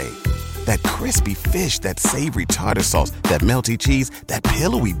all day. That crispy fish, that savory tartar sauce, that melty cheese, that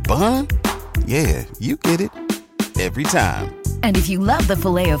pillowy bun. Yeah, you get it. Every time. And if you love the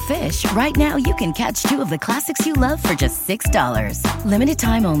Filet-O-Fish, right now you can catch 2 of the classics you love for just $6. Limited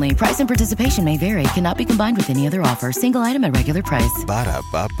time only. Price and participation may vary. Cannot be combined with any other offer. Single item at regular price.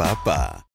 Ba-da-ba-ba-ba.